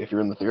 frankly, if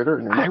you're in the theater.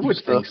 And I would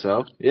think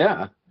so.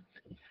 Yeah.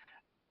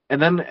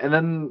 And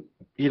then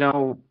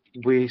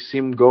we see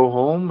him go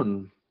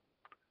home,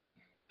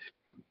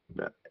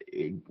 and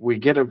we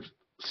get a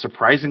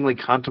surprisingly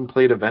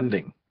contemplative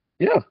ending.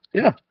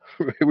 Yeah,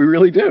 we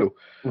really do.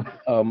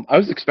 I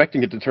was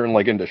expecting it to turn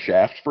like into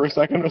Shaft for a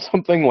second or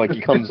something. Like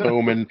he comes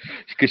home and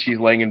because she's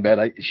laying in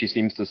bed, she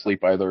seems to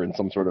sleep either in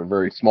some sort of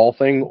very small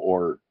thing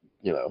or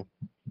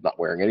not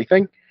wearing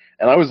anything.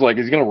 And I was like,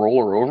 he's gonna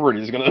roll her over and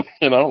he's gonna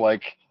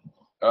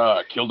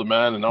I killed a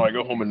man and now I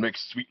go home and make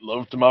sweet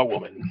love to my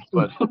woman.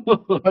 But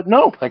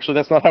no, actually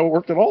that's not how it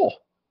worked at all.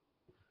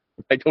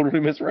 I totally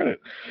misread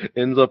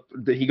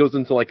it. He goes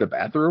into like the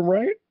bathroom,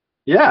 right?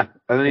 Yeah,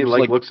 and then he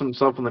looks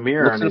himself in the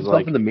mirror and he's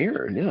like, in the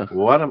mirror, yeah.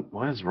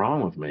 What is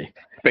wrong with me?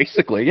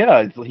 Basically,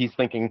 yeah. He's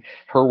thinking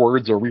her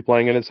words are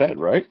replaying in his head,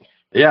 right?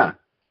 Yeah,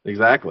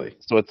 exactly.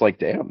 So it's like,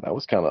 damn, that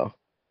was kind of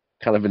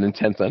an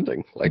intense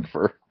ending, like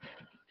for.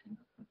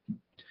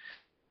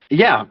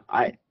 Yeah,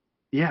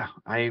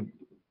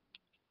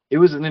 it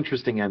was an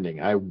interesting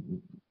ending. I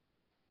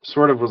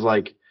sort of was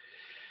like,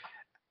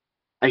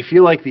 I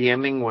feel like the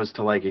ending was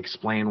to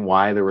explain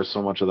why there was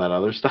so much of that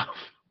other stuff.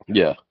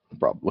 Yeah,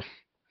 probably.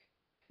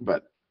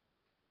 But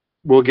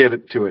we'll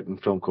get to it in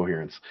film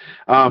coherence.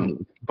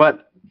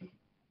 But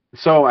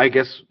so I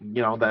guess,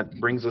 that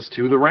brings us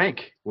to the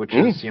rank, which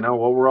is,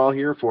 what we're all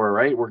here for,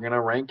 right? We're going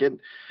to rank it.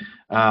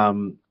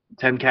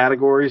 10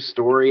 categories: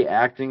 story,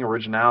 acting,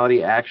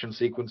 originality, action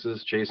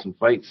sequences, chase and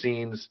fight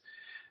scenes,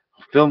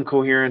 film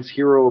coherence,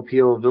 hero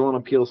appeal, villain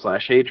appeal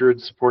 /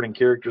 hatred, supporting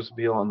characters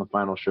appeal, and the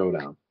final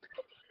showdown.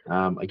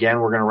 Again,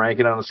 we're going to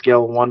rank it on a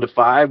scale of 1 to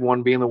 5,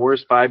 1 being the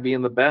worst, 5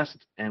 being the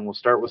best, and we'll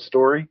start with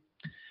story.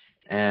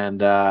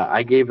 And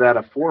I gave that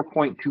a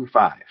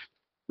 4.25.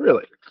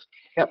 Really?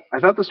 Yep. I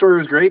thought the story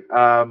was great.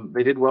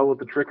 They did well with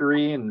the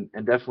trickery and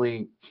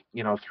definitely,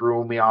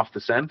 threw me off the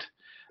scent.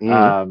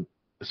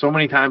 So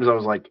many times I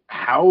was like,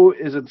 how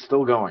is it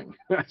still going?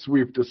 As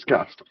we've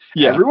discussed.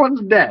 Yeah.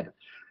 Everyone's dead.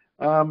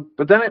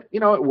 But then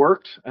it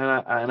worked.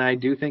 And I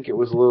do think it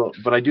was a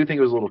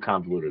little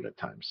convoluted at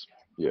times.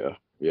 Yeah.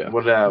 Yeah.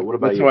 What about you?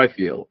 That's how I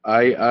feel.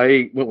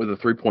 I went with a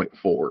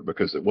 3.4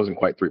 because it wasn't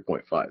quite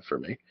 3.5 for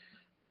me.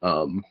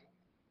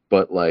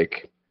 But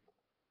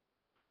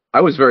I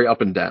was very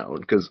up and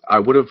down because I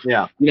would have,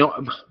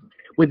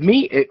 with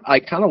me, I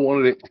kind of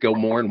wanted it to go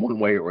more in one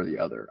way or the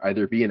other,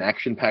 either be an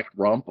action-packed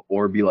romp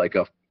or be like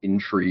a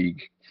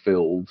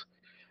intrigue-filled,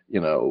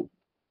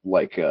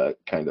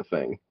 kind of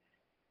thing.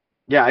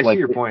 Yeah, I see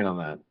your point on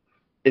that.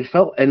 It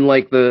felt, and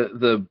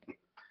the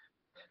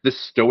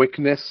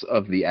stoicness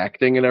of the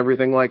acting and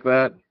everything like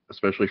that,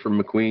 especially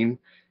from McQueen,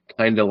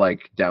 kind of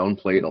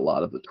downplayed a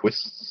lot of the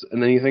twists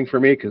and anything for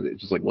me because it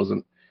just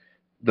wasn't.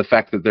 The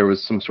fact that there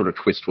was some sort of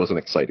twist wasn't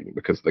exciting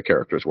because the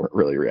characters weren't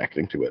really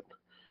reacting to it.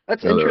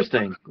 That's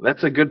interesting.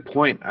 That's a good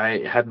point. I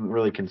hadn't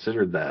really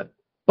considered that.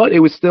 But it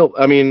was still,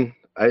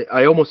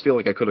 I almost feel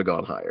like I could have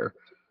gone higher.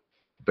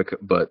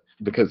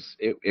 Because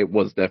it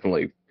was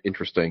definitely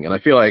interesting. And I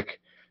feel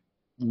like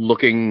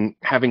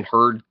having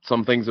heard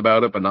some things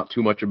about it, but not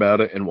too much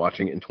about it, and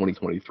watching it in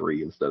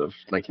 2023 instead of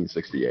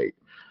 1968,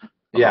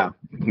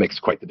 makes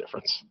quite the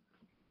difference.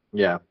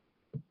 Yeah.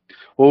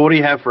 Well, what do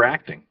you have for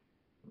acting?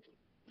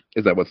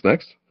 Is that what's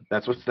next?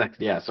 That's what's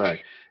next. Yeah,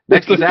 sorry.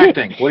 Next is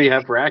acting. What do you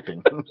have for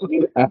acting?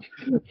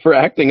 For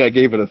acting, I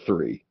gave it a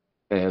 3,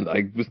 and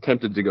I was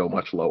tempted to go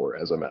much lower,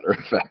 as a matter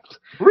of fact.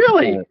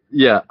 Really?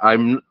 Yeah,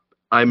 I'm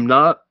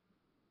not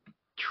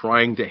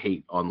trying to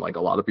hate on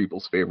a lot of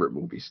people's favorite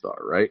movie star,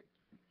 right?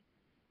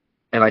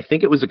 And I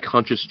think it was a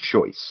conscious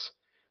choice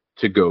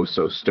to go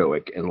so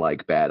stoic and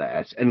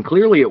badass, and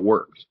clearly it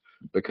worked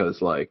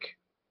because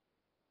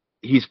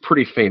he's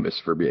pretty famous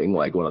for being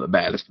one of the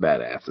baddest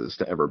badasses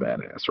to ever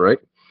badass, right?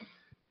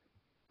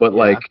 But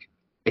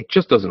it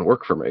just doesn't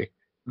work for me.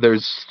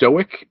 There's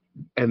stoic,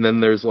 and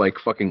then there's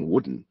fucking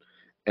wooden,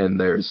 and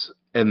there's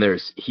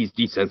he's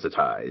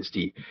desensitized.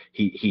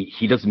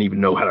 He doesn't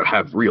even know how to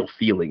have real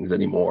feelings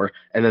anymore.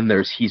 And then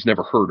there's he's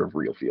never heard of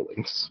real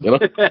feelings,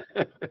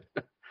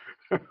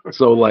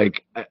 So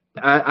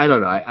I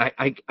don't know.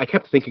 I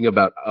kept thinking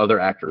about other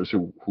actors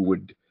who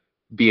would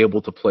be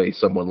able to play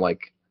someone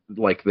like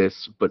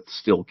this, but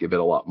still give it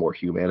a lot more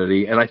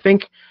humanity. And I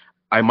think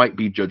I might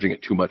be judging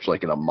it too much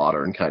like in a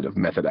modern kind of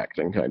method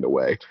acting kind of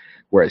way,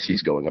 whereas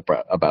he's going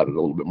about it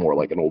a little bit more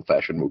like an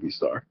old-fashioned movie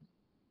star.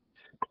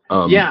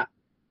 Yeah,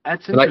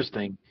 that's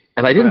interesting.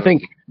 I didn't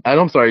think.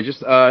 I'm sorry.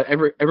 Just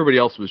everybody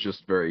else was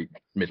just very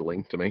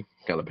middling to me,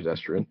 kind of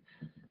pedestrian,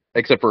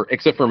 except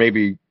for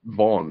maybe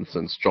Vaughn,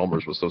 since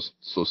Chalmers was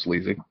so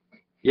sleazy.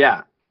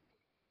 Yeah,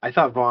 I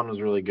thought Vaughn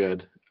was really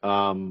good.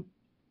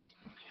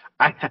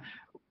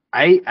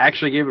 I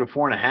actually gave it a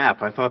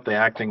 4.5. I thought the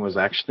acting was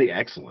actually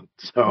excellent.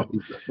 So,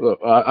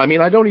 I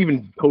mean, I don't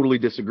even totally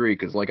disagree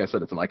because, like I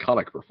said, it's an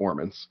iconic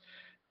performance,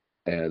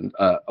 and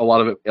a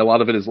lot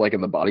of it is like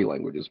in the body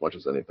language as much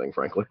as anything,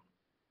 frankly.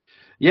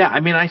 Yeah,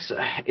 I mean,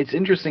 it's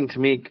interesting to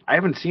me. I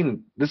haven't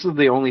seen. This is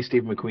the only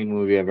Steve McQueen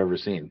movie I've ever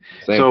seen.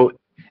 Same. So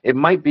it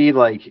might be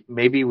like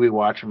maybe we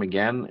watch him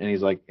again, and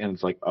it's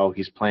like, oh,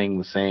 he's playing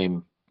the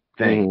same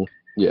thing.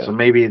 Yeah. So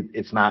maybe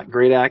it's not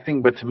great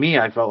acting, but to me,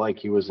 I felt like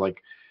he was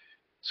like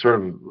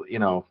sort of,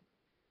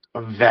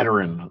 a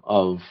veteran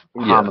of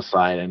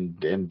homicide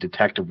and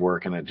detective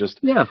work, and it just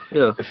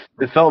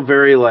it felt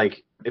very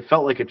like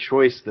a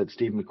choice that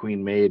Steve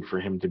McQueen made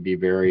for him to be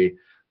very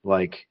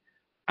like,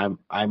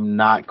 I'm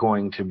not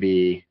going to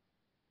be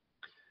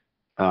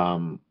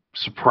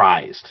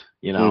surprised,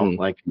 I'm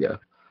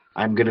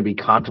going to be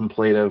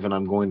contemplative, and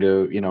I'm going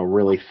to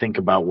really think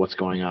about what's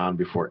going on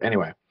before.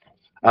 Anyway,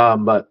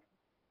 but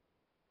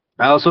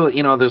I also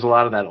there's a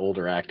lot of that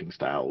older acting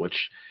style,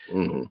 which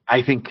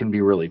I think can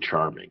be really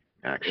charming,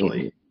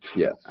 actually.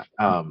 Yeah.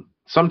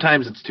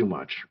 Sometimes it's too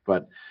much,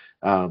 but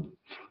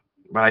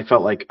I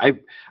felt like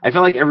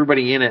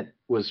everybody in it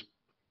was,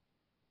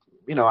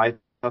 I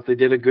thought they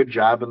did a good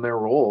job in their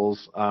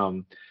roles.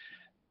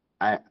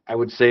 I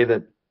would say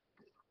that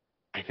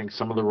I think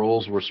some of the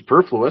roles were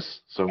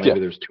superfluous, so maybe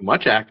there's too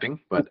much acting,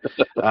 but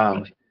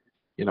other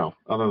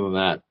than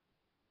that,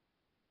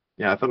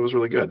 I thought it was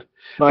really good.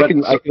 I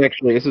can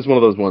actually, this is one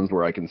of those ones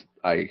where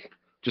I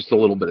just a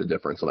little bit of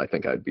difference, and I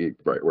think I'd be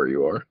right where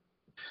you are.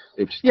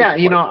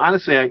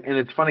 Honestly, and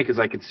it's funny because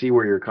I could see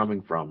where you're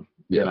coming from.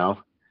 We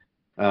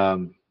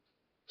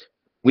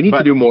need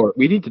to do more.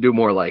 We need to do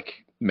more like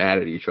mad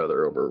at each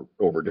other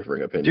over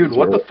differing opinions. Dude,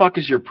 what the fuck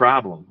is your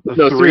problem?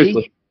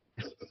 Seriously.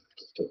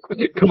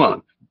 Come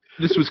on.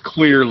 This was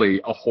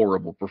clearly a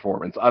horrible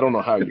performance. I don't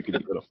know how you could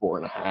give it a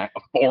 4.5.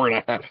 A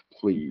 4.5,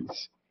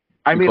 please.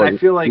 I mean, I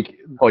feel like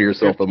call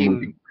yourself a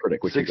movie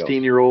critic,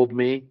 16-year-old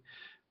me,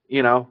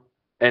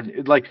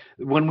 and like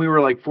when we were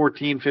like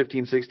 14,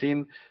 15,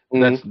 16,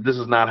 this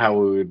is not how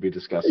we would be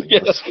discussing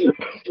this.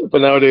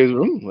 But nowadays,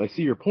 I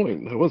see your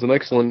point. That was an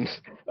excellent,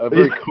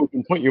 very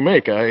cogent point you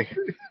make.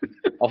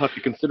 I'll have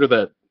to consider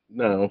that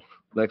now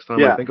next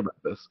time I think about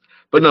this.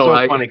 But it's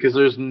so funny because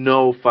there's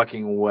no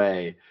fucking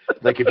way.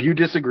 Like if you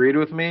disagreed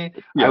with me,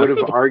 I would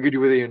have argued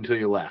with you until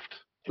you left.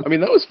 I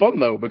mean, that was fun,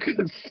 though,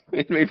 because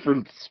it made for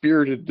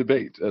spirited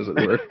debate, as it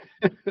were.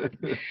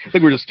 I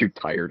think we're just too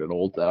tired and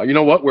old now. You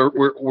know what?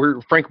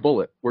 We're Frank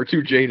Bullitt. We're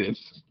too jaded.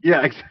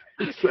 Yeah,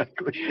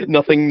 exactly.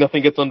 Nothing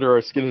gets under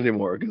our skin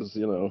anymore because,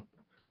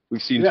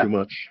 we've seen too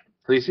much.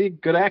 So you see,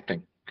 good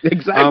acting.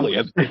 Exactly.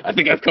 I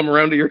think I've come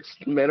around to your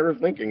manner of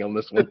thinking on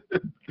this one.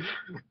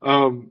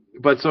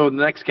 But so the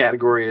next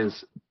category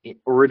is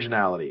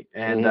originality.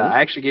 And I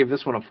actually gave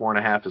this one a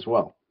 4.5 as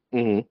well.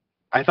 Mm-hmm.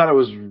 I thought it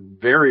was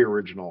very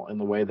original in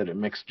the way that it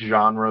mixed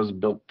genres,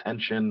 built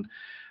tension.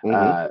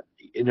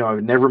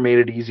 It never made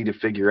it easy to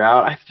figure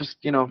out. I just,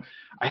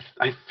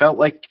 I felt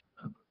like,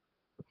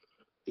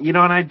 and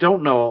I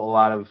don't know a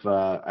lot of,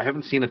 I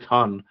haven't seen a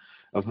ton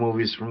of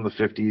movies from the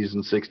 50s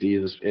and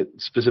 60s,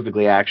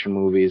 specifically action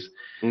movies.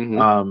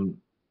 Mm-hmm.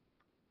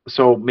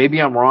 So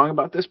maybe I'm wrong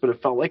about this, but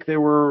it felt like they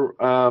were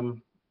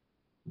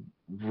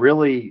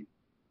really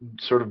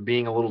sort of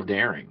being a little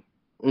daring.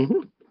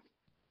 Mm-hmm.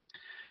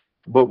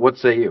 But what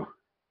say you?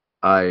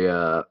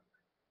 I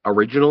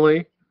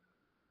originally,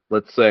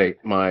 let's say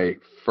my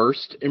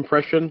first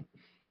impression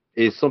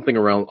is something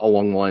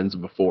along the lines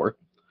of before,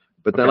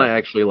 but then I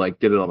actually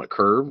did it on a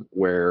curve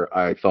where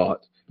I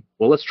thought,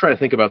 well, let's try to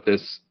think about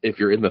this if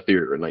you're in the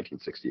theater in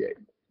 1968,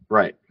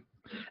 right?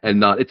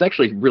 And it's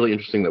actually really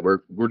interesting that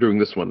we're doing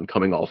this one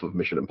coming off of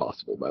Mission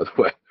Impossible, by the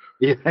way.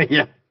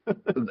 Yeah.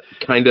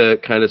 kind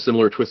of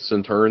similar twists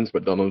and turns,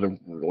 but done on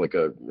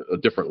a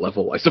different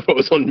level, I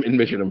suppose, in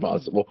Mission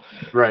Impossible.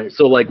 Right.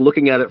 So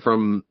looking at it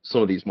from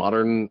some of these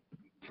modern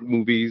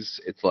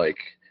movies, it's like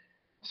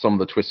some of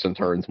the twists and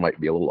turns might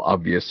be a little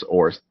obvious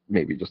or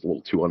maybe just a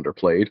little too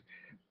underplayed.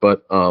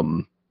 But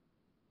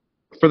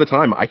for the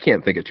time, I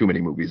can't think of too many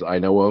movies I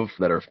know of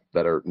that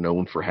are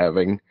known for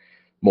having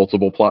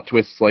multiple plot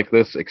twists like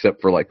this,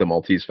 except for the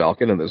Maltese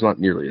Falcon, and there's not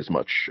nearly as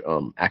much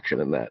action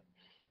in that.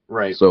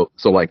 Right. So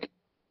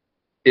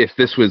if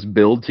this was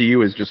billed to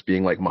you as just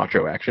being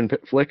macho action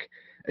flick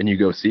and you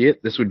go see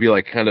it, this would be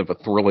kind of a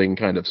thrilling,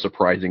 kind of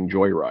surprising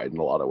joyride in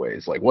a lot of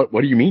ways. What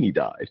do you mean he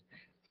died?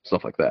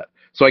 Stuff like that.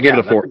 So I gave it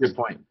a 4. That's a good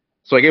point.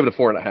 So I gave it a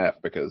 4.5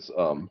 because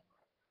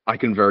I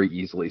can very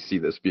easily see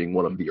this being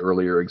one of the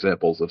earlier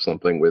examples of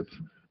something with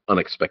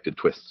unexpected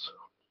twists.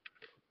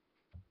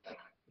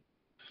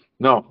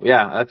 No,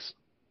 yeah, that's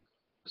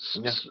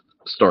Yeah.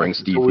 Starring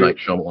So Steve we- Night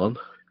Shyamalan.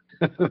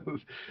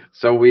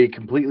 so we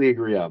completely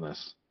agree on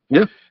this.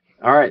 Yeah.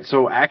 All right,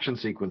 so action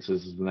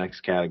sequences is the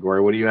next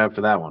category. What do you have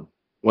for that one?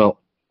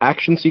 Well,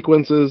 action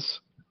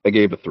sequences, I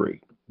gave a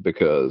 3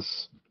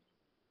 because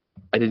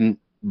I didn't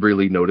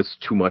really notice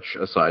too much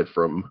aside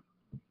from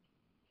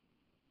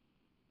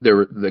there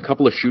were the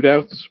couple of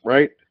shootouts,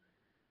 right?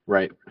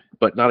 Right.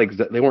 But not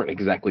they weren't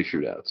exactly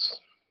shootouts.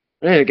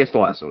 I guess the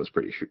last one was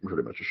pretty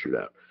much a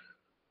shootout.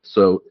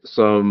 So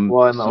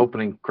Well, in the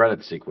opening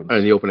credit sequence.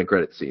 and the opening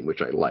credit scene,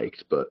 which I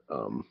liked, but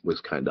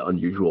was kind of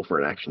unusual for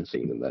an action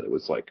scene in that it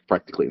was like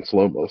practically in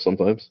slow mo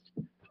sometimes.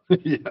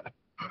 Yeah.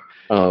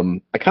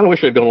 I kind of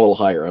wish I'd gone a little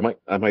higher. I might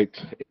in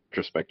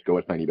retrospect go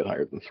a tiny bit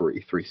higher than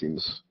 3. 3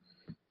 seems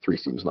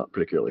not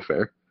particularly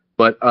fair.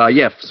 But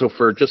yeah, so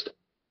for just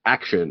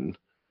action,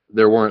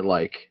 there weren't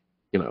like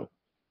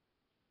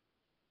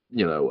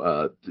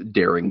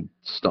daring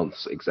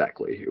stunts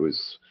exactly. It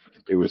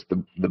was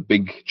the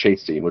big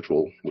chase scene, which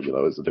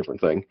is a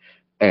different thing,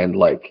 and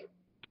like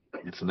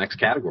It's the next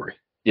category.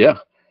 yeah,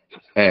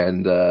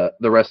 and the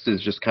rest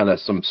is just kind of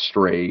some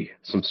stray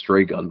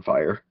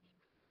gunfire.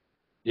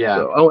 Yeah.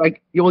 So,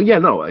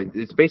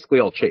 it's basically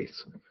all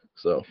chase.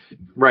 So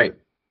Right.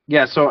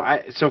 Yeah, so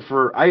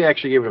I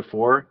actually gave it a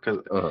 4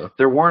 because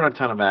there weren't a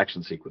ton of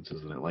action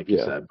sequences in it, like you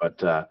Yeah. said.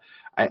 But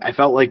I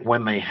felt like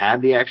when they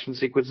had the action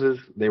sequences,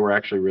 they were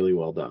actually really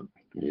well done.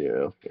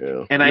 yeah.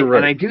 And You're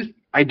right.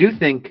 I do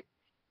think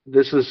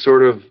this is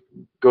sort of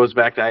goes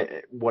back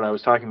to what I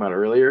was talking about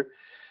earlier.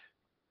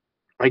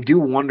 I do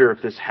wonder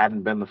if this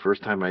hadn't been the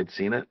first time I'd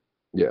seen it,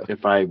 Yeah.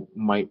 if I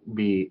might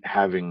be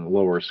having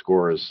lower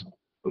scores,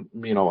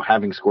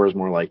 having scores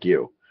more like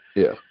you.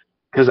 Yeah.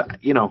 Because,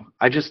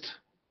 I just,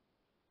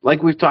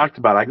 like we've talked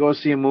about, I go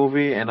see a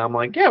movie and I'm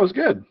like, yeah, it was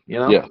good.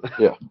 Yeah.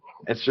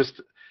 It's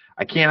just,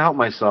 I can't help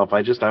myself.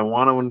 I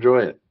want to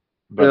enjoy it.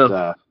 But,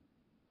 Yeah.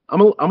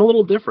 I'm a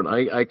little different.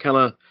 I kind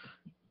of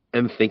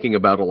am thinking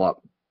about a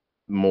lot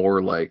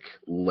more like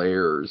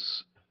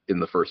layers in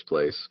the first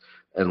place,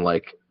 and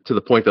like to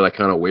the point that I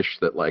kind of wish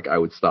that like I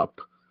would stop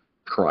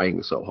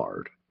crying so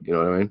hard. You know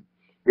what I mean?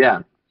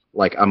 yeah.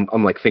 Like I'm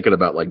like thinking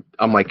about like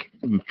I'm like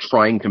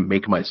trying to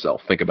make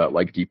myself think about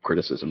like deep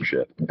criticism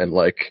shit, and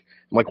like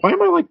I'm like, why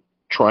am I like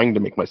trying to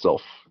make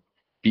myself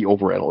be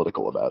over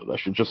analytical about it? I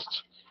should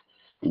just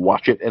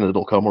watch it and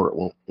it'll come or it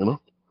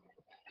won't.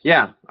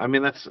 Yeah. I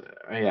mean, that's,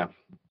 yeah.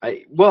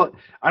 I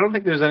don't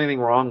think there's anything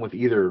wrong with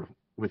either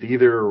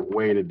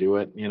way to do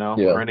it, Yeah.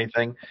 or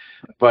anything.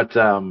 But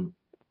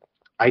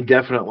I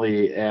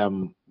definitely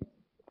am.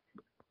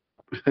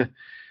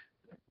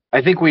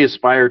 I think we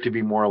aspire to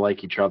be more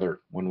like each other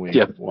when we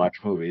watch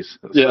movies.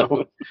 Yeah.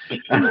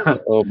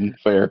 So,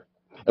 Fair.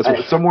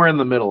 somewhere in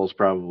the middle is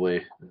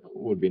probably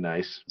would be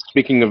nice.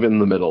 Speaking of in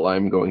the middle,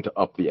 I'm going to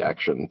up the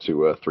action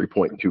to a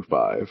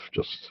 3.25.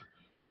 Just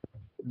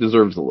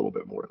deserves a little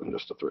bit more than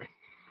just a 3.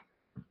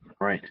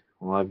 Right.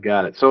 Well, I've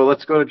got it. So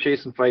let's go to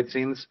chase and fight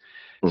scenes.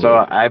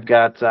 So I've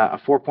got a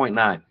 4.9.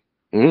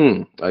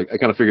 I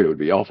kind of figured it would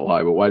be awful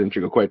high, but why didn't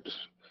you go quite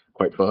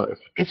 5?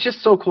 It's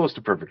just so close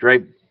to perfect,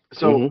 right?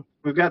 So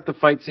we've got the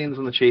fight scenes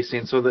and the chase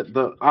scene. So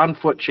the on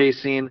foot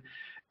chase scene,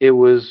 it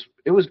was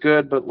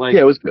good, but like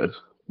Yeah, it was good.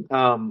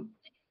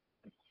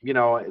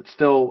 It's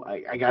still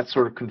I got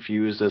sort of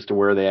confused as to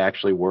where they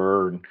actually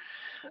were,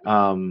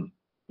 and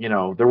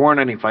there weren't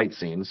any fight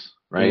scenes,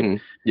 right?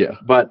 Yeah.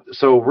 But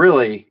so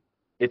really,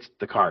 it's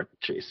the car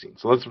chase scene.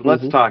 So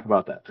let's talk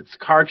about that. This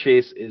car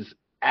chase is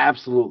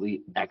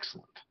absolutely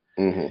excellent.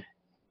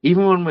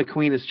 Even when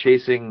McQueen is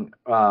chasing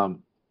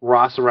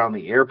Ross around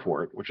the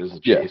airport, which is a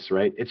chase,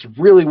 right? It's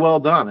really well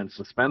done and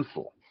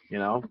suspenseful.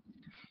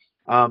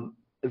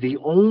 The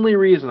only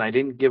reason I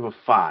didn't give a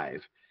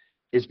 5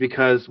 is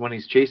because when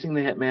he's chasing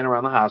the hitman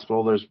around the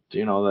hospital, there's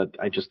that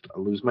I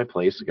lose my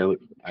place.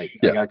 I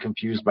got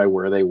confused by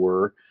where they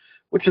were,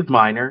 which is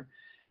minor.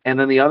 And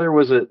then the other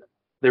was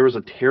there was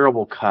a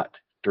terrible cut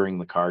during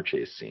the car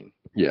chase scene.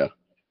 Yeah.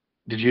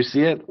 Did you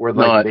see it? Where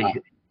like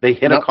they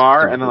hit a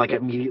car and then like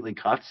immediately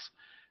cuts.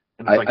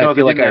 And it's I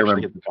feel like I remember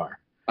remember hit the car.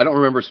 I don't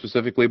remember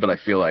specifically, but I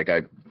feel like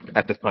I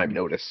at the time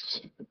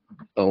noticed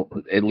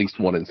at least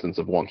one instance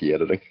of wonky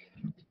editing.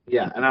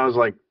 Yeah, and I was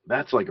like,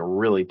 that's like a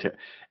really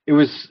it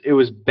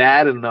was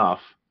bad enough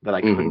that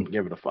I couldn't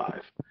give it a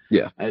 5.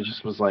 Yeah. I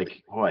just was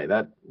like, boy,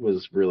 that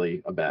was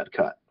really a bad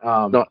cut.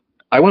 No,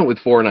 I went with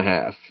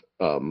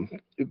 4.5.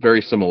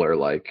 Very similar,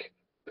 like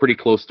pretty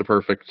close to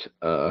perfect.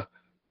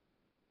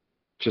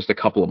 Just a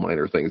couple of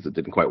minor things that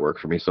didn't quite work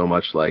for me so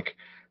much. Like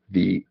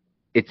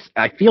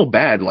I feel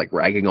bad like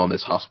ragging on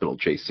this hospital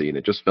chase scene.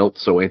 It just felt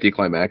so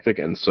anticlimactic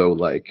and so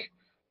like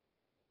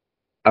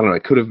I don't know.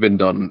 It could have been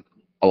done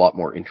a lot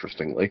more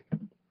interestingly.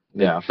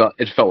 Yeah,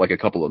 it felt like a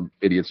couple of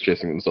idiots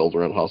chasing themselves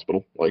around a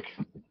hospital. Like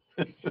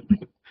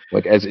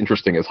like as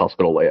interesting as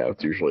hospital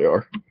layouts usually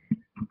are.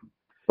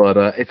 But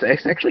it's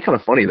actually kind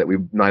of funny that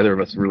neither of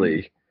us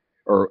really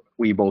or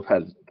we both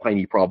had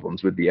tiny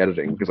problems with the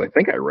editing, because I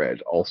think I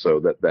read also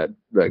that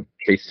the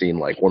chase scene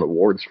like won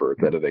awards for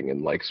its editing,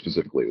 and like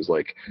specifically it was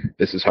like,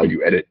 this is how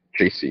you edit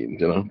chase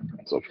scenes, you know.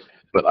 So,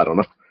 but I don't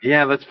know.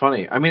 Yeah, that's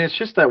funny. I mean, it's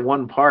just that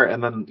one part,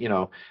 and then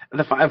and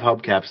the 5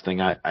 hubcaps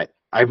thing.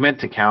 I meant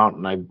to count,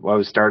 and I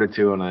was started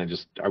to, and I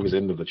was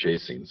into the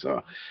chase scene.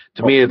 So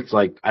to me, it's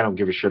like I don't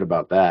give a shit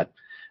about that.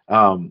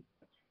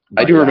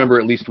 I do remember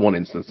at least one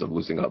instance of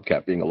losing a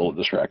hubcap being a little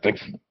distracting.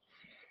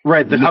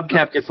 Right, the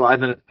hubcap gets live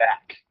and then it's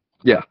back.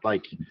 Yeah.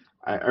 Like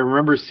I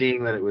remember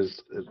seeing that it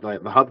was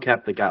like the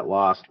hubcap that got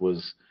lost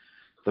was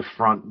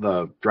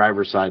the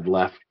driver's side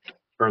left,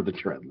 or the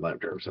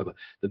left driver side,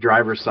 the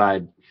driver's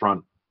side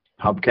front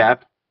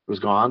hubcap was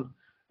gone,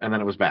 and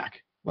then it was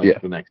back. The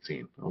next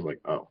scene. I was like,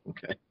 oh,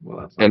 okay.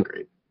 Well, that's not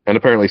great. And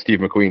apparently Steve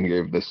McQueen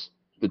gave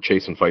the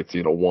chase and fight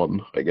scene a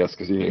 1, I guess,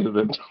 because he hated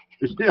it.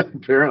 Yeah,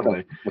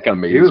 apparently.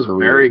 He was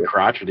very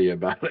crotchety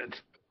about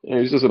it. Yeah,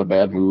 he was just in a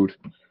bad mood.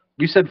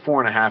 You said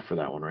 4.5 for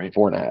that one, right?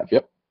 4.5,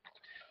 yep.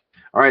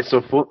 All right,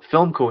 so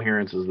film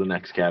coherence is the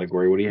next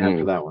category. What do you have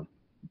for that one?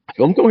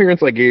 Film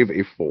coherence I gave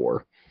a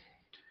 4,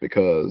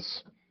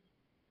 because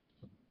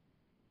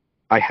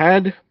I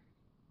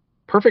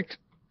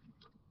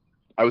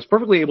was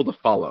perfectly able to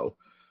follow,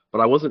 but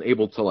I wasn't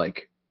able to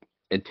like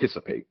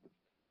anticipate.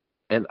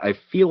 And I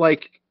feel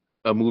like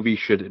a movie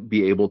should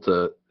be able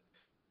to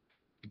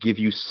give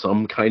you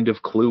some kind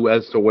of clue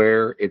as to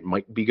where it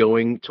might be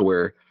going, to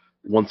where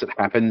once it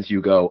happens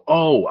you go,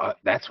 oh,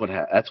 that's what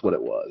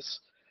it was.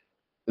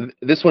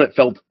 This one, it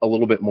felt a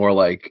little bit more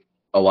like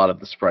a lot of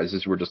the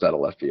surprises were just out of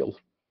left field.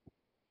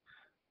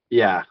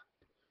 Yeah,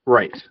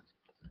 right.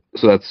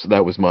 So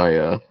that was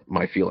my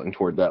feeling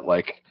toward that.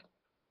 Like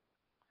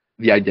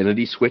the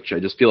identity switch, I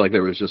just feel like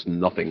there was just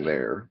nothing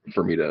there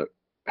for me to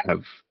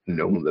have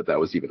known that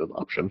was even an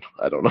option.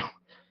 I don't know.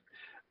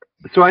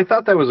 So I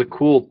thought that was a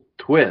cool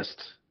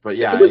twist, but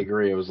yeah, I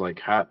agree. It was like,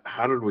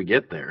 how did we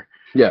get there?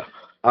 Yeah.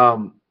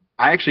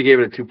 I actually gave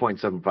it a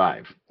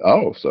 2.75.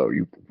 Oh, so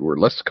you were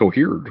less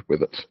coherent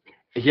with it.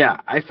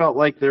 Yeah, I felt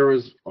like there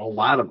was a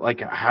lot of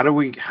like, how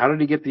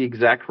did he get the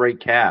exact right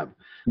cab?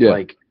 Yeah.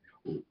 Like,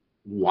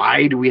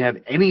 why do we have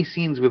any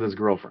scenes with his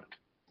girlfriend?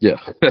 Yeah,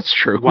 that's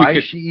true. Why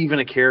is she even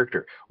a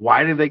character?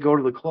 Why did they go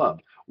to the club?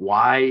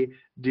 Why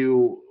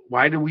do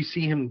we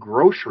see him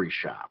grocery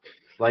shop?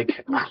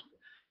 Like,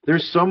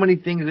 there's so many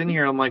things in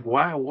here. I'm like,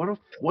 wow,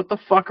 what the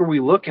fuck are we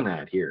looking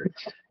at here?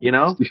 You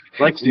know,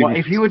 like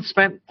if you had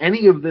spent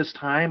any of this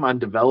time on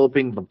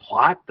developing the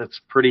plot, that's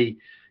pretty,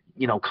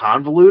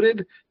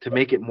 convoluted, to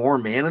make it more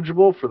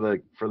manageable for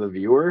the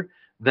viewer,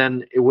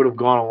 then it would have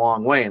gone a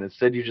long way. And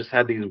instead, you just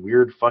had these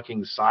weird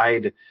fucking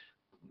side,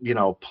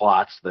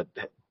 plots that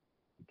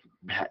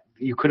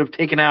you could have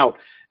taken out,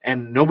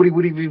 and nobody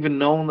would have even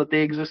known that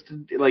they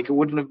existed. Like, it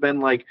wouldn't have been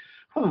like,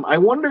 I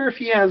wonder if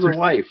he has a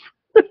wife,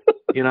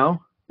 Yeah.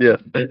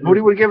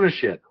 Nobody would have given a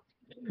shit.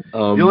 The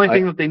only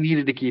thing that they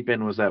needed to keep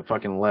in was that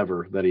fucking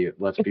lever that he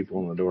lets people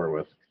in the door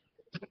with.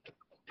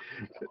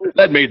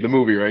 That made the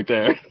movie right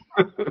there.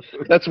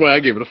 That's why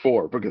I gave it a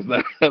 4, because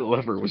that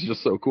lever was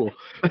just so cool.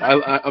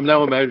 I'm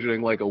now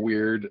imagining like a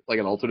weird, like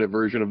an alternate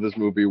version of this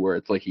movie where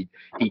it's like he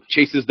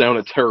chases down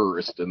a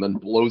terrorist and then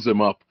blows him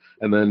up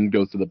and then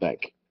goes to the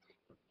bank.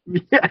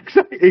 Yeah,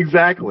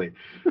 exactly.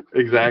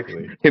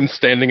 Him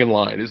standing in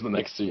line is the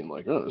next scene.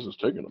 Like, oh, this is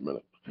taking a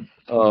minute.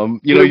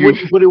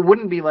 But it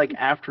wouldn't be like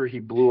after he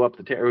blew up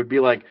the terrorist. It would be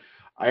like,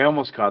 I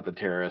almost caught the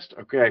terrorist.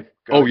 Okay.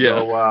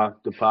 Go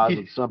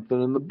deposit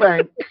something in the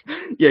bank.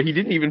 Yeah, he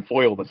didn't even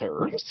foil the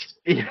terrorist.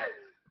 Yeah.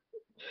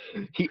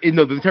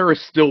 The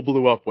terrorist still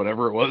blew up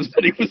whatever it was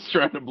that he was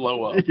trying to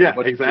blow up. Yeah,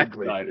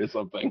 exactly. Or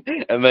something.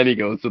 And then he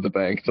goes to the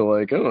bank to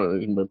like,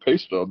 my pay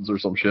stubs or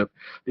some shit.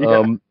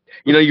 Yeah.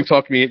 You've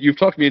talked me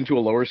into a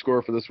lower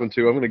score for this one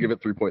too. I'm going to give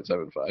it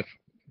 3.75.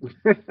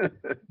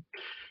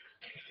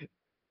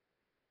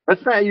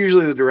 That's not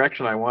usually the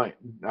direction I want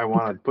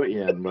to put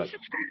you in, but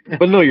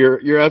no,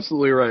 you're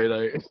absolutely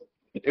right.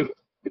 It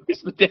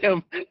was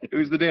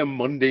the damn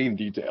mundane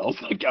details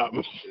that got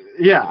me.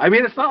 Yeah, I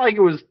mean, it's not like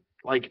it was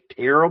like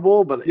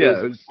terrible, but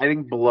it was, I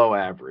think, below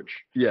average.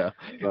 Yeah,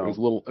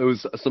 so. It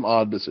was some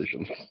odd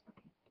decisions.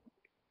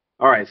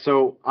 All right,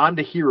 so on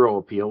to Hero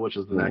Appeal, which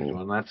is the next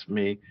one. That's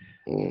me.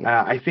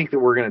 I think that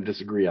we're going to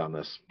disagree on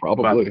this.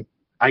 Probably.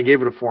 I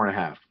gave it a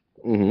 4.5.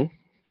 Mm-hmm.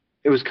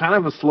 It was kind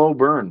of a slow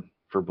burn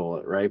for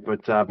Bullitt, right?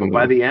 But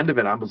by the end of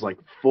it, I was like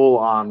full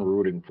on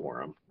rooting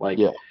for him. Like,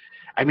 yeah.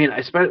 I mean,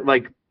 I spent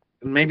like,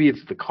 maybe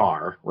it's the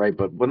car, right?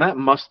 But when that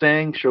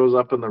Mustang shows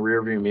up in the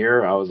rearview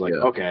mirror, I was like,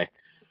 okay,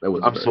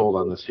 I'm sold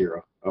on this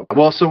hero. Oh.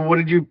 Well, so what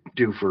did you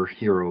do for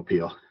Hero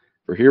Appeal?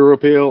 For Hero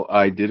Appeal,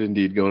 I did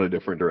indeed go in a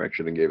different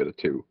direction and gave it a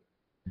 2.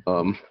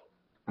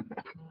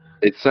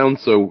 It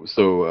sounds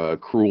so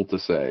cruel to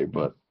say,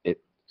 but it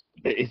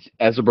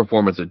as a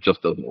performance, it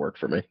just doesn't work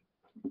for me.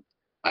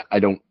 I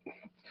don't.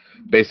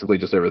 Basically,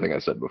 just everything I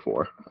said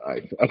before. I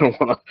don't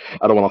want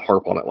to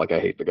harp on it like I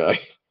hate the guy.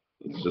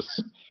 It's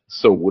just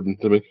so wooden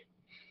to me.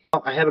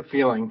 I had a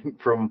feeling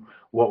from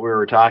what we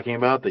were talking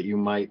about that you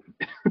might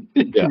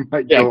Yeah. you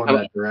might Yeah, go in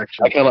that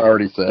direction. I kind of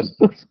already said.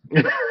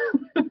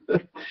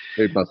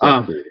 Made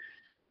myself clear.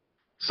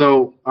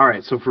 So, all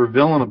right. So for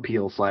villain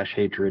appeal /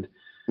 hatred,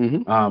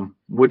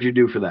 what'd you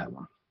do for that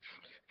one?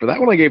 For that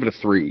one, I gave it a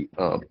 3.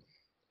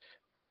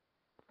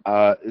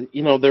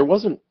 There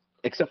wasn't,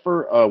 except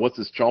for what's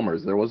his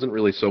Chalmers, there wasn't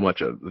really so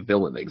much a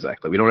villain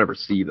exactly. We don't ever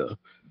see the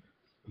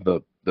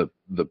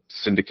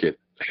syndicate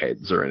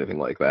heads or anything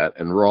like that.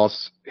 And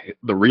Ross,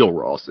 the real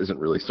Ross, isn't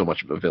really so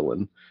much of a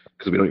villain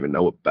because we don't even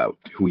know about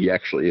who he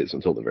actually is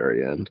until the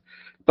very end.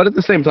 But at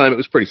the same time, it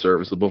was pretty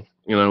serviceable.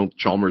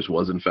 Chalmers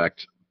was in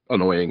fact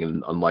annoying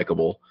and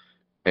unlikable,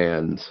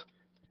 and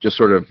just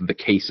sort of the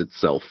case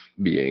itself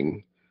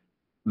being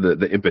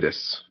the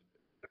impetus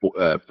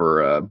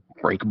for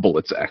Frank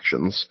Bullitt's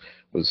actions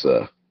was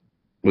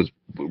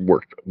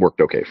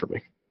worked okay for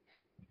me.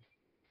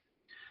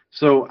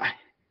 So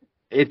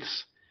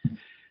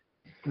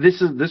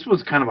this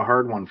was kind of a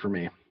hard one for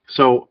me.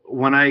 So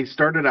when I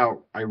started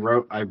out,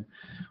 when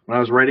I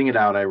was writing it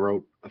out, I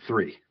wrote a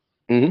 3,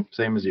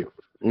 same as you.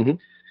 And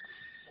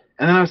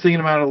then I was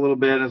thinking about it a little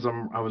bit as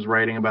I was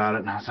writing about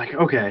it, and I was like,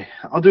 okay,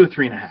 I'll do a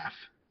 3.5.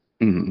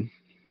 And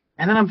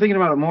then I'm thinking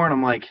about it more, and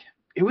I'm like,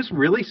 it was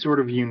really sort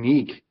of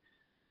unique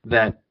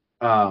that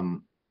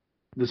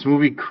this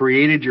movie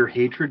created your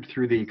hatred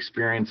through the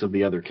experience of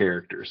the other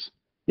characters.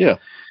 Yeah.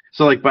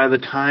 So like by the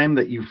time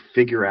that you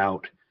figure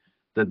out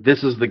that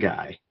this is the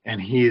guy and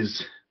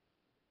he's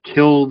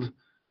killed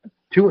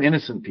 2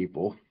 innocent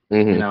people,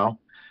 and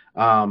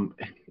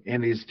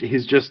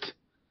he's just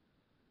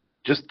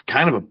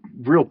kind of a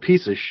real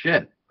piece of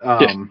shit.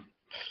 I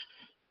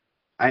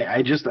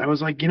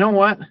was like, you know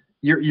what?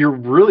 You're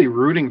really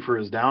rooting for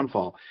his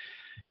downfall.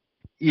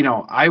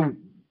 I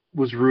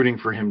was rooting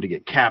for him to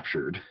get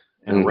captured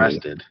and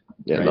arrested.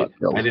 Yeah, right? not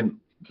killed. I didn't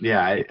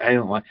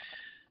like.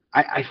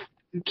 I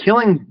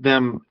killing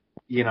them.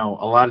 A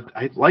lot.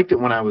 I liked it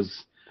when I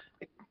was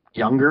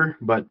younger,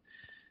 but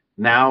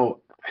now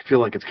I feel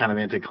like it's kind of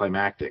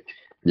anticlimactic.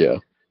 Yeah.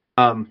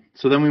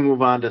 So then we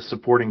move on to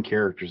supporting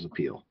characters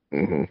appeal.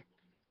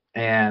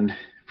 And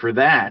for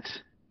that,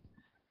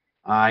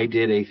 I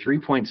did a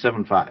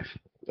 3.75.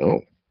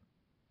 Oh.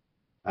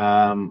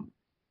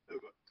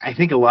 I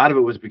think a lot of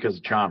it was because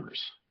of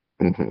Chalmers.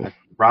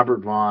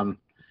 Robert Vaughn.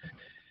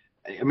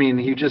 I mean,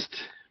 it's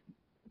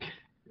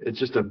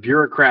just a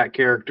bureaucrat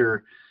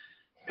character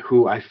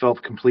who I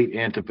felt complete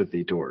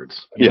antipathy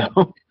towards. You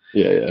know?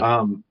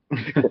 Yeah.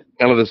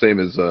 Kind of the same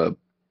as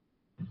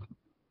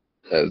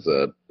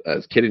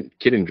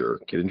Kittinger.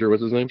 Kittinger,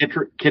 what's his name?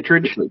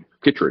 Kittredge.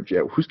 Kittredge.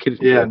 Yeah. Who's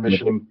Kittredge? Yeah,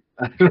 Mission.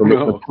 I don't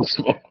know.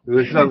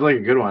 This sounds like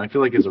a good one. I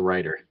feel like he's a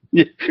writer.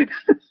 Yeah.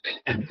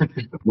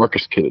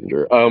 Marcus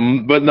Kittinger.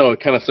 But no,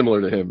 kind of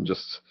similar to him,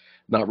 just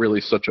not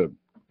really such a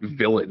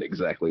villain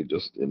exactly,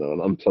 just an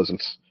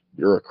unpleasant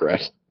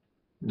bureaucrat.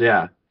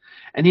 Yeah.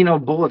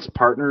 And Bullitt's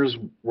partners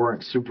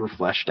weren't super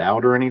fleshed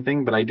out or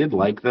anything, but I did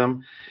like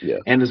them. Yeah.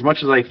 And as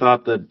much as I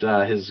thought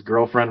that his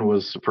girlfriend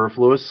was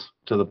superfluous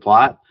to the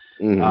plot,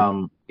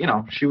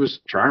 she was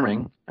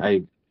charming.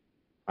 I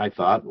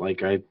thought,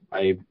 like, I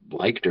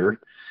liked her.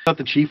 I thought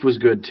the chief was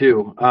good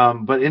too.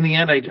 But in the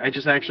end, I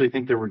just actually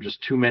think there were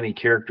just too many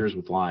characters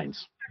with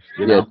lines.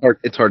 Yeah,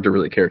 it's hard to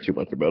really care too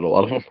much about a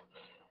lot of them.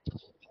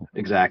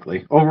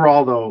 Exactly.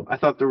 Overall, though, I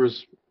thought there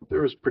was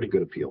pretty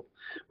good appeal.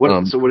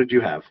 So what did you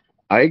have?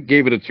 I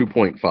gave it a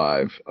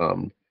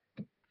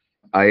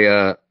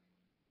 2.5.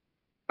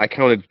 I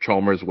counted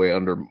Chalmers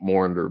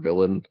more under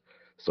villain,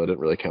 so I didn't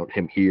really count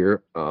him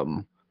here.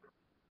 And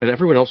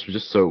everyone else was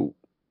just so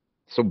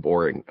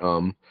boring.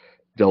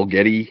 Del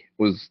Getty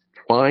was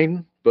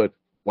fine, but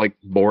like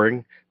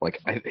boring. Like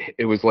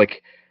it was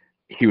like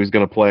he was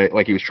gonna play,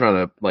 like he was trying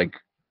to like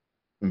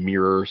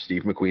mirror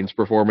Steve McQueen's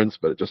performance,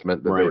 but it just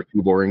meant that there were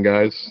 2 boring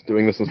guys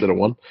doing this instead of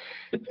 1.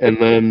 And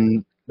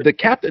then the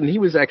captain, he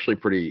was actually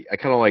pretty. I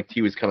kind of liked.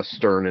 He was kind of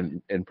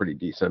stern and pretty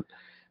decent.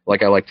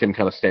 Like I liked him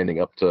kind of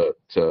standing up to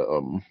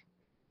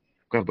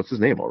God, what's his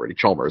name already?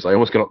 Chalmers. I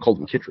almost called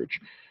him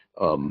Kittredge.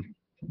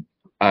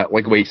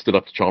 Like the way he stood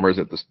up to Chalmers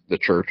at the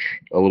church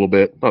a little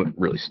bit. Not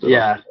really stood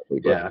up.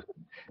 But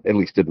at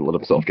least didn't let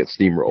himself get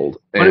steamrolled.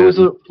 But it was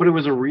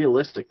a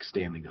realistic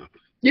standing up.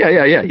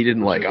 Yeah. He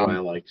didn't like. I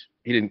liked.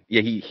 He didn't.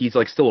 Yeah, he's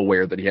like still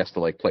aware that he has to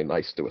like play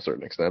nice to a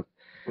certain extent.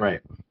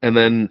 Right. And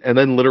then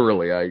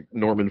literally,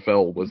 Norman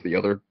Fell was the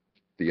other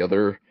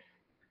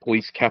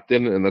police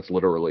captain, and that's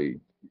literally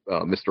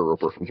Mr.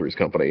 Roper from Three's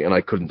Company, and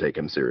I couldn't take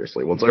him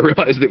seriously once I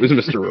realized it was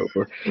Mr.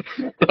 Roper.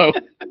 So,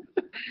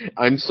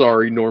 I'm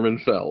sorry, Norman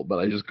Fell, but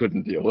I just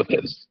couldn't deal with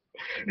this.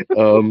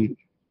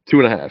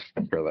 2.5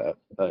 for that.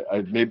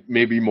 I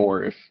maybe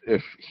more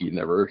if he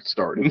never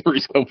starred in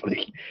Three's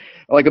Company.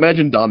 Like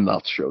imagine Don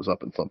Knotts shows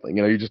up in something,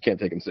 you just can't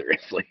take him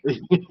seriously.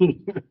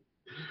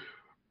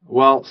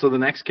 Well, so the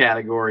next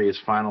category is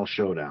Final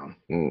Showdown.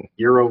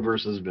 Hero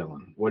versus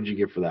villain. What did you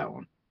give for that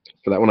one?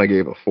 For that one, I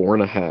gave a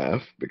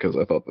 4.5 because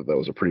I thought that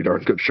was a pretty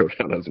darn good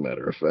showdown, as a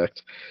matter of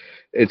fact.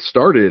 It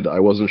started, I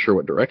wasn't sure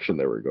what direction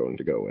they were going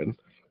to go in.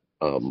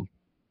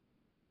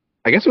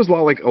 I guess it was a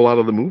lot like a lot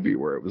of the movie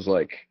where it was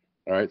like,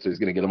 all right, so he's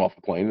gonna get him off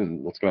the plane,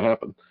 and what's gonna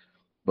happen?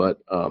 But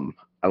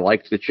I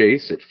liked the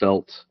chase. It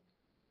felt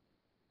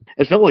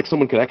like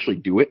someone could actually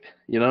do it.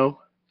 You know,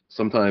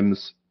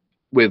 sometimes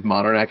with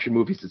modern action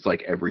movies, it's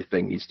like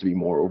everything needs to be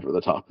more over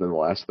the top than the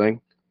last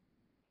thing.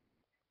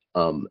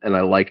 And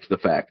I liked the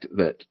fact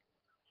that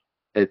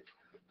it.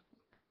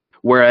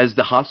 Whereas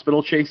the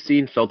hospital chase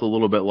scene felt a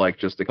little bit like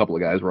just a couple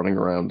of guys running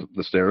around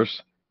the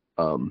stairs.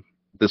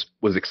 This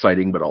was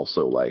exciting, but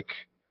also like,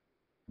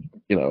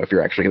 you know, if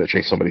you're actually going to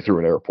chase somebody through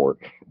an airport,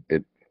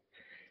 it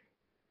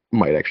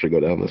might actually go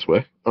down this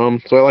way.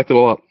 So I liked it a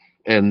lot,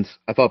 and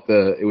I thought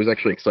it was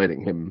actually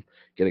exciting, him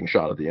getting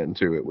shot at the end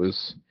too. It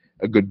was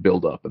a good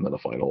build up, and then a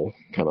final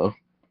kind of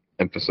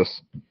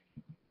emphasis.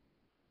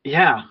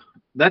 Yeah,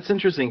 that's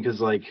interesting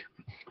because, like,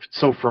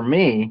 so for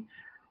me,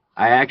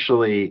 I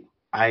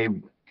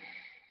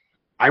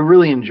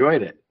really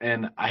enjoyed it,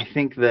 and I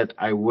think that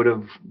I would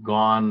have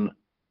gone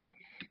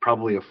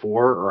probably a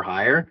 4 or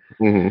higher.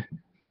 Mm-hmm.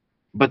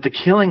 But the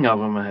killing of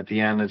him at the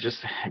end, it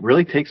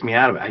really takes me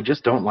out of it. I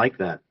just don't like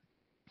that.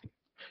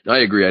 I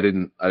agree. I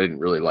didn't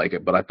really like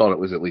it, but I thought it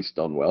was at least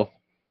done well.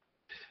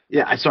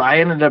 Yeah, so I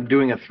ended up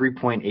doing a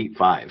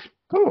 3.85.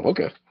 Oh,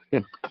 okay.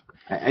 Yeah.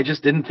 I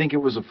just didn't think it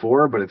was a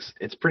 4, but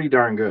it's pretty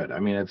darn good. I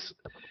mean,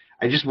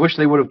 I just wish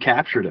they would have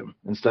captured him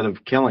instead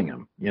of killing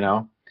him, you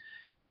know?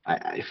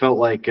 I felt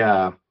like,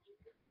 but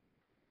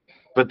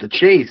the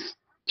chase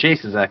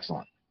is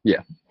excellent.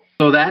 Yeah.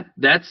 So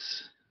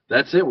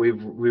that's it.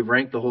 We've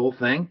ranked the whole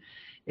thing.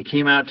 It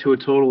came out to a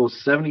total of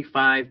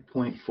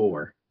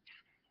 75.4.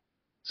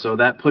 So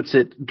that puts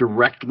it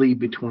directly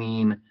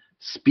between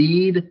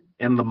Speed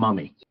and The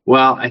Mummy.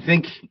 Well, I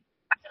think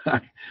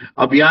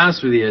I'll be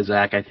honest with you,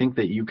 Zach. I think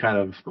that you kind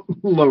of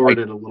lowered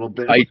it a little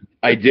bit.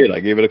 I did. I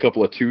gave it a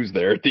couple of 2s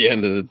there at the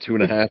end of the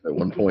 2.5 at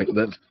one point.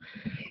 That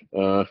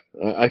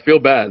I feel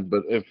bad,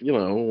 but if you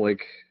know,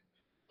 like,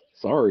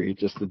 sorry,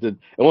 just it did.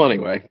 Well,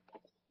 anyway,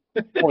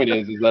 the point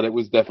is that it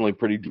was definitely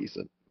pretty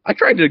decent. I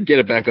tried to get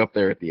it back up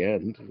there at the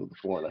end with the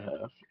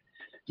 4.5.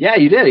 Yeah,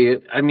 you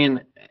did. I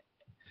mean,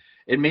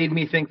 it made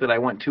me think that I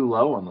went too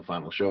low on the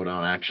final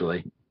showdown,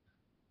 actually,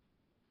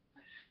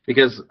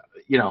 because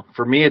you know,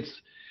 for me,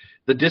 it's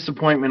the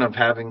disappointment of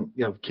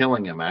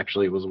killing him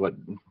actually was what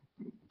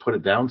put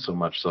it down so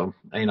much. So,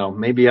 you know,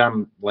 maybe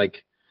I'm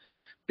like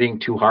being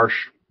too harsh.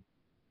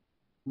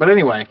 But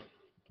anyway,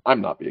 I'm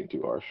not being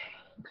too harsh.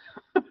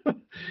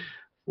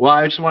 Well,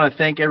 I just want to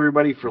thank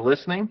everybody for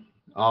listening.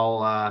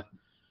 All,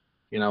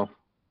 you know,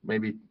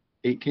 maybe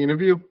 18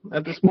 of you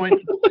at this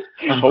point.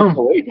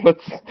 Hopefully.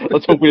 Let's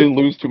hope we didn't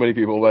lose too many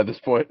people by this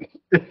point.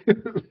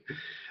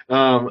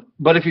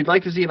 But if you'd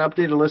like to see an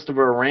updated list of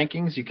our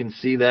rankings, you can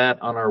see that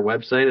on our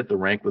website at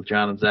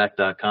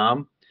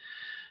therankwithjohnandzach.com.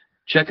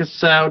 Check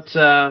us out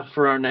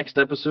for our next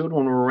episode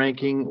when we're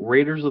ranking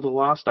Raiders of the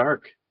Lost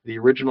Ark, the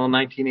original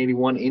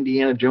 1981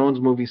 Indiana Jones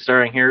movie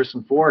starring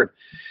Harrison Ford.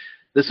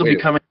 This will be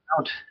coming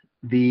out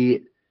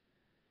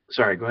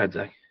Sorry, go ahead,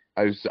 Zach.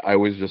 I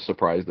was just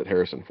surprised that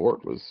Harrison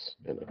Ford was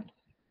in it.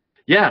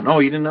 Yeah, no,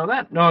 you didn't know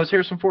that? No, it was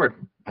Harrison Ford.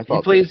 I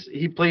thought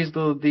he plays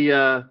the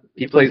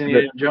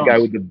Indiana Jones. Guy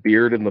with the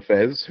beard and the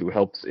fez who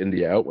helps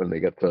Indy out when they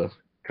get to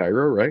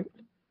Cairo, right?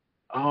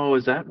 Oh,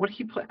 is that what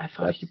he played? I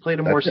thought he played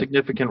a more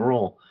significant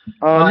role.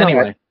 No,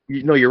 anyway.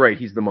 No, you're right.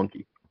 He's the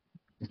monkey.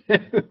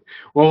 Well,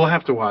 we'll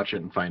have to watch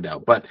it and find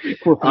out. But,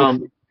 you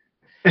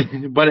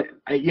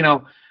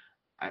know,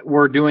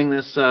 we're doing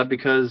this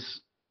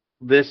because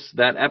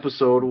that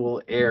episode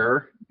will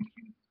air.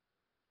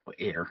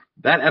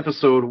 That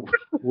episode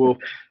will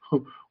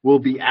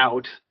be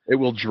out. It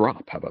will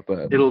drop. How about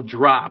that? It'll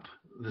drop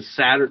the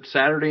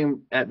Saturday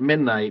at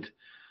midnight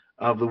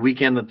of the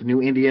weekend that the new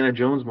Indiana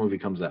Jones movie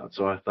comes out.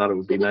 So I thought it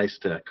would be nice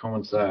to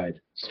coincide.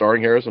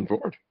 Starring Harrison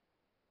Ford.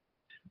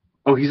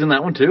 Oh, he's in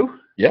that one too?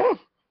 Yeah.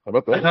 How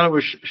about that? I thought it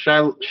was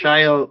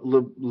Shia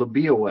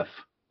LaBeouf.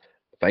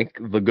 Thank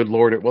the good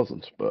Lord it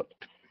wasn't, but.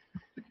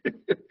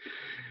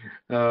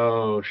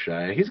 Oh,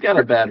 Shia. He's got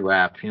a bad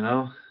rap, you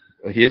know?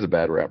 He is a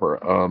bad rapper.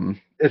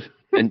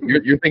 And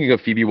you're thinking of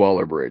Phoebe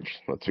Waller-Bridge.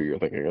 That's who you're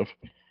thinking of.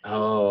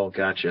 Oh,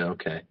 gotcha.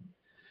 Okay.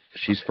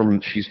 She's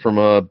from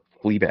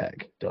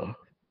Fleabag. Duh.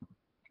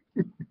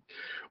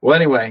 Well,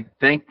 anyway,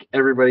 thank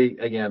everybody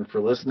again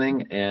for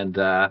listening, and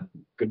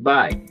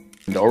goodbye.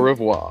 And au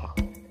revoir.